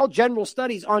that while general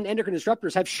studies on endocrine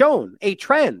disruptors have shown a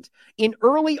trend in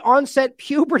early onset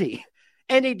puberty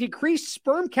and a decreased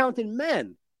sperm count in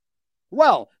men,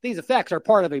 well, these effects are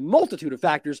part of a multitude of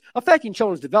factors affecting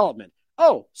children's development.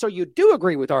 Oh, so you do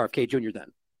agree with RFK Jr.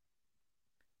 then?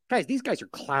 Guys, these guys are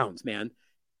clowns, man.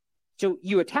 So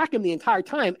you attack him the entire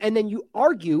time, and then you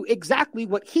argue exactly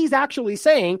what he's actually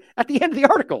saying at the end of the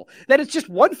article, that it's just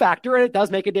one factor and it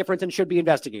does make a difference and should be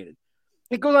investigated.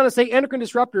 It goes on to say endocrine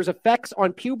disruptors' effects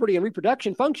on puberty and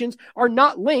reproduction functions are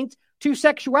not linked to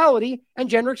sexuality and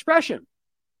gender expression.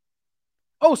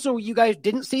 Oh, so you guys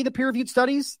didn't see the peer-reviewed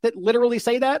studies that literally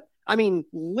say that? I mean,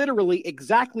 literally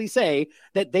exactly say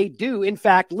that they do, in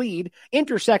fact, lead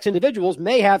intersex individuals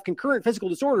may have concurrent physical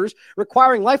disorders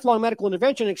requiring lifelong medical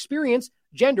intervention and experience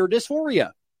gender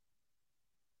dysphoria.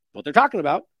 What they're talking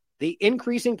about, the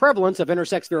increasing prevalence of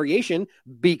intersex variation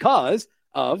because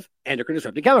of endocrine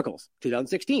disrupting chemicals,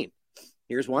 2016.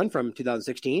 Here's one from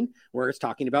 2016 where it's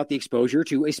talking about the exposure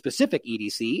to a specific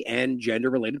EDC and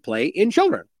gender-related play in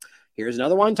children. Here's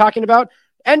another one talking about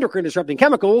endocrine disrupting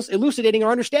chemicals, elucidating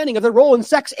our understanding of their role in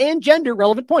sex and gender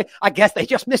relevant point. I guess they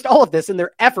just missed all of this in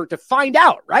their effort to find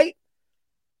out, right?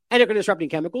 Endocrine disrupting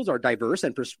chemicals are diverse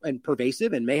and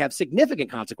pervasive and may have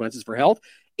significant consequences for health,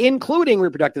 including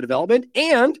reproductive development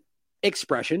and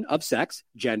expression of sex,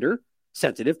 gender,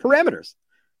 sensitive parameters.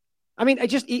 I mean,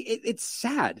 it's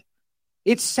sad.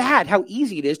 It's sad how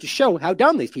easy it is to show how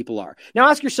dumb these people are. Now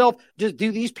ask yourself, do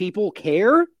these people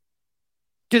care?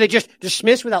 Do they just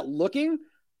dismiss without looking?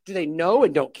 Do they know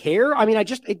and don't care? I mean,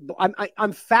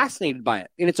 I'm fascinated by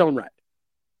it in its own right.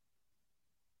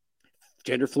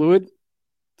 Gender fluid,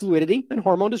 fluidity, and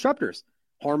hormone disruptors.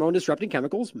 Hormone disrupting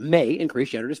chemicals may increase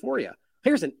gender dysphoria.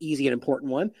 Here's an easy and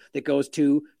important one that goes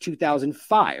to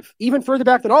 2005, even further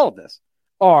back than all of this.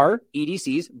 Are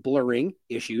EDCs blurring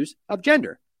issues of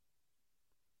gender?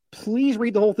 Please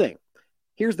read the whole thing.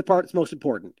 Here's the part that's most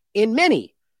important. In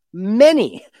many,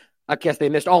 I guess they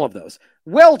missed all of those,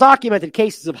 well-documented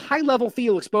cases of high-level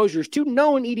field exposures to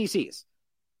known EDCs.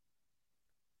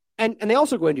 And they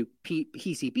also go into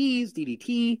PCBs,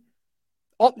 DDT,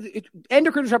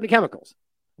 endocrine disrupting chemicals.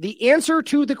 The answer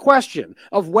to the question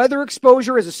of whether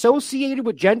exposure is associated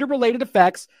with gender-related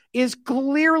effects is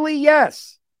clearly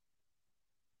yes.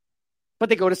 But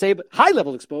they go to say, but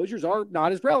high-level exposures are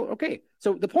not as relevant. Okay,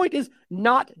 so the point is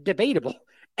not debatable.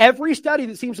 Every study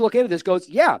that seems to look into this goes,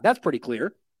 yeah, that's pretty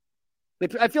clear.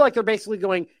 I feel like they're basically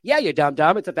going, yeah, you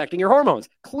dumb, it's affecting your hormones.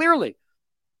 Clearly.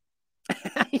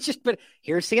 But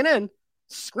here's CNN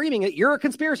screaming that you're a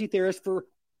conspiracy theorist for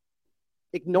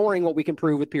ignoring what we can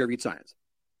prove with peer-reviewed science.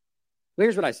 Well,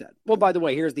 here's what I said. Well, by the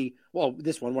way,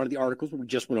 this one of the articles where we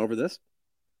just went over this.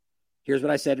 Here's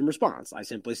what I said in response. I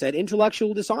simply said,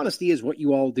 intellectual dishonesty is what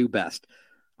you all do best.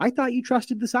 I thought you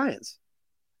trusted the science.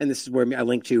 And this is where I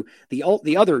link to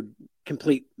the other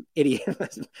complete idiot,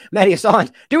 Maddie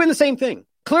Assad, doing the same thing.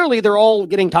 Clearly, they're all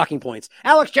getting talking points.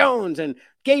 Alex Jones and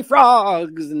gay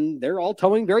frogs, and they're all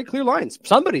towing very clear lines.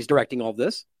 Somebody's directing all of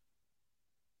this.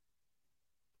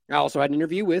 I also had an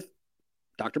interview with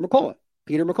Dr. McCullough,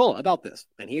 Peter McCullough, about this,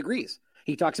 and he agrees.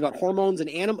 He talks about hormones and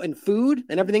animal and food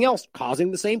and everything else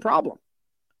causing the same problem.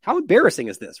 How embarrassing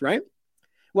is this, right?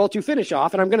 Well, to finish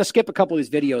off, and I'm going to skip a couple of these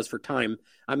videos for time.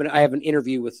 I have an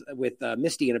interview with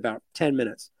Misty in about 10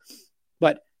 minutes,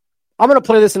 but I'm going to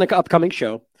play this in an upcoming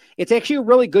show. It's actually a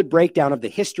really good breakdown of the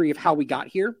history of how we got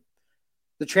here.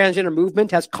 The transgender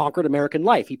movement has conquered American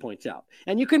life, he points out.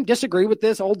 And you can disagree with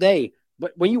this all day,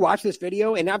 but when you watch this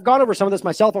video, and I've gone over some of this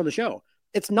myself on the show,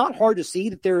 it's not hard to see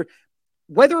that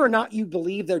whether or not you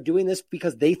believe they're doing this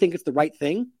because they think it's the right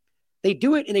thing, they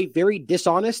do it in a very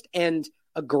dishonest and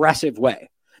aggressive way.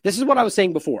 This is what I was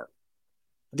saying before.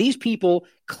 These people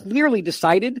clearly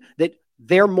decided that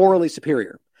they're morally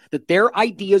superior, that their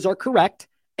ideas are correct,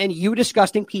 and you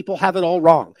disgusting people have it all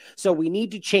wrong. So we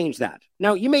need to change that.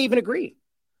 Now, you may even agree.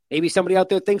 Maybe somebody out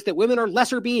there thinks that women are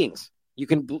lesser beings. You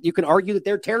can argue that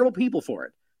they're terrible people for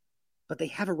it. But they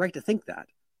have a right to think that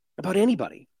about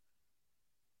anybody.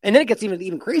 And then it gets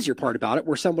even crazier part about it,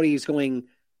 where somebody's going,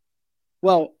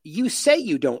 well, you say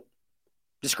you don't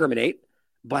discriminate,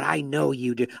 but I know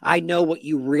you do. I know what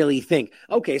you really think.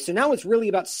 Okay, so now it's really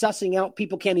about sussing out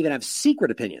people can't even have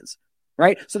secret opinions,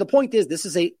 right? So the point is, this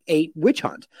is a witch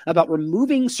hunt about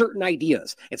removing certain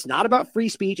ideas. It's not about free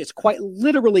speech. It's quite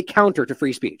literally counter to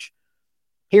free speech.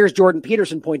 Here's Jordan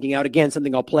Peterson pointing out, again,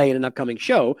 something I'll play in an upcoming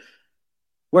show,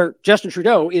 where Justin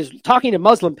Trudeau is talking to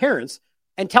Muslim parents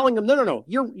and telling them, no,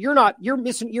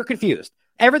 you're confused.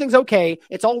 Everything's okay.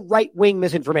 It's all right-wing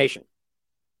misinformation.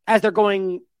 As they're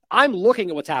going, I'm looking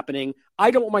at what's happening.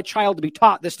 I don't want my child to be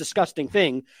taught this disgusting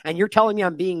thing. And you're telling me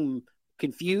I'm being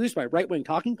confused by right-wing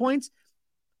talking points?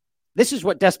 This is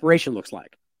what desperation looks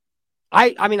like.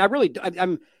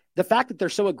 The fact that they're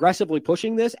so aggressively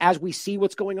pushing this as we see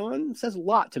what's going on says a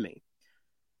lot to me.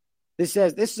 This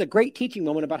is a great teaching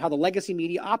moment about how the legacy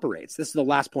media operates. This is the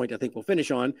last point I think we'll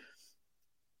finish on.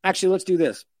 Actually, let's do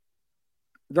this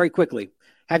very quickly.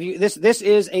 This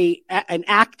is an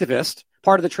activist,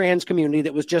 part of the trans community,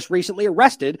 that was just recently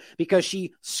arrested because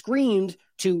she screamed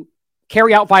to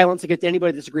carry out violence against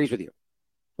anybody that disagrees with you,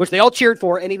 which they all cheered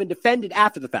for and even defended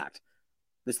after the fact.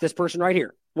 This person right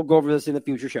here. We'll go over this in the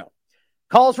future show.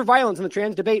 Calls for violence in the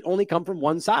trans debate only come from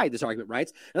one side, this argument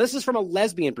writes. Now, this is from a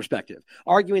lesbian perspective,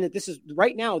 arguing that this is,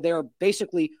 right now, they're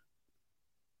basically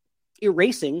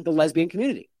erasing the lesbian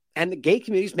community. And the gay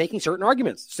community is making certain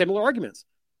arguments, similar arguments.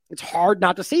 It's hard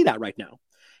not to see that right now.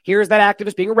 Here's that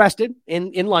activist being arrested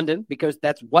in London because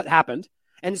that's what happened.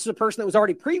 And this is a person that was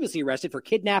already previously arrested for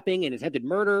kidnapping and attempted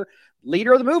murder,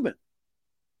 leader of the movement.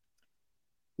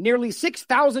 Nearly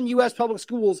 6,000 U.S. public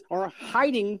schools are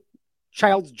hiding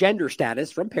child's gender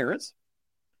status from parents.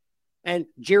 And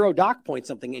Jiro Doc points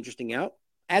something interesting out.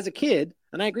 As a kid,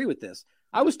 and I agree with this,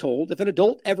 I was told if an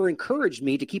adult ever encouraged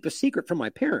me to keep a secret from my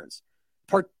parents,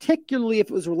 particularly if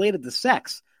it was related to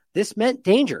sex, this meant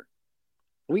danger.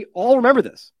 We all remember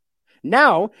this.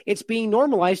 Now it's being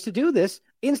normalized to do this,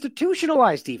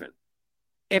 institutionalized even.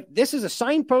 If this is a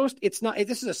signpost, it's not. If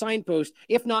this is a signpost,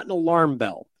 if not an alarm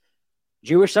bell.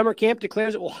 Jewish summer camp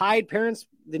declares it will hide parents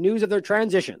the news of their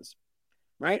transitions.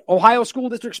 Right? Ohio school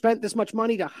district spent this much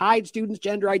money to hide students'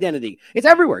 gender identity. It's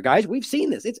everywhere, guys. We've seen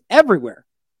this. It's everywhere.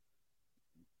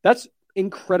 That's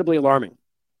incredibly alarming.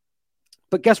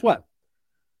 But guess what?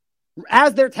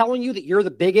 As they're telling you that you're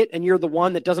the bigot and you're the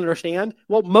one that doesn't understand,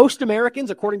 well, most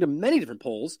Americans, according to many different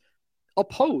polls,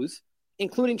 oppose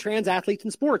including trans athletes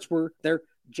in sports where their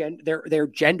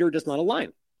gender does not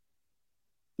align.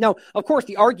 Now, of course,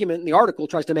 the argument in the article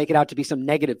tries to make it out to be some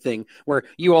negative thing where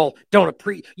you all don't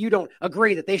agree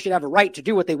that they should have a right to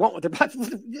do what they want with their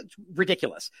bodies. It's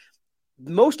ridiculous.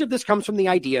 Most of this comes from the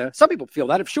idea, some people feel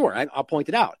that, sure, I'll point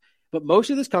it out, but most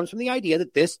of this comes from the idea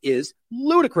that this is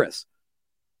ludicrous.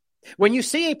 When you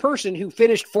see a person who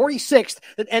finished 46th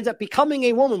that ends up becoming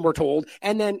a woman, we're told,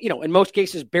 and then, in most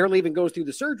cases barely even goes through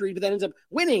the surgery, but then ends up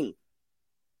winning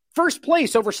first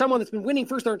place over someone that's been winning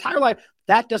first their entire life,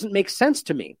 that doesn't make sense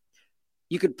to me.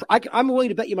 I'm willing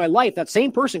to bet you my life that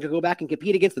same person could go back and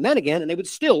compete against the men again, and they would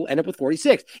still end up with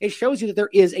 46. It shows you that there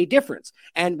is a difference.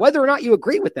 And whether or not you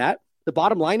agree with that, the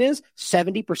bottom line is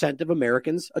 70% of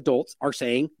Americans, adults, are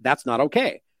saying that's not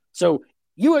okay. So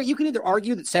you can either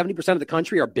argue that 70% of the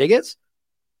country are bigots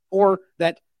or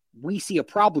that we see a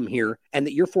problem here and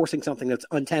that you're forcing something that's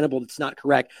untenable, that's not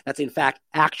correct, that's in fact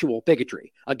actual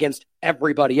bigotry against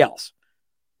everybody else.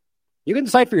 You can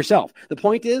decide for yourself. The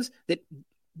point is that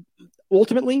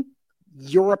ultimately,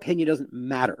 your opinion doesn't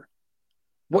matter.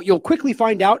 What you'll quickly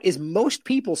find out is most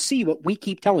people see what we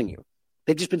keep telling you.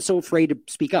 They've just been so afraid to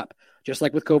speak up, just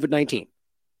like with COVID-19.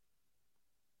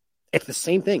 It's the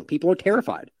same thing. People are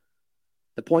terrified.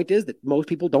 The point is that most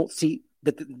people don't see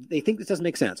that they think this doesn't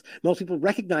make sense. Most people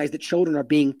recognize that children are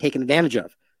being taken advantage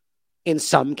of in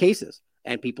some cases,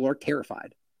 and people are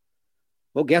terrified.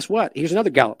 Well, guess what? Here's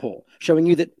another Gallup poll showing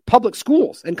you that public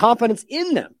schools and confidence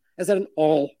in them is at an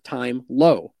all-time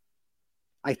low.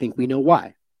 I think we know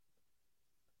why.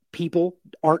 People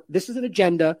aren't, this is an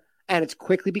agenda, and it's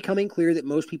quickly becoming clear that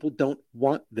most people don't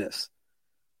want this,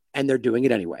 and they're doing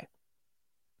it anyway.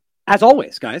 As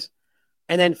always, guys.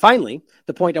 And then finally,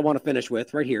 the point I want to finish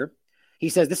with right here, he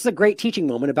says, this is a great teaching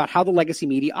moment about how the legacy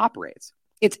media operates.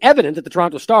 It's evident that the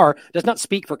Toronto Star does not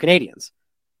speak for Canadians.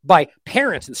 By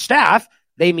parents and staff,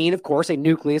 they mean, of course, a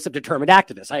nucleus of determined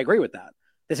activists. I agree with that.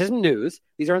 This isn't news.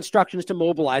 These are instructions to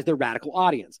mobilize their radical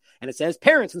audience. And it says,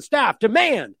 parents and staff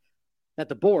demand that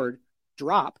the board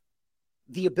drop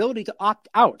the ability to opt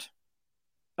out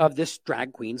of this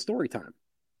drag queen story time.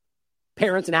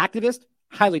 Parents and activists?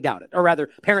 Highly doubt it. Or rather,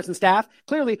 parents and staff,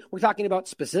 clearly we're talking about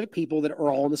specific people that are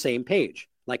all on the same page,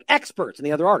 like experts in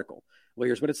the other article. Well,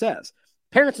 here's what it says.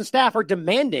 Parents and staff are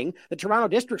demanding the Toronto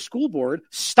District School Board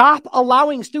stop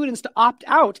allowing students to opt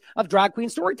out of drag queen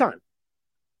story time.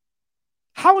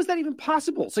 How is that even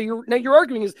possible? So you're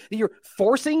arguing is that you're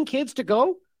forcing kids to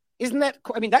go? Isn't that,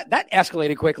 that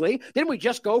escalated quickly. Didn't we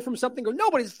just go from something,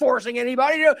 nobody's forcing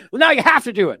anybody to, well, now you have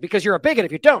to do it because you're a bigot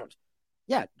if you don't.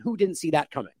 Yeah, who didn't see that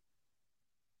coming?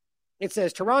 It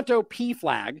says Toronto P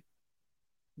flag,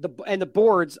 and the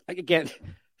boards, again,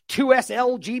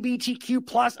 2SL,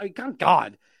 LGBTQ+,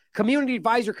 God, Community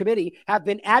Advisor Committee have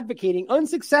been advocating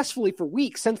unsuccessfully for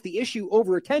weeks since the issue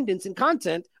over attendance and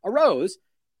content arose.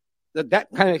 That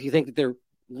kind of makes you think that they're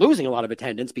losing a lot of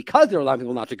attendance because they're allowing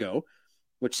people not to go,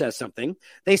 which says something.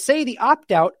 They say the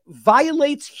opt-out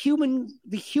violates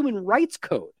the Human Rights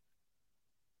Code.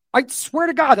 I swear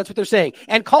to God, that's what they're saying.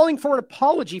 And calling for an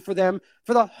apology for them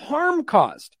for the harm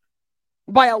caused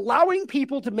by allowing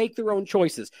people to make their own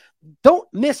choices. Don't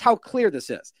miss how clear this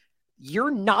is. You're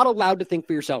not allowed to think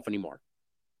for yourself anymore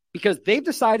because they've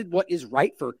decided what is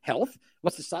right for health,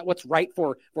 what's right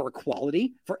for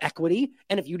equality, for equity.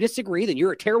 And if you disagree, then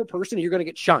you're a terrible person and you're going to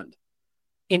get shunned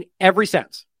in every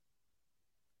sense.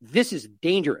 This is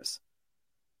dangerous.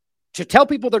 To tell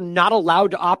people they're not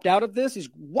allowed to opt out of this is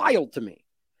wild to me.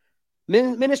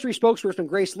 Ministry spokesperson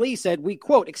Grace Lee said, we,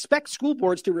 quote, expect school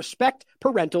boards to respect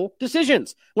parental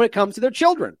decisions when it comes to their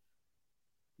children.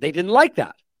 They didn't like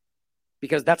that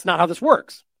because that's not how this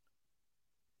works.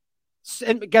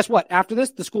 And guess what? After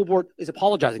this, the school board is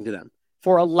apologizing to them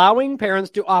for allowing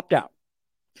parents to opt out.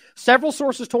 Several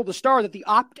sources told the Star that the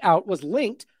opt-out was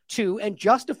linked to and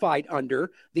justified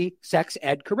under the sex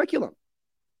ed curriculum,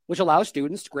 which allows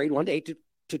students grade 1 to 8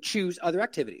 to choose other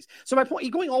activities. So my point,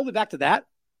 going all the way back to that,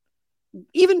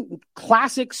 even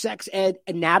classic sex ed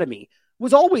anatomy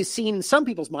was always seen in some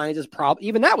people's minds as problem.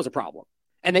 Even that was a problem.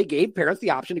 And they gave parents the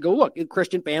option to go look in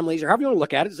Christian families or however you want to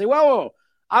look at it and say, whoa,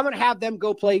 I'm going to have them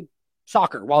go play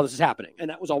soccer while this is happening. And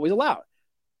that was always allowed.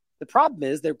 The problem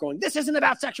is they're going, this isn't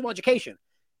about sexual education,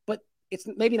 but it's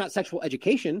maybe not sexual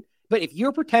education. But if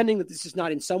you're pretending that this is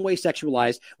not in some way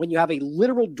sexualized when you have a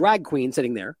literal drag queen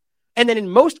sitting there, and then in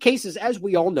most cases, as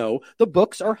we all know, the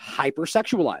books are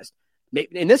hypersexualized.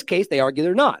 In this case, they argue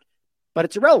they're not, but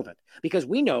it's irrelevant because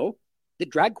we know that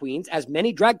drag queens, as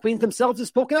many drag queens themselves have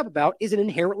spoken up about, is an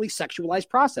inherently sexualized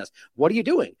process. What are you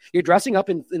doing? You're dressing up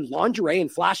in lingerie and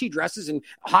flashy dresses and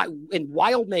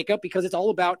wild makeup because it's all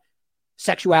about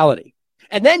sexuality.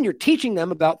 And then you're teaching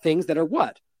them about things that are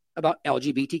what? About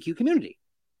LGBTQ community.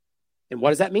 And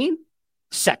what does that mean?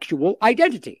 Sexual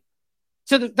identity.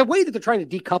 So the way that they're trying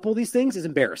to decouple these things is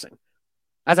embarrassing.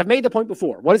 As I've made the point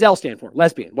before, what does L stand for?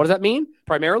 Lesbian. What does that mean?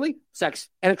 Primarily, sex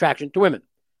and attraction to women.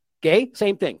 Gay,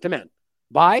 same thing, to men.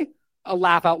 Bi, a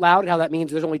laugh out loud at how that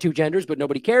means there's only two genders, but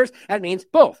nobody cares. That means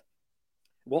both.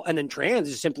 Well, and then trans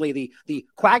is simply the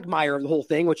quagmire of the whole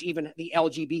thing, which even the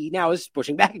LGB now is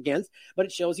pushing back against, but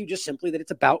it shows you just simply that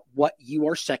it's about what you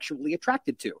are sexually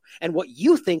attracted to and what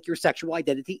you think your sexual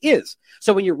identity is.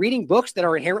 So when you're reading books that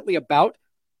are inherently about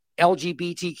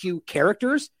LGBTQ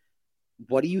characters,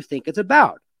 what do you think it's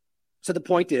about? So the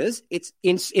point is, it's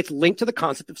linked to the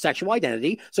concept of sexual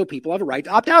identity, so people have a right to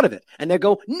opt out of it. And they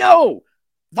go, no,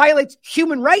 violates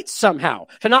human rights somehow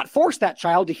to not force that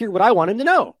child to hear what I want him to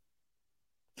know.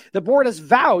 The board has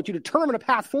vowed to determine a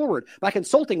path forward by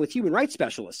consulting with human rights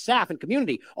specialists, staff, and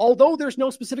community, although there's no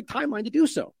specific timeline to do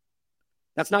so.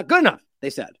 That's not good enough,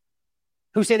 they said.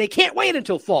 Who say they can't wait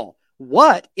until fall.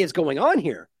 What is going on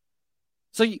here?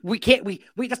 So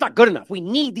that's not good enough. We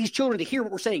need these children to hear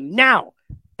what we're saying now.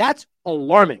 That's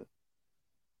alarming.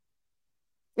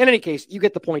 In any case, you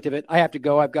get the point of it. I have to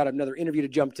go. I've got another interview to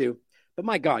jump to. But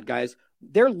my God, guys,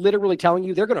 they're literally telling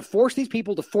you they're going to force these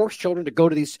people to force children to go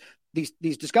to these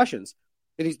discussions,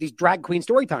 these drag queen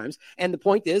story times. And the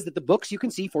point is that the books you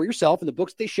can see for yourself and the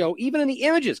books they show, even in the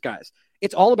images, guys,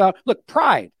 it's all about, look,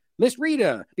 pride, Miss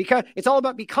Rita, because it's all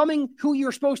about becoming who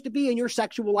you're supposed to be in your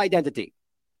sexual identity.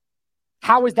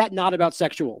 How is that not about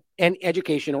sexual and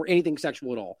education or anything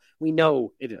sexual at all? We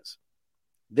know it is.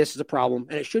 This is a problem,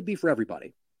 and it should be for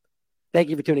everybody. Thank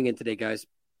you for tuning in today, guys.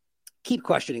 Keep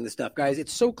questioning this stuff, guys.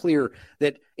 It's so clear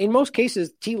that in most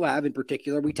cases, T-Lab in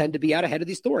particular, we tend to be out ahead of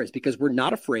these stories because we're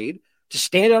not afraid to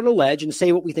stand on a ledge and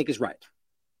say what we think is right.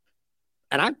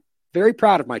 And I'm very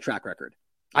proud of my track record.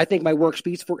 I think my work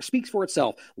speaks for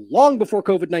itself long before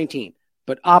COVID-19,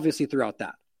 but obviously throughout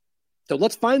that. So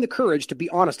let's find the courage to be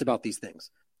honest about these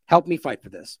things. Help me fight for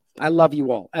this. I love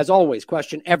you all. As always,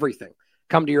 question everything.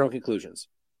 Come to your own conclusions.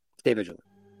 Stay vigilant.